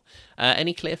poll.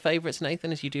 Any clear favourites,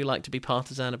 Nathan, as you do like to be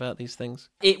partisan about these things?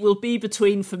 It will be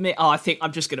between, for me, I think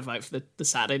I'm just going to vote for the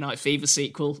Saturday Night Fever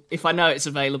sequel. If I know it's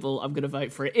available, I'm going to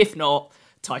vote for it. If not,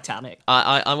 Titanic.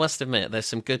 I must admit, there's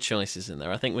some good choices in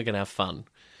there. I think we're going to have fun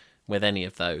with any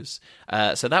of those.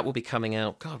 So that will be coming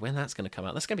out, God, when that's going to come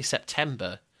out? That's going to be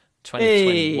September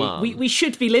 2021. Hey, we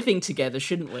should be living together,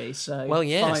 shouldn't we? So well,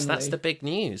 yes, finally. That's the big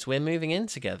news. We're moving in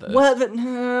together. Well,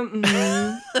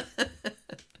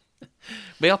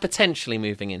 we are potentially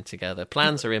moving in together.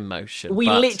 Plans are in motion. We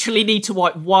literally need to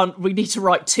write one. We need to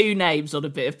write two names on a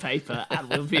bit of paper, and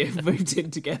we'll be moved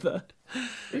in together.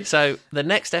 So the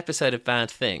next episode of Bad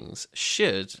Things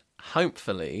should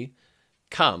hopefully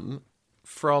come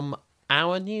from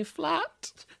our new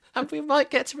flat, and we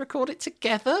might get to record it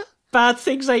together. Bad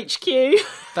Things HQ.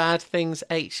 Bad Things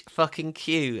fucking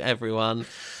Q, everyone.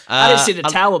 And it's in a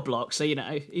tower block, so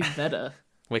even better.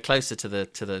 We're closer to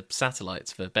the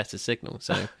satellites for better signal,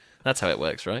 so that's how it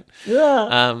works, right?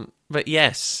 Yeah. But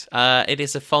yes, it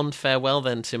is a fond farewell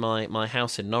then to my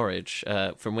house in Norwich,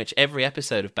 from which every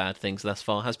episode of Bad Things thus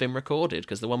far has been recorded,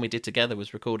 because the one we did together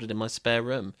was recorded in my spare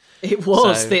room. It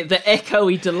was the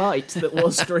echoey delight that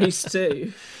was Grease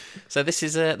 2. So this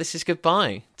is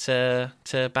goodbye to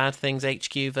Bad Things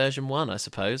HQ version 1, I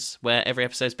suppose, where every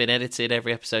episode's been edited,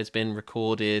 every episode's been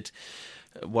recorded,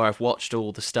 where I've watched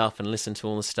all the stuff and listened to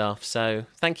all the stuff. So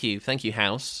thank you,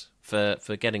 House,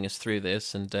 for getting us through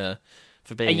this and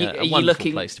for being a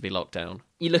wonderful place to be locked down.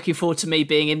 You looking forward to me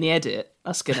being in the edit?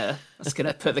 That's gonna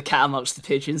put the cat amongst the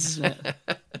pigeons, isn't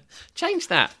it? Change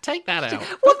that. Take that out.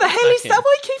 What the hell is that?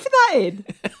 Why are you keeping that in?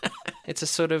 It's a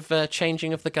sort of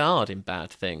changing of the guard in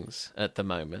Bad Things at the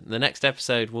moment. The next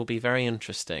episode will be very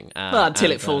interesting. Well,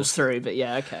 until it falls through, but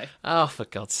yeah, okay. Oh, for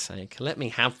God's sake. Let me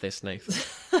have this, Nathan.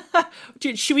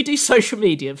 Should we do social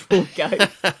media before we go?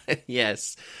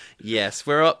 Yes.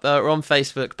 We're up. We're on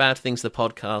Facebook, Bad Things the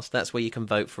Podcast. That's where you can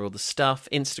vote for all the stuff.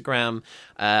 Instagram,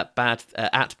 at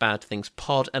Bad Things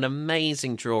Pod. An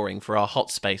amazing drawing for our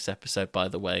Hot Space episode, by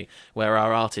the way, where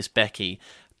our artist Becky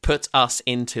put us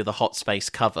into the Hot Space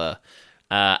cover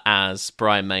as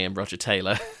Brian May and Roger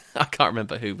Taylor. I can't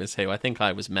remember who was who. I think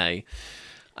I was May.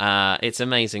 It's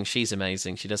amazing. She's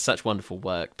amazing. She does such wonderful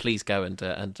work. Please go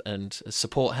and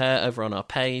support her over on our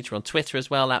page. We're on Twitter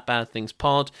as well, at Bad Things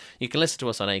Pod. You can listen to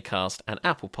us on Acast and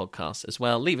Apple Podcasts as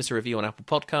well. Leave us a review on Apple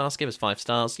Podcasts. Give us 5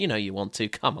 stars. You know you want to.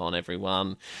 Come on,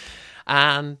 everyone.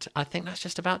 And I think that's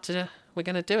just about to... We're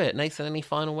going to do it. Nathan, any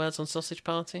final words on Sausage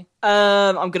Party?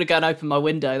 I'm going to go and open my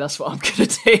window. That's what I'm going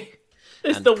to do.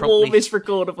 It's the warmest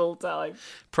record of all time.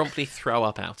 Promptly throw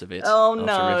up out of it. Oh,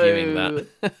 after reviewing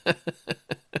that.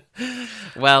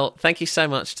 Well, thank you so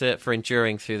much for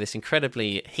enduring through this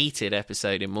incredibly heated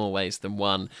episode in more ways than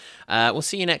one. We'll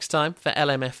see you next time for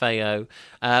LMFAO.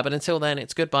 But until then,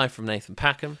 it's goodbye from Nathan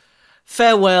Packham.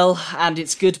 Farewell, and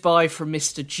it's goodbye from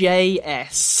Mr.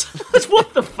 J.S.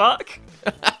 What the fuck?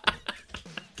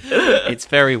 It's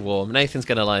very warm. Nathan's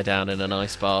going to lie down in an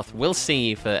ice bath. We'll see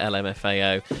you for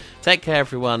LMFAO. Take care,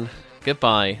 everyone.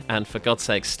 Goodbye, and for God's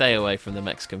sake, stay away from the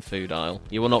Mexican food aisle.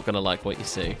 You are not going to like what you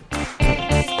see.